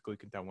 We're perfectly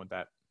content with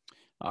that.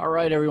 All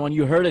right, everyone.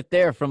 You heard it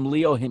there from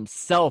Leo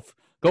himself.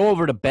 Go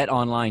over to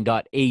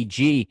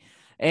betonline.ag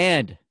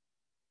and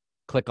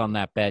click on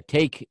that bet.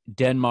 Take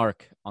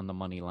Denmark on the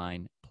money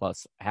line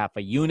plus half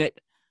a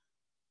unit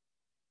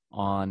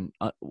on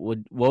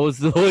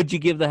what'd you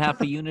give the half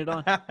a unit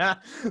on?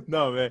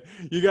 No, man.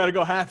 You got to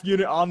go half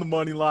unit on the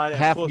money line.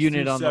 Half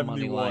unit on the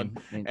money line.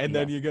 And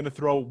then you're going to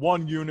throw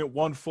 1 unit,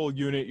 1 full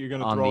unit. You're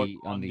going to throw it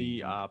on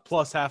the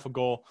plus half a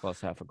goal.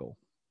 Plus half a goal.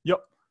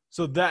 Yep.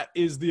 So that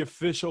is the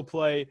official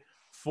play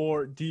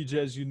for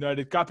DJs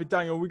United.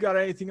 Capitano, we got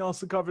anything else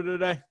to cover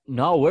today?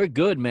 No, we're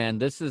good, man.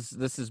 This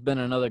has been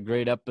another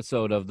great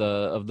episode of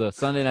the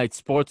Sunday Night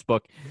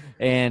Sportsbook,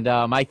 and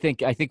I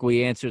think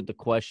we answered the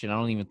question. I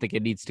don't even think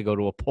it needs to go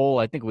to a poll.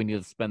 I think we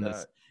need to spend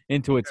this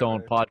into its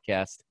own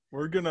podcast.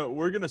 We're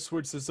gonna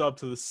switch this up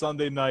to the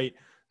Sunday Night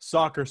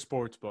Soccer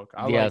sportsbook.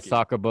 I Yeah, like it.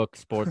 soccer book,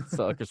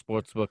 soccer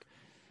sports book.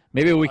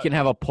 Maybe we can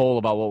have a poll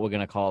about what we're going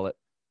to call it.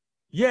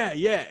 Yeah.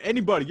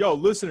 Anybody,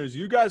 listeners,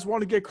 you guys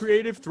want to get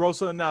creative? Throw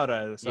something out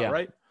at us, Yeah. all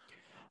right?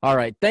 All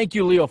right. Thank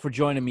you, Leo, for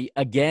joining me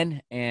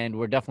again. And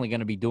we're definitely going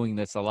to be doing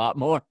this a lot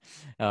more.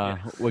 We're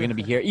going to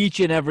be here each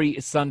and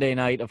every Sunday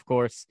night, of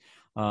course,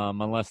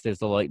 unless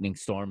there's a lightning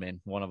storm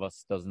and one of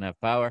us doesn't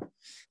have power.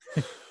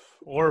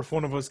 Or if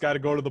one of us got to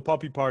go to the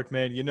puppy park,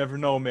 man, you never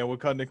know, man. We're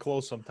cutting it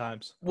close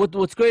sometimes.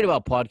 What's great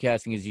about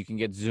podcasting is you can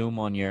get Zoom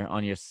on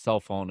your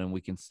cell phone, and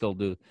we can still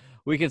get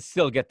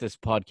this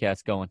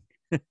podcast going.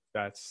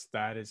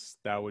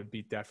 That would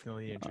be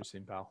definitely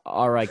interesting, pal.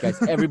 All right, guys.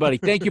 Everybody,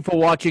 thank you for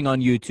watching on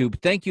YouTube.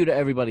 Thank you to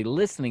everybody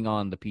listening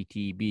on the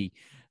PTB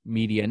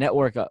Media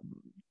Network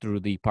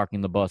through the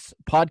Parking the Bus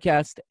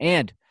podcast.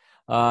 And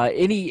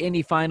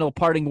any final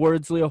parting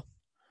words, Leo?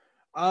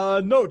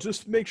 No,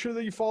 just make sure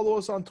that you follow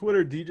us on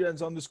Twitter,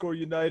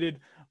 DGens_United.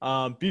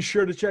 Be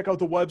sure to check out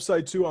the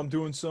website too.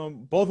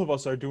 Both of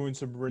us are doing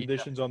some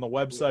renditions on the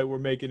website. We're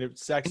making it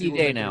sexy. Any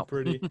day now.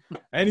 Pretty.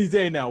 Any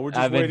day now. We're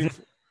just waiting.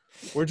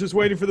 We're just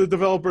waiting for the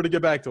developer to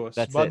get back to us.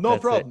 No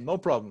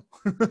problem.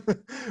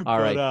 All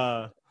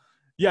right.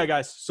 Yeah,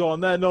 guys. So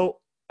on that note,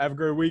 have a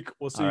great week.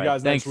 We'll see you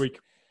guys next week.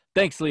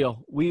 Thanks,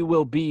 Leo. We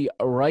will be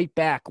right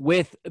back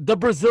with the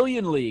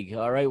Brazilian League.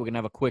 All right, we're going to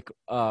have a quick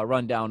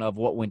rundown of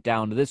what went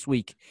down this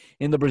week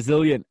in the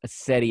Brazilian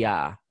Serie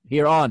A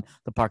here on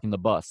the Parking the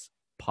Bus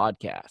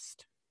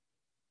podcast.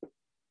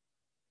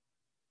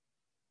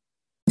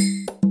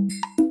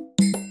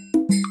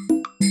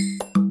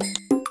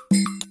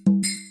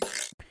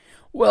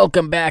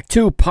 Welcome back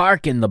to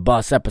Parking the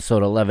Bus,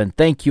 episode 11.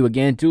 Thank you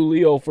again to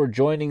Leo for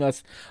joining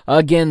us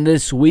again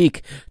this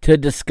week to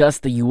discuss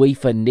the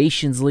UEFA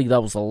Nations League.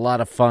 That was a lot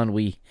of fun.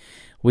 We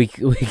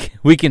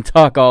can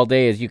talk all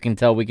day. As you can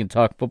tell, we can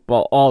talk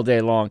football all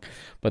day long.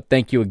 But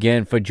thank you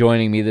again for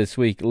joining me this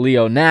week,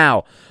 Leo.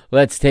 Now,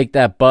 let's take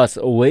that bus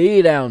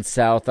way down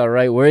south, all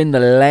right? We're in the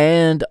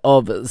land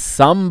of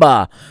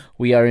samba.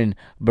 We are in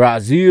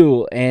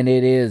Brazil, and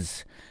it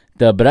is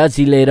the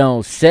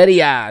Brasileirão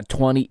Serie A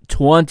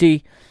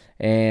 2020,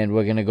 and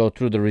we're going to go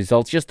through the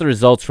results, just the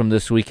results from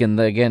this weekend.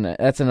 Again,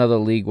 that's another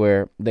league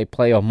where they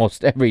play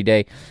almost every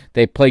day.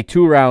 They play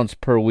 2 rounds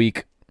per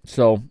week,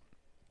 so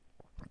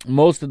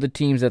most of the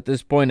teams at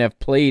this point have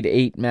played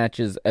 8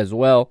 matches as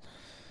well.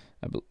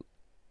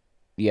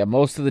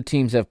 Most of the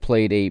teams have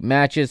played 8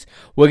 matches.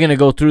 We're going to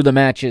go through the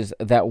matches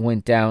that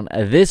went down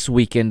this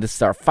weekend. This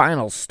is our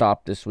final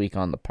stop this week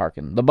on the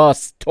Parking the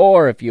Bus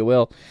tour, if you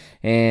will.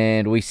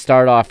 And we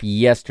start off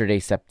yesterday,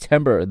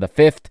 September the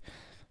 5th.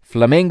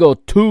 Flamengo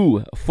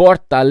 2,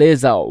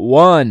 Fortaleza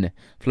 1.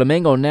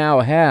 Flamengo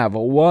now have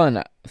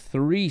won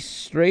 3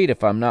 straight,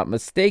 if I'm not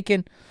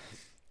mistaken.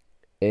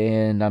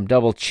 And I'm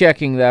double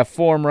checking that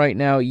form right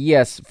now.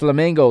 Yes,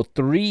 Flamengo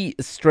 3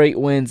 straight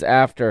wins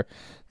after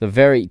the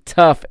very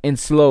tough and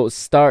slow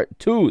start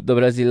to the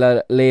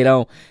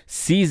Brasileirão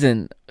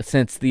season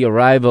since the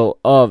arrival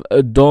of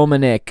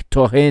Dominic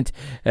Torrent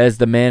as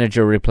the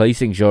manager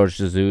replacing Jorge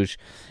Jesus.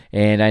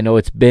 And I know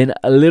it's been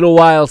a little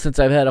while since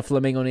I've had a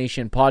Flamengo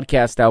Nation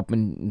podcast out,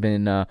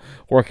 been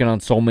working on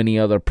so many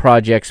other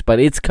projects, but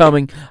it's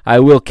coming. I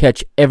will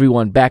catch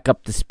everyone back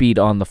up to speed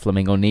on the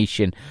Flamengo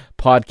Nation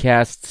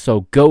podcast.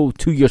 So go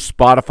to your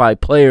Spotify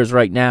players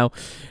right now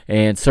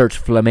and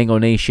search Flamengo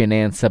Nation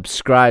and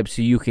subscribe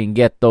so you can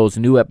get those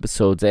new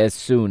episodes as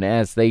soon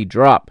as they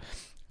drop.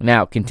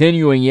 Now,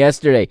 continuing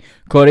yesterday,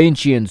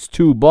 Corinthians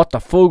 2,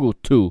 Botafogo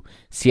 2,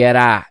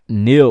 Ceará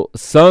 0,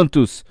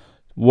 Santos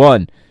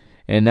 1.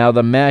 And now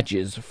the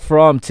matches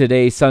from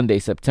today, Sunday,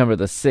 September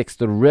the 6th.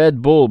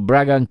 Red Bull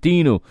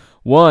Bragantino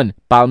 1,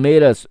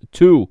 Palmeiras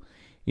 2,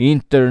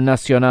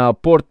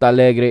 Internacional Porto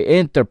Alegre,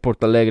 Inter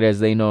Porto Alegre as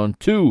they know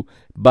 2,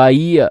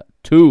 Bahia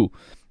 2,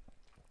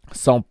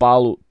 São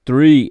Paulo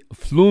 3,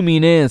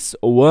 Fluminense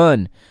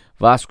 1,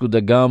 Vasco da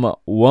Gama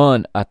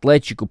 1,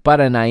 Atlético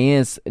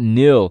Paranaense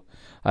 0,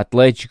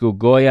 Atlético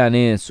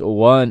Goianense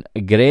 1,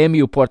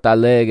 Grêmio Porto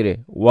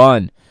Alegre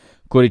 1,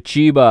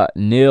 Curitiba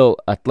 0,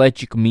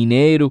 Atlético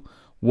Mineiro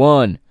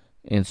 1,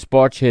 and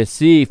Sport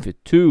Recife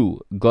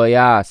 2,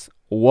 Goiás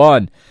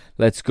 1.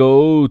 Let's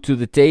go to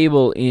the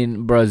table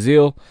in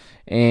Brazil,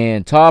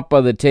 and top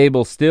of the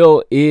table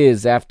still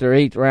is, after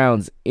 8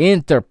 rounds,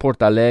 Inter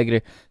Porto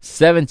Alegre,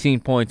 17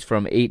 points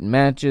from 8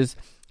 matches.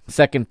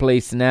 Second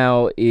place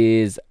now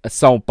is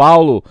São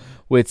Paulo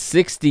with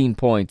 16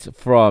 points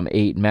from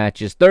 8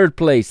 matches. Third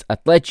place,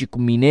 Atlético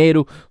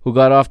Mineiro, who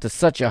got off to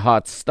such a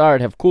hot start,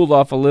 have cooled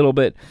off a little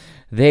bit.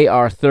 They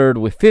are third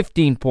with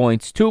 15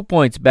 points, 2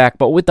 points back,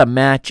 but with a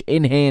match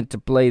in hand to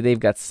play. They've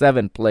got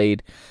 7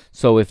 played.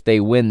 So if they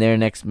win their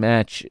next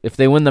match, if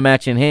they win the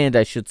match in hand,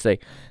 I should say,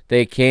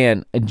 they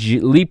can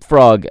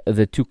leapfrog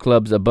the 2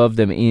 clubs above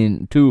them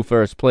into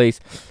first place.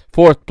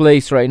 Fourth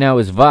place right now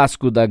is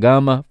Vasco da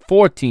Gama,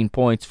 14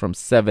 points from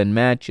 7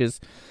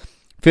 matches.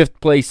 Fifth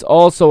place,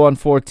 also on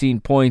 14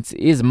 points,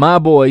 is my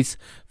boys,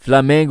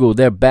 Flamengo.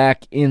 They're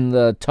back in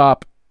the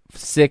top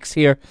 6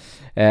 here,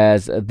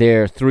 as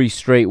their 3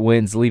 straight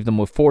wins leave them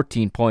with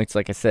 14 points.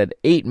 Like I said,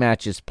 8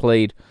 matches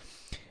played,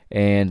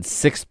 and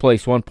 6th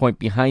place, 1 point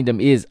behind them,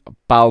 is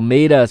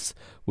Palmeiras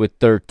with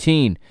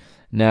 13.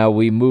 Now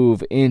we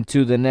move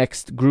into the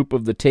next group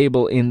of the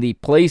table in the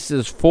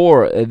places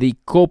for the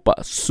Copa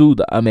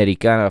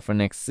Sudamericana for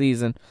next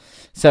season.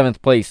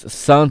 7th place,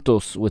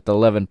 Santos with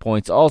 11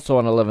 points. Also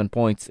on 11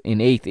 points in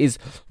 8th is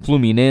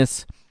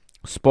Fluminense.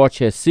 Sport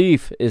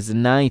Recife is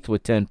 9th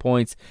with 10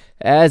 points,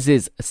 as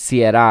is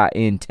Ceará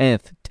in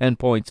 10th. 10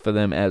 points for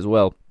them as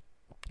well.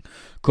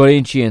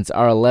 Corinthians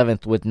are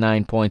 11th with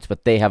 9 points,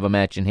 but they have a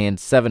match in hand.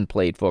 7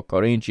 played for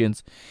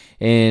Corinthians.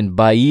 And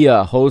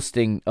Bahia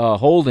holding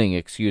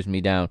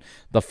down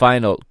the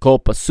final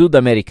Copa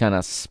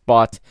Sudamericana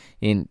spot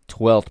in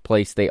 12th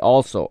place. They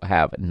also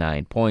have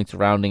 9 points,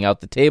 rounding out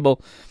the table.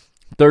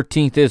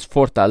 13th is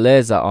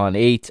Fortaleza on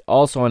 8.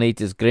 Also on 8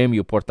 is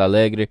Grêmio Porto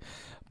Alegre.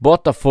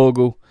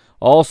 Botafogo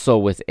also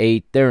with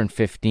 8. They're in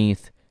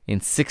 15th. In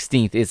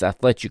 16th is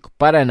Atlético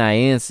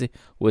Paranaense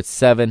with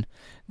 7.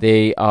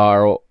 They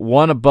are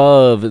one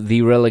above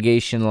the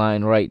relegation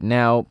line right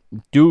now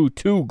due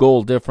to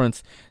goal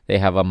difference. They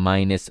have a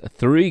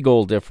 -3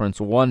 goal difference,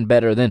 one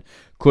better than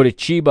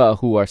Curitiba,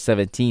 who are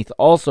 17th,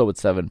 also with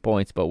 7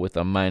 points, but with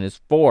a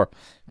 -4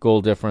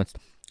 goal difference.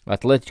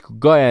 Atlético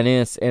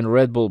Goianiense and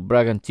Red Bull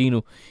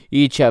Bragantino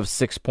each have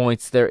 6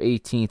 points. They're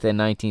 18th and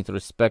 19th,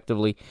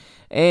 respectively.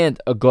 And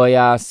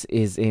Goiás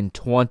is in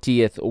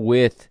 20th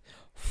with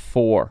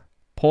 4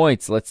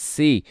 points. Let's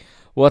see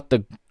what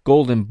the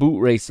Golden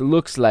Boot race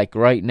looks like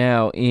right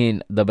now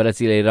in the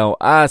Brasileirão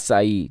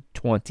Açaí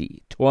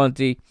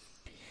 2020.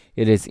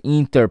 It is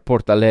Inter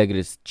Porto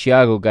Alegre's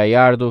Thiago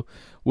Gallardo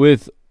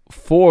with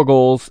 4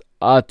 goals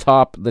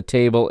atop the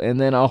table,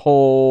 and then a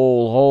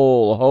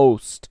whole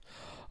host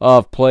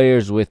of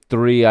players with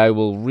 3. I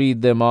will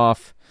read them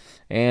off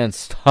and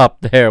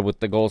stop there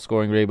with the goal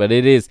scoring rate, but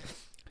it is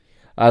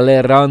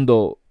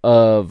Alerando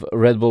of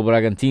Red Bull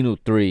Bragantino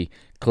 3,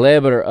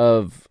 Kleber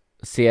of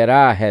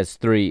Ceará has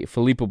 3.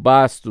 Filipe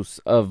Bastos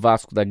of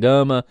Vasco da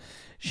Gama.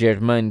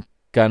 Germain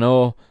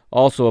Cano,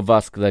 also of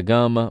Vasco da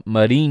Gama.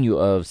 Marinho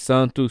of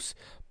Santos.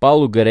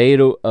 Paulo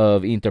Guerreiro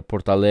of Inter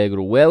Porto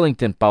Alegre.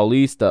 Wellington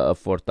Paulista of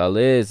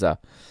Fortaleza.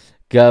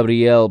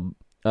 Gabriel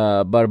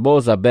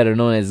Barbosa, better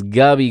known as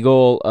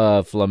Gabigol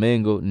of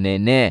Flamengo.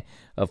 Nené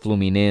of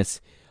Fluminense.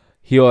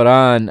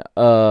 Hioran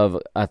of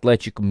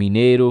Atlético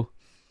Mineiro.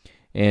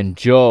 And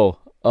Joe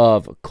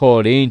of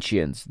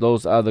Corinthians.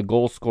 Those are the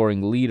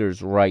goal-scoring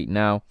leaders right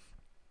now.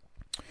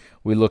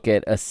 We look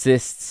at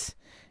assists,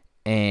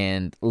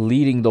 and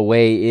leading the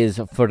way is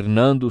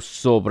Fernando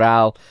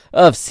Sobral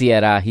of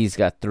Ceará. He's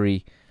got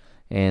 3.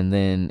 And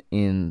then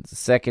in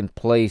second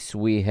place,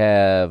 we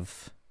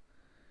have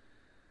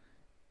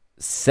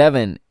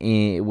 7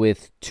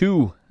 with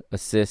 2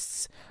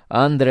 assists.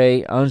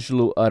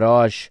 Ângelo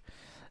Araújo,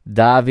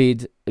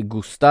 David,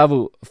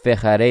 Gustavo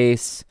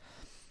Ferrares,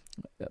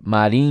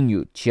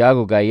 Marinho,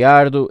 Thiago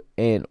Gallardo,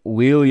 and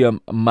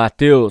William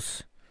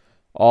Mateus,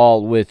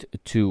 all with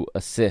 2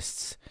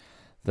 assists.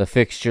 The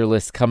fixture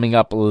list coming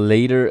up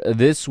later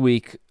this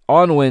week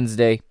on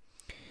Wednesday.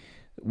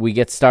 We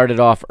get started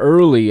off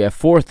early at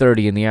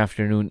 4:30 in the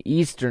afternoon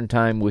Eastern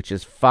Time, which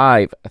is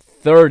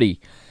 5:30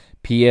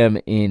 p.m.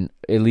 in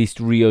at least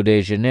Rio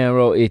de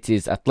Janeiro. It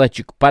is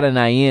Atlético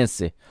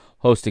Paranaense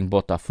hosting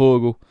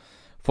Botafogo.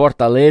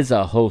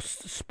 Fortaleza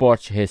hosts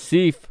Sport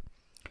Recife.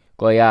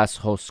 Goiás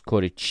hosts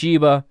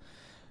Curitiba,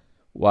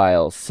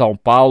 while São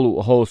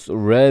Paulo hosts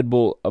Red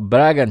Bull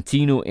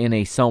Bragantino in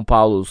a São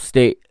Paulo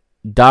State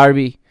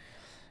derby.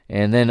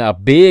 And then a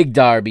big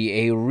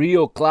derby, a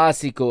Rio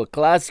Clásico, a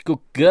Clásico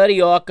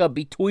Carioca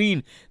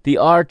between the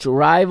arch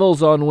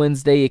rivals on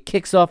Wednesday. It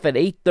kicks off at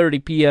 8:30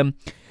 p.m.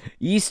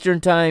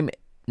 Eastern Time,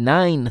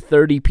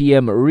 9:30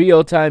 p.m.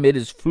 Rio time. It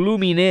is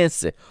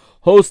Fluminense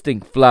hosting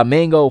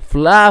Flamengo.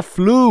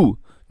 Fla-Flu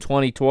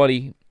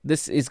 2020.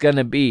 This is going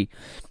to be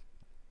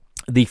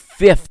the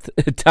 5th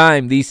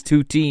time these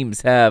two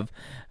teams have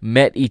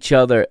met each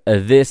other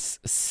this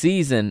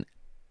season,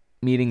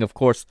 meeting, of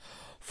course,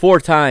 4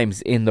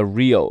 times in the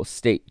Rio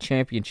State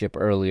Championship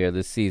earlier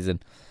this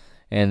season.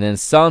 And then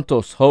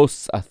Santos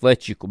hosts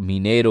Atlético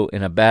Mineiro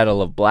in a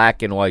battle of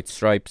black and white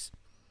stripes.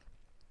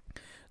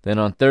 Then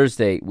on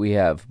Thursday, we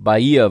have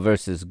Bahia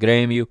versus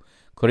Grêmio,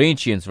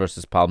 Corinthians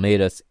versus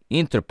Palmeiras,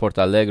 Inter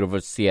Porto Alegre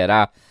versus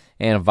Ceará,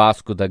 and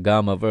Vasco da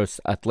Gama versus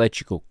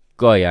Atlético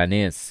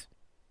Goianiense.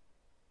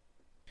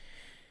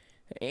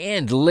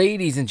 And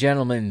ladies and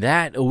gentlemen,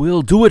 that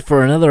will do it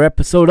for another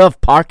episode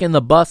of Parking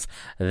the Bus.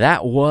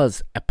 That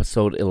was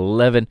episode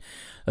 11.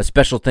 A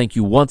special thank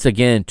you once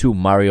again to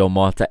Mario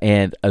Mota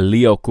and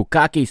Leo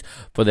Koukakis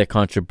for their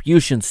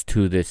contributions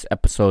to this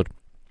episode.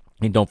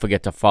 And don't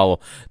forget to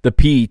follow the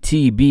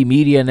PTB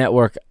Media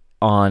Network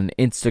on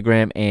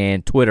Instagram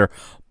and Twitter.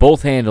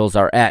 Both handles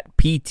are at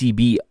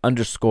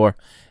PTB_media.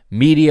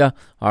 Media.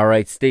 All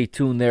right, stay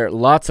tuned there.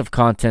 Lots of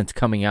content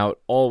coming out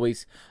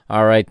always.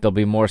 All right, there'll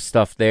be more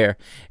stuff there.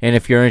 And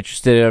if you're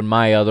interested in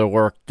my other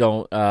work,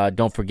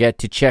 don't forget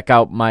to check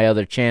out my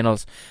other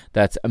channels.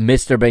 That's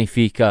Mr.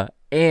 Benfica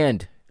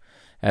and,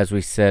 as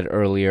we said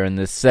earlier in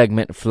this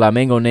segment,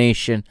 Flamengo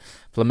Nation.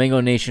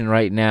 Flamengo Nation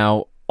right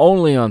now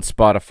only on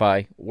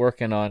Spotify.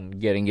 Working on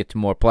getting it to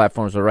more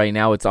platforms, but right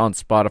now it's on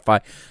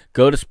Spotify.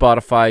 Go to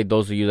Spotify,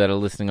 those of you that are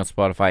listening on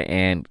Spotify,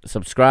 and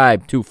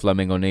subscribe to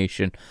Flamengo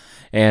Nation.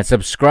 And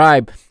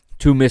subscribe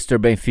to Mr.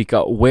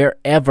 Benfica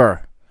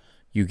wherever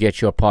you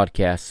get your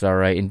podcasts, all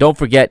right? And don't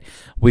forget,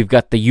 we've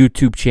got the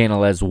YouTube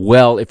channel as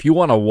well. If you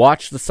want to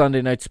watch the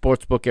Sunday Night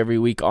Sportsbook every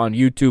week on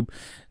YouTube,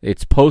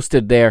 it's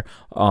posted there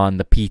on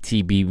the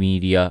PTB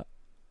Media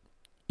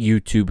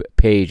YouTube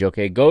page,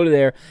 okay? Go to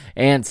there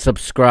and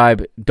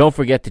subscribe. Don't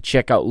forget to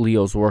check out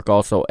Leo's work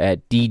also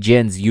at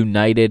DGens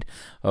United.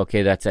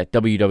 Okay, that's at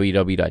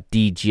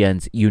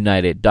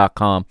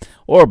www.dgensunited.com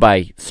or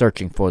by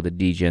searching for the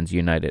DGens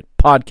United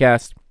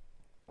podcast.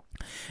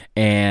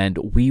 And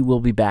we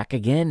will be back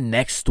again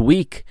next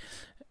week,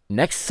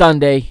 next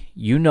Sunday,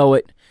 you know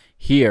it,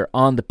 here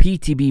on the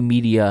PTB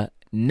Media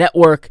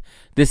Network.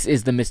 This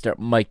is the Mr.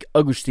 Mike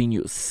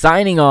Agustinu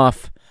signing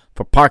off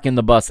for Parking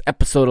the Bus,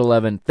 episode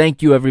 11.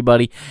 Thank you,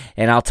 everybody,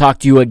 and I'll talk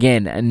to you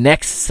again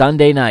next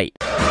Sunday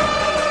night.